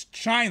against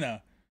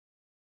China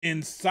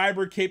in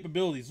cyber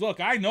capabilities. Look,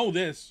 I know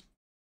this.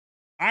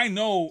 I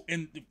know,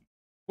 and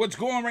what's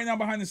going on right now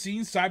behind the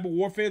scenes, cyber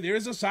warfare, there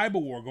is a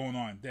cyber war going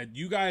on that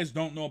you guys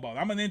don't know about.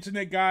 I'm an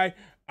internet guy.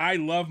 I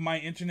love my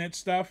internet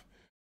stuff.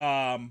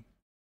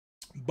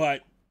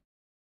 But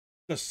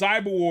the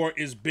cyber war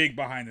is big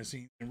behind the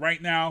scenes. And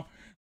right now,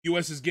 the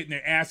U.S. is getting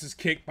their asses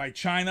kicked by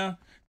China.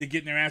 They're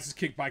getting their asses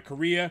kicked by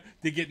Korea.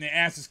 They're getting their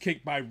asses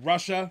kicked by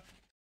Russia.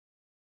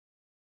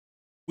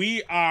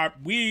 We are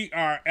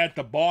at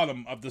the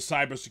bottom of the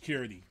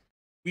cybersecurity.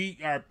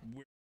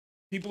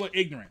 People are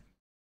ignorant.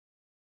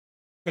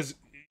 Because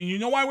you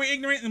know why we're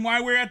ignorant and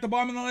why we're at the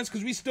bottom of the list?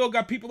 Because we still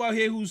got people out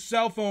here whose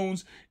cell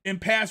phones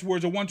and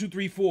passwords are 1, 2,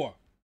 3, 4.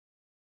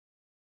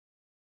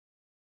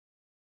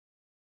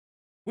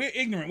 We're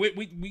ignorant.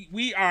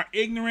 We are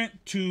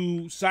ignorant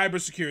to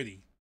cybersecurity.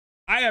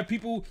 I have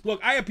people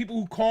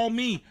who call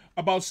me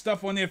about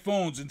stuff on their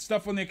phones and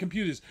stuff on their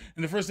computers.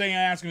 And the first thing I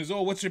ask them is,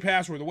 oh, what's your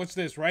password? Or what's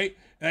this, right?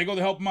 And I go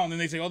to help them out, and then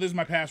they say, oh, this is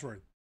my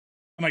password.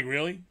 I'm like,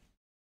 really?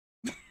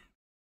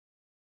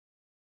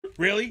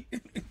 Really?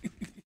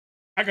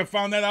 I could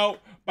find that out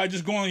by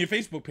just going on your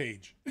Facebook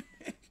page.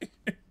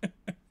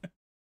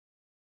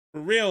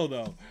 For real,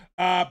 though.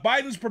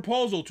 Biden's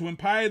proposal to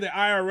empower the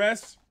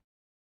IRS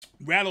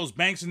rattles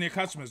banks and their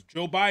customers.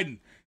 Joe Biden,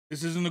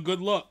 this isn't a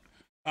good look.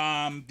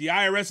 The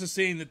IRS is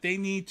saying that they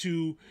need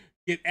to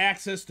get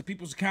access to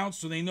people's accounts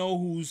so they know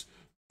who's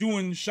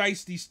doing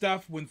shiesty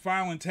stuff when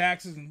filing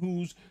taxes and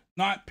who's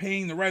not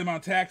paying the right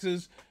amount of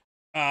taxes.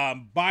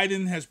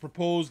 Biden has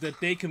proposed that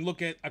they can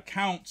look at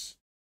accounts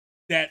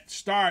that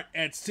start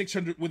at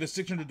 $600 with a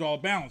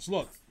 $600 balance.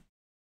 Look,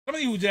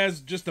 somebody who has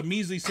just a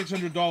measly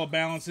 $600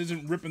 balance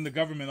isn't ripping the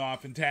government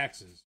off in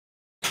taxes.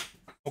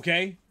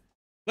 Okay?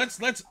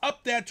 Let's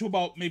up that to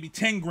about maybe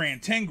 10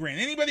 grand.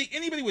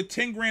 Anybody with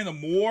 10 grand or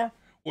more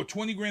or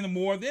 20 grand or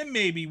more, then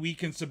maybe we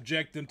can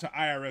subject them to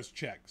IRS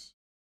checks.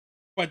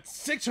 But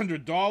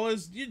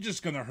 $600, you're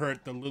just going to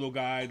hurt the little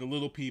guy, the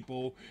little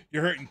people.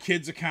 You're hurting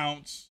kids'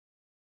 accounts,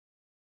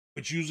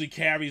 which usually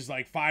carries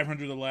like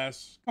 500 or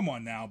less. Come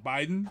on now,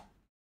 Biden.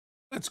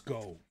 Let's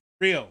go.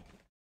 Real.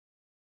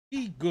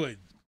 Be good.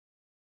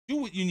 Do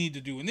what you need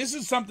to do. And this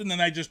is something that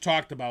I just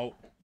talked about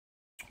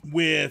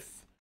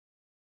with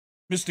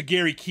Mr.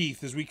 Gary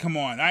Keith as we come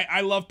on.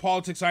 I love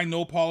politics. I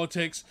know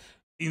politics.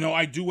 You know,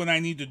 I do what I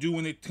need to do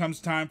when it comes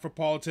time for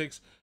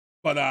politics.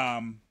 But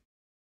I'm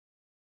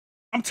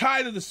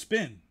tired of the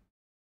spin.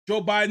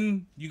 Joe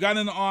Biden, you got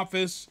in the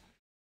office,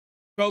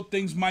 felt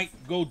things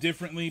might go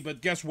differently,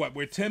 but guess what?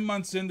 We're 10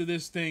 months into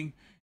this thing,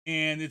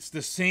 and it's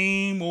the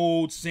same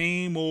old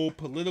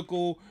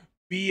political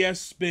BS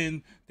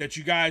spin that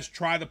you guys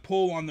try to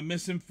pull on the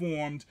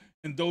misinformed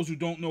and those who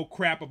don't know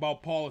crap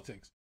about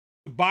politics.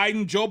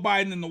 Joe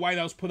Biden and the White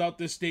House put out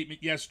this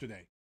statement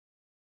yesterday.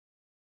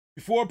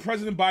 Before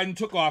President Biden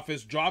took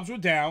office, jobs were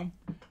down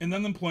and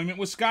unemployment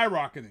was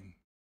skyrocketing.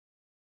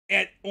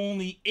 At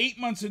only 8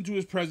 months into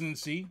his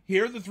presidency,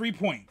 here are the 3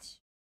 points.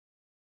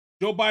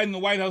 Joe Biden and the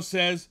White House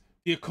says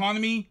the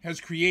economy has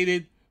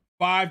created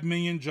 5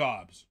 million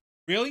jobs.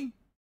 Really?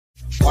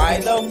 Why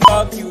the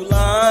fuck you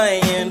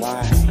lying?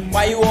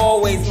 Why you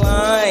always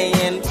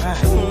lying?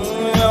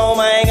 Oh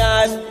my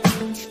God.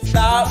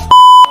 Stop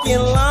fucking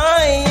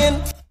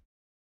lying.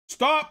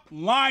 Stop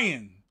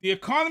lying. The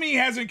economy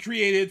hasn't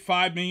created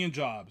 5 million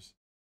jobs.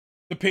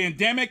 The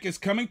pandemic is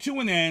coming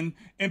to an end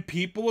and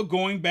people are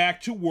going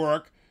back to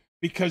work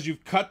because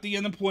you've cut the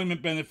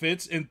unemployment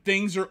benefits and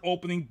things are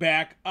opening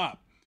back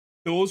up.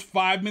 Those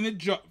 5 minute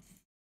jobs.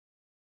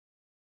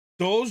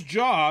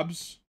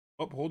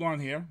 Oh, hold on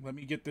here. Let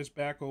me get this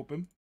back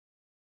open.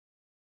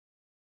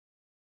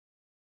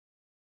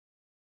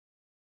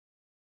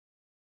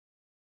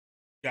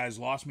 You guys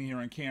lost me here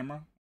on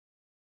camera.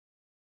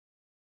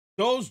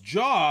 Those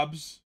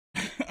jobs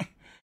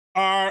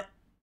are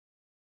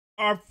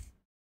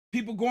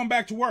people going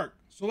back to work.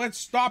 So let's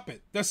stop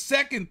it. The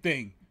second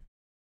thing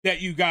that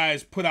you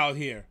guys put out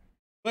here.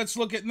 Let's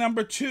look at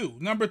number 2.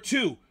 Number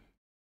 2.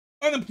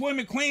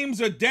 Unemployment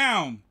claims are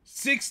down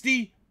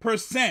 60%.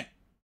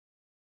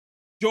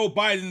 Joe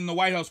Biden and the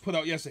White House put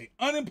out yesterday.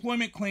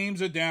 Unemployment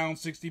claims are down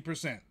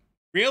 60%.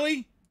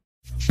 Really?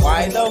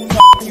 Why the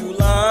fuck you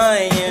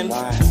lying?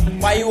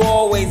 Why you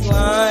always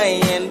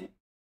lying?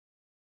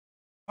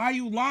 Why are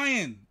you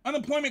lying?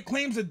 Unemployment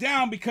claims are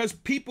down because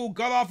people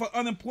got off of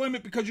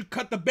unemployment because you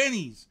cut the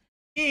bennies.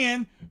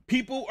 And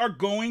people are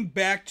going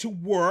back to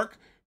work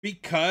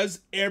because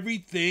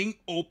everything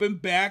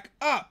opened back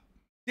up.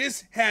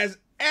 This has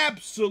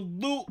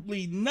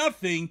absolutely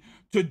nothing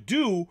to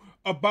do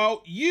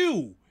about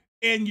you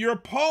and your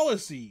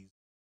policies.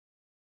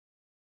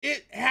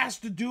 It has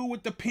to do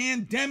with the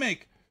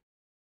pandemic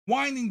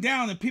winding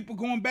down and people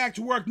going back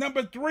to work.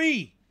 Number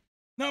three,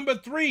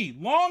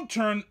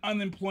 long-term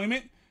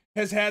unemployment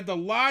has had the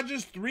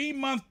largest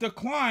 3-month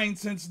decline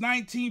since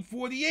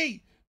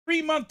 1948.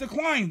 3-month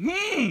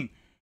decline.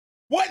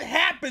 What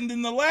happened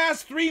in the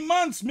last 3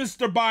 months,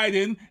 Mr.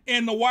 Biden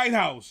and the White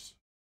House?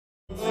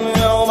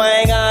 Oh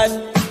my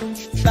God.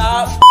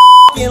 Stop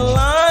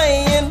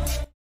lying.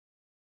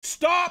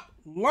 Stop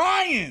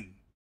lying.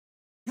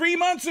 3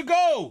 months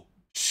ago,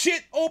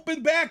 shit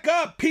opened back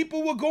up.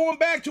 People were going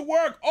back to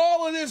work.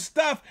 All of this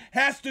stuff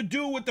has to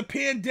do with the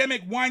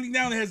pandemic winding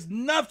down. It has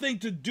nothing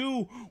to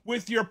do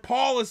with your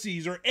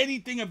policies or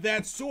anything of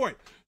that sort.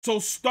 So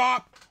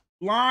stop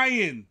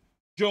lying,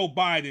 Joe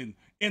Biden,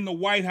 in the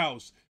White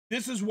House.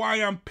 This is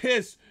why I'm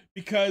pissed,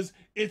 because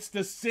it's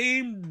the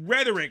same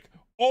rhetoric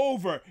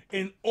over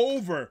and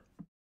over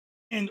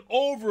and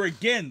over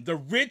again. The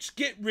rich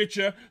get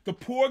richer, the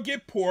poor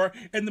get poor,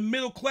 and the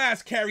middle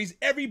class carries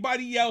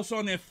everybody else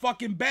on their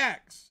fucking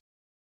backs.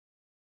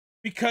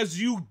 Because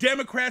you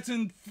Democrats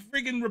and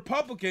friggin'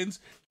 Republicans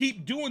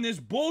keep doing this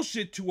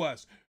bullshit to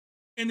us.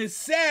 And it's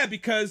sad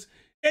because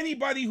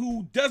anybody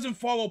who doesn't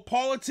follow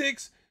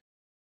politics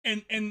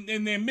and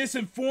they're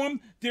misinformed,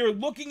 they're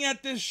looking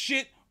at this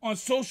shit on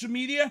social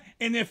media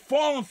and they're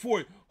falling for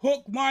it.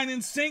 Hook, line,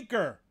 and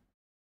sinker.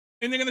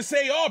 And they're going to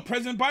say, oh,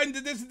 President Biden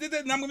did this and did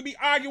that, and I'm going to be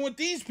arguing with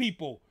these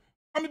people.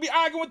 I'm going to be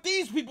arguing with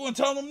these people and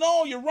telling them,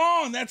 no, you're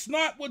wrong. That's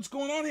not what's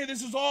going on here.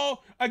 This is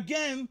all,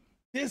 again,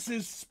 this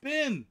is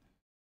spin.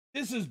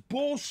 This is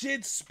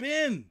bullshit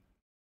spin.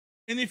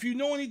 And if you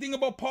know anything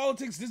about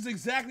politics, this is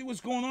exactly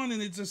what's going on,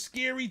 and it's a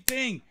scary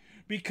thing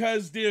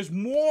because there's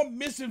more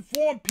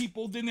misinformed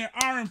people than there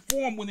are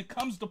informed when it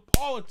comes to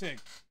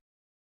politics.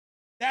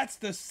 That's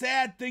the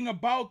sad thing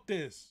about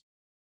this.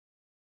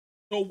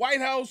 So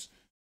White House,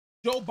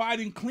 Joe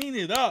Biden, clean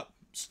it up.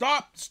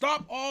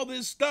 Stop all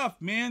this stuff,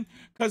 man,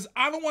 because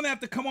I don't want to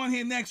have to come on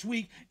here next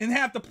week and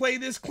have to play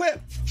this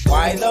clip.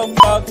 Why the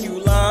fuck you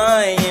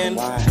lying?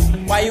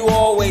 Why you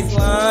always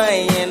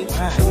lying?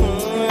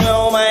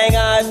 Oh my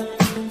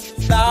God,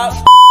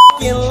 stop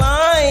fucking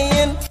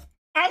lying.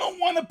 I don't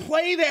want to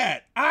play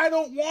that. I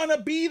don't want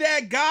to be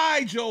that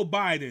guy, Joe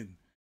Biden.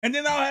 And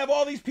then I'll have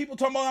all these people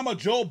talking about I'm a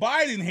Joe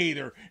Biden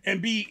hater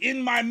and be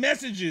in my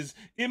messages,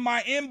 in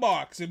my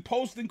inbox, and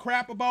posting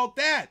crap about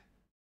that.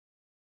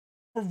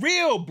 For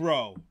real,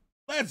 bro.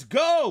 Let's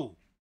go.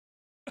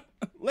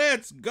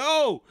 Let's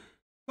go.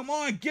 Come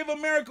on, give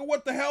America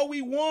what the hell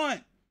we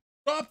want.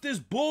 Stop this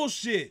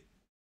bullshit.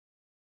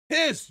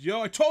 Pissed,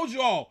 yo. I told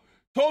y'all,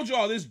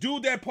 this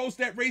dude that posts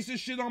that racist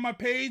shit on my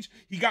page,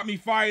 he got me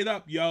fired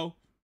up, yo.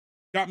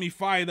 Got me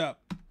fired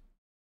up.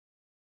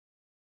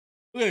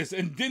 Look at this.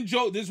 And then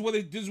this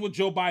is what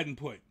Joe Biden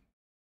put.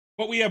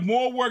 But we have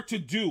more work to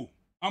do.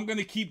 I'm going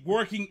to keep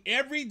working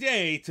every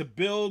day to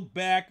build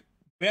back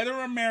better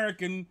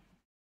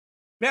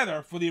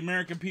for the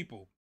American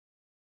people.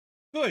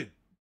 Good.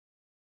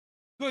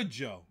 Good,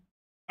 Joe.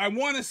 I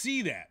want to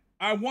see that.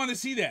 I want to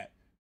see that.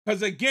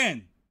 Because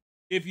again,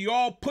 if you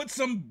all put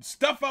some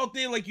stuff out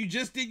there like you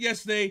just did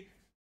yesterday,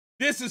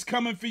 this is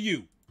coming for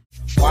you.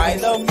 Why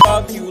the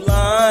fuck you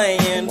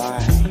lying?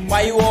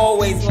 Why you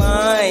always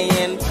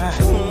lying?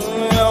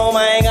 Oh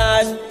my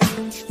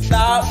God,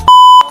 stop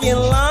fucking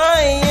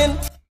lying.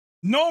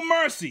 No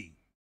mercy.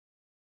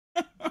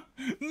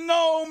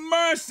 No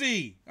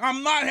mercy.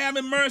 I'm not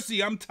having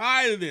mercy. I'm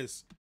tired of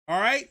this. All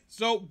right?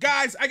 So,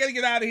 guys, I got to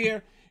get out of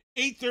here.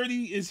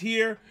 8:30 is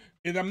here,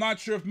 and I'm not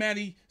sure if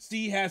Matty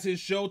C has his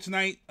show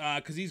tonight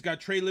because he's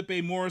got Trey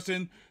Lippe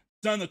Morrison,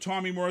 son of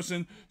Tommy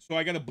Morrison. So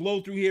I got to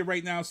blow through here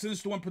right now.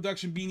 Sinister One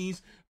Production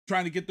beanies.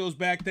 Trying to get those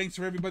back. Thanks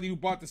for everybody who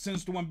bought the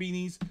Sinister One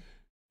beanies.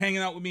 Hanging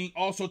out with me.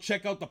 Also,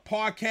 check out the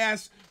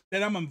podcast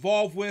that I'm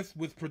involved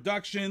with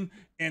production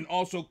and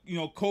also,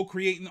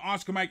 co-creating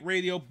Oscar Mike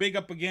Radio. Big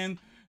up again.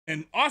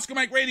 And Oscar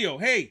Mike Radio,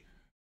 hey,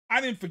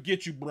 I didn't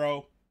forget you,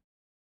 bro.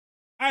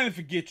 I didn't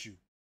forget you.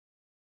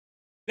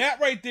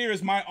 That right there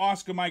is my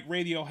Oscar Mike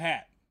Radio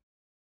hat.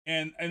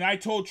 And I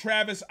told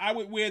Travis I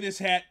would wear this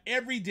hat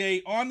every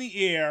day on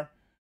the air,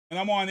 and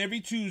I'm on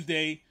every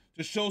Tuesday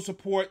to show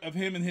support of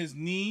him and his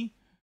knee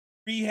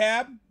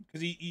rehab,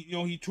 because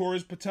he tore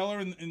his patella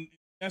and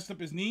messed up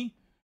his knee.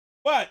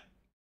 But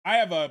I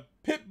have a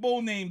pit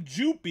bull named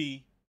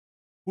Joopy,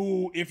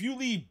 who, if you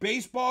leave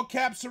baseball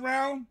caps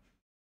around,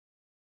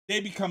 they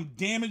become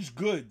damaged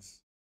goods,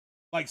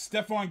 like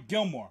Stephon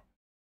Gilmore.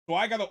 So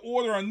I got to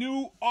order a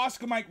new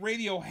Oscar Mike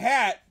Radio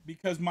hat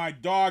because my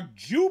dog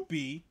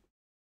Joopy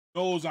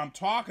knows I'm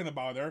talking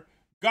about her.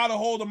 Got a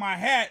hold of my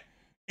hat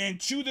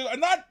and chewed it.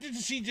 Not did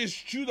she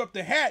just chewed up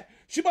the hat.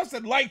 She must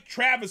have liked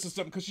Travis or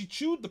something because she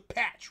chewed the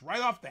patch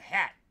right off the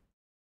hat.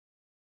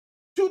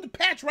 Chewed the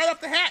patch right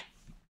off the hat.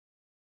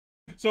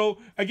 So,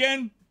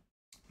 again,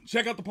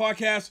 check out the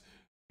podcast.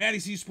 Matty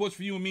C Sports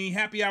for you and me.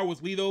 Happy Hour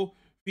with Lito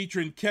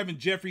featuring Kevin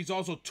Jeffries.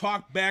 Also,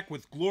 Talk Back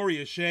with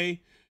Gloria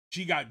Shea.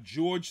 She got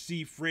George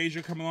C.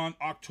 Frazier coming on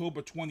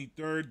October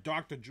 23rd,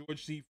 Dr.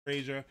 George C.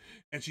 Frazier.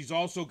 And she's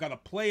also got a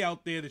play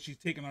out there that she's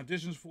taking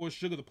auditions for,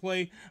 Sugar the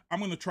Play. I'm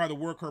going to try to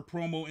work her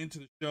promo into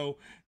the show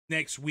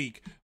next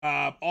week.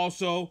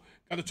 Also,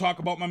 got to talk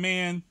about my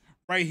man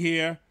right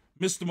here,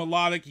 Mr.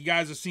 Melodic. You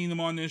guys have seen him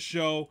on this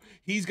show.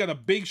 He's got a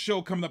big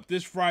show coming up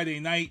this Friday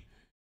night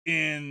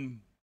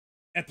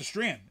at the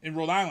Strand in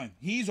Rhode Island.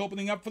 He's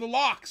opening up for the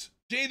Locks.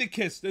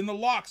 Jadakiss and the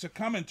Locks are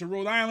coming to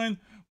Rhode Island.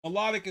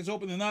 Melodic is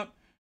opening up.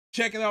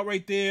 Check it out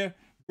right there.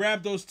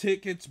 Grab those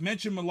tickets.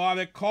 Mention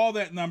Melodic. Call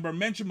that number.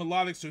 Mention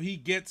Melodic so he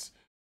gets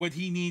what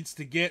he needs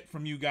to get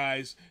from you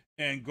guys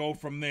and go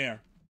from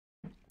there.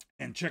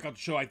 And check out the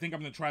show. I think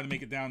I'm going to try to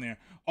make it down there.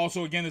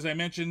 Also, again, as I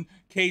mentioned,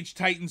 Cage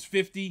Titans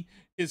 50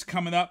 is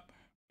coming up.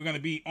 We're going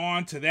to be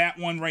on to that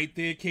one right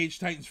there. Cage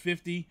Titans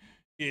 50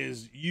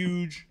 is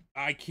huge.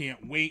 I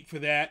can't wait for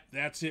that.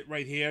 That's it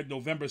right here.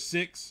 November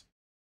 6th,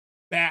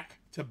 back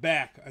to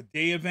back, a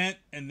day event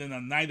and then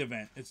a night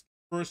event. It's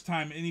the first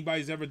time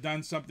anybody's ever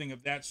done something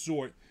of that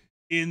sort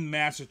in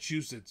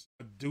Massachusetts.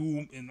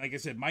 And like I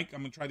said, Mike,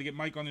 I'm going to try to get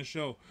Mike on the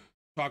show to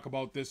talk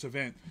about this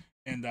event,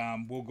 and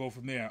we'll go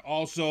from there.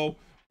 Also,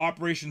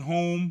 Operation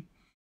Hope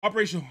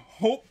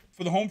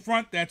for the home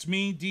front. That's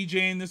me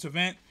DJing this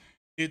event.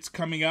 It's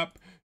coming up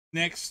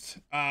next.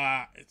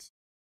 It's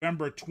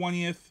November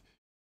 20th.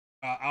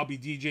 I'll be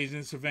DJing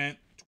this event.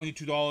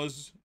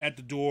 $22 at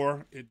the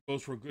door. It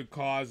goes for a good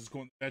cause. It's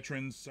going to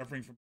veterans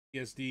suffering from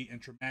PTSD and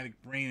traumatic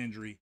brain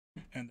injury.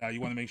 And you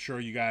want to make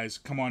sure you guys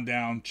come on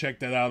down, check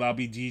that out. I'll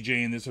be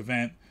DJing this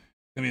event.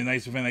 It's going to be a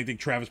nice event. I think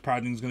Travis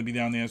Proding is going to be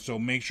down there. So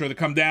make sure to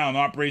come down.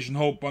 Operation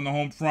Hope on the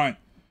home front.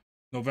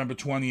 November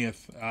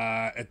 20th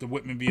at the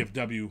Whitman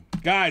VFW.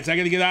 Guys, I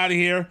got to get out of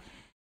here.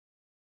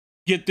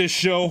 Get this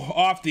show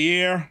off the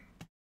air.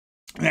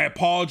 And I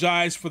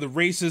apologize for the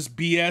racist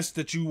BS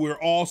that you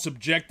were all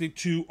subjected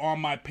to on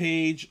my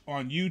page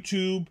on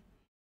YouTube.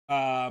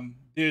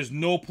 There's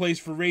no place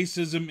for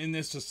racism in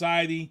this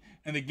society.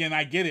 And again,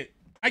 I get it.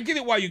 I get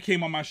it why you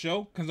came on my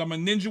show, because I'm a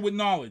ninja with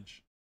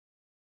knowledge.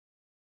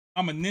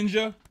 I'm a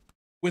ninja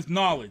with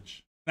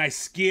knowledge. And I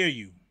scare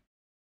you.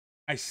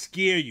 I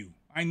scare you.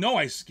 I know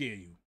I scare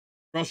you.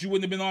 Or else you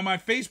wouldn't have been on my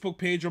Facebook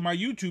page or my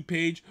YouTube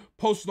page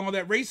posting all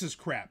that racist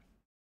crap.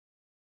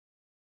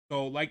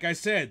 So, like I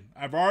said,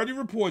 I've already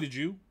reported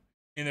you.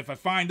 And if I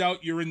find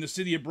out you're in the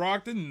city of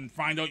Brockton and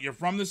find out you're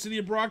from the city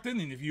of Brockton,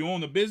 and if you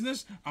own a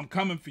business, I'm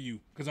coming for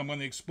you because I'm going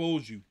to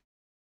expose you.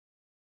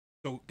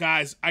 So,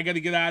 guys, I got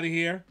to get out of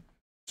here.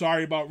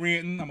 Sorry about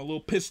ranting. I'm a little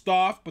pissed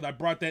off, but I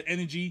brought that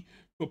energy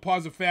to a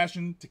positive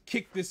fashion to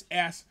kick this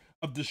ass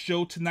of the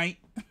show tonight.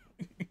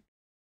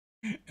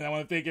 And I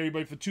want to thank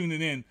everybody for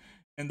tuning in.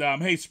 And,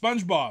 hey,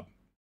 SpongeBob, can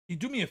you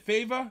do me a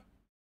favor?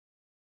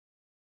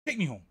 Take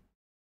me home.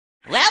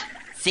 Well,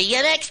 see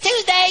you next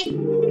Tuesday.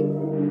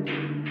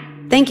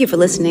 Thank you for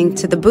listening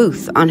to The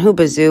Booth on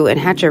Hoobazoo and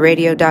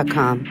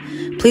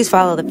HatcherRadio.com. Please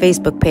follow the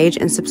Facebook page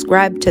and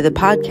subscribe to the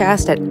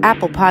podcast at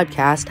Apple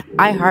Podcast,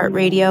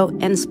 iHeartRadio,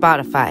 and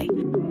Spotify.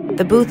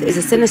 The Booth is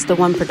a Sinister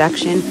One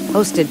production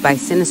hosted by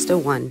Sinister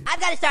One. I've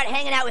got to start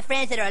hanging out with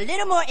friends that are a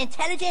little more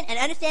intelligent and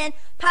understand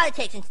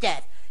politics and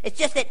stuff. It's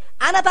just that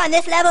I'm up on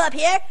this level up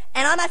here,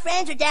 and all my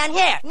friends are down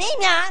here. Me,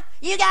 nah.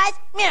 You guys,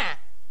 nah.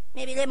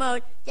 Maybe a little more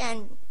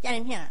down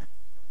in here.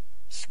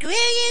 Screw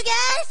you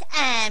guys,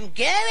 I'm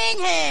going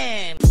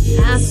home.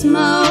 I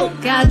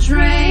smoke, I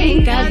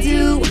drink, I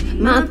do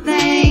my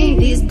thing.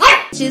 These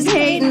bitches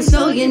hating,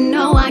 so you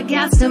know I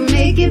got to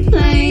make it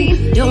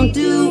plain. Don't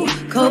do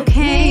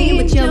cocaine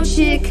with your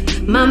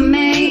chick, my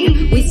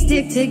main. We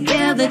stick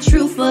together,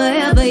 true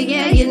forever,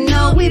 yeah, you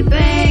know we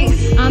bang.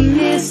 I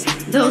miss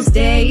those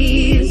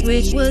days,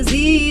 which was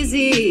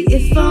easy.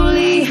 If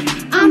only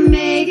I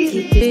made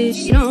it,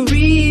 this on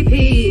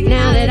repeat.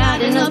 Now that I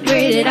done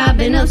upgraded, I've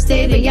been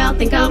upstate, but y'all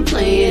think I'm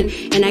playing.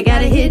 And I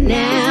got a hit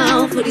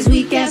now for these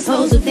weak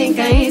assholes who think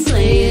I ain't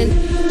slaying.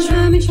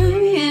 Try me,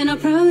 and I'll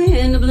probably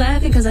end up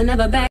laughing, cause I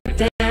never back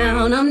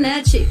down. I'm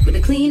that chick with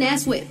a clean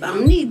ass whip, I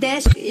don't need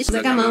that shit,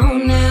 I got my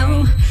own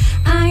now.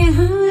 I get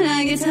hurt,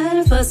 I get tired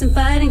of fussing,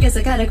 fighting, guess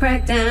I gotta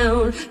crack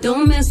down.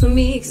 Don't mess with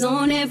me, cause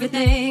on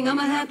everything,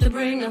 I'ma have to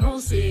bring the whole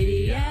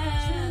city out.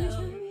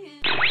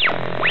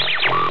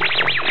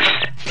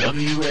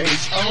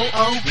 WHOOBAZOO,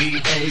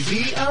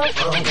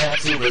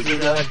 that's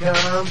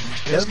Hoobazoo.com.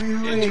 Enter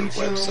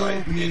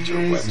website, enter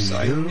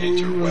website,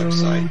 enter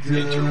website,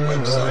 enter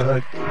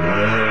website.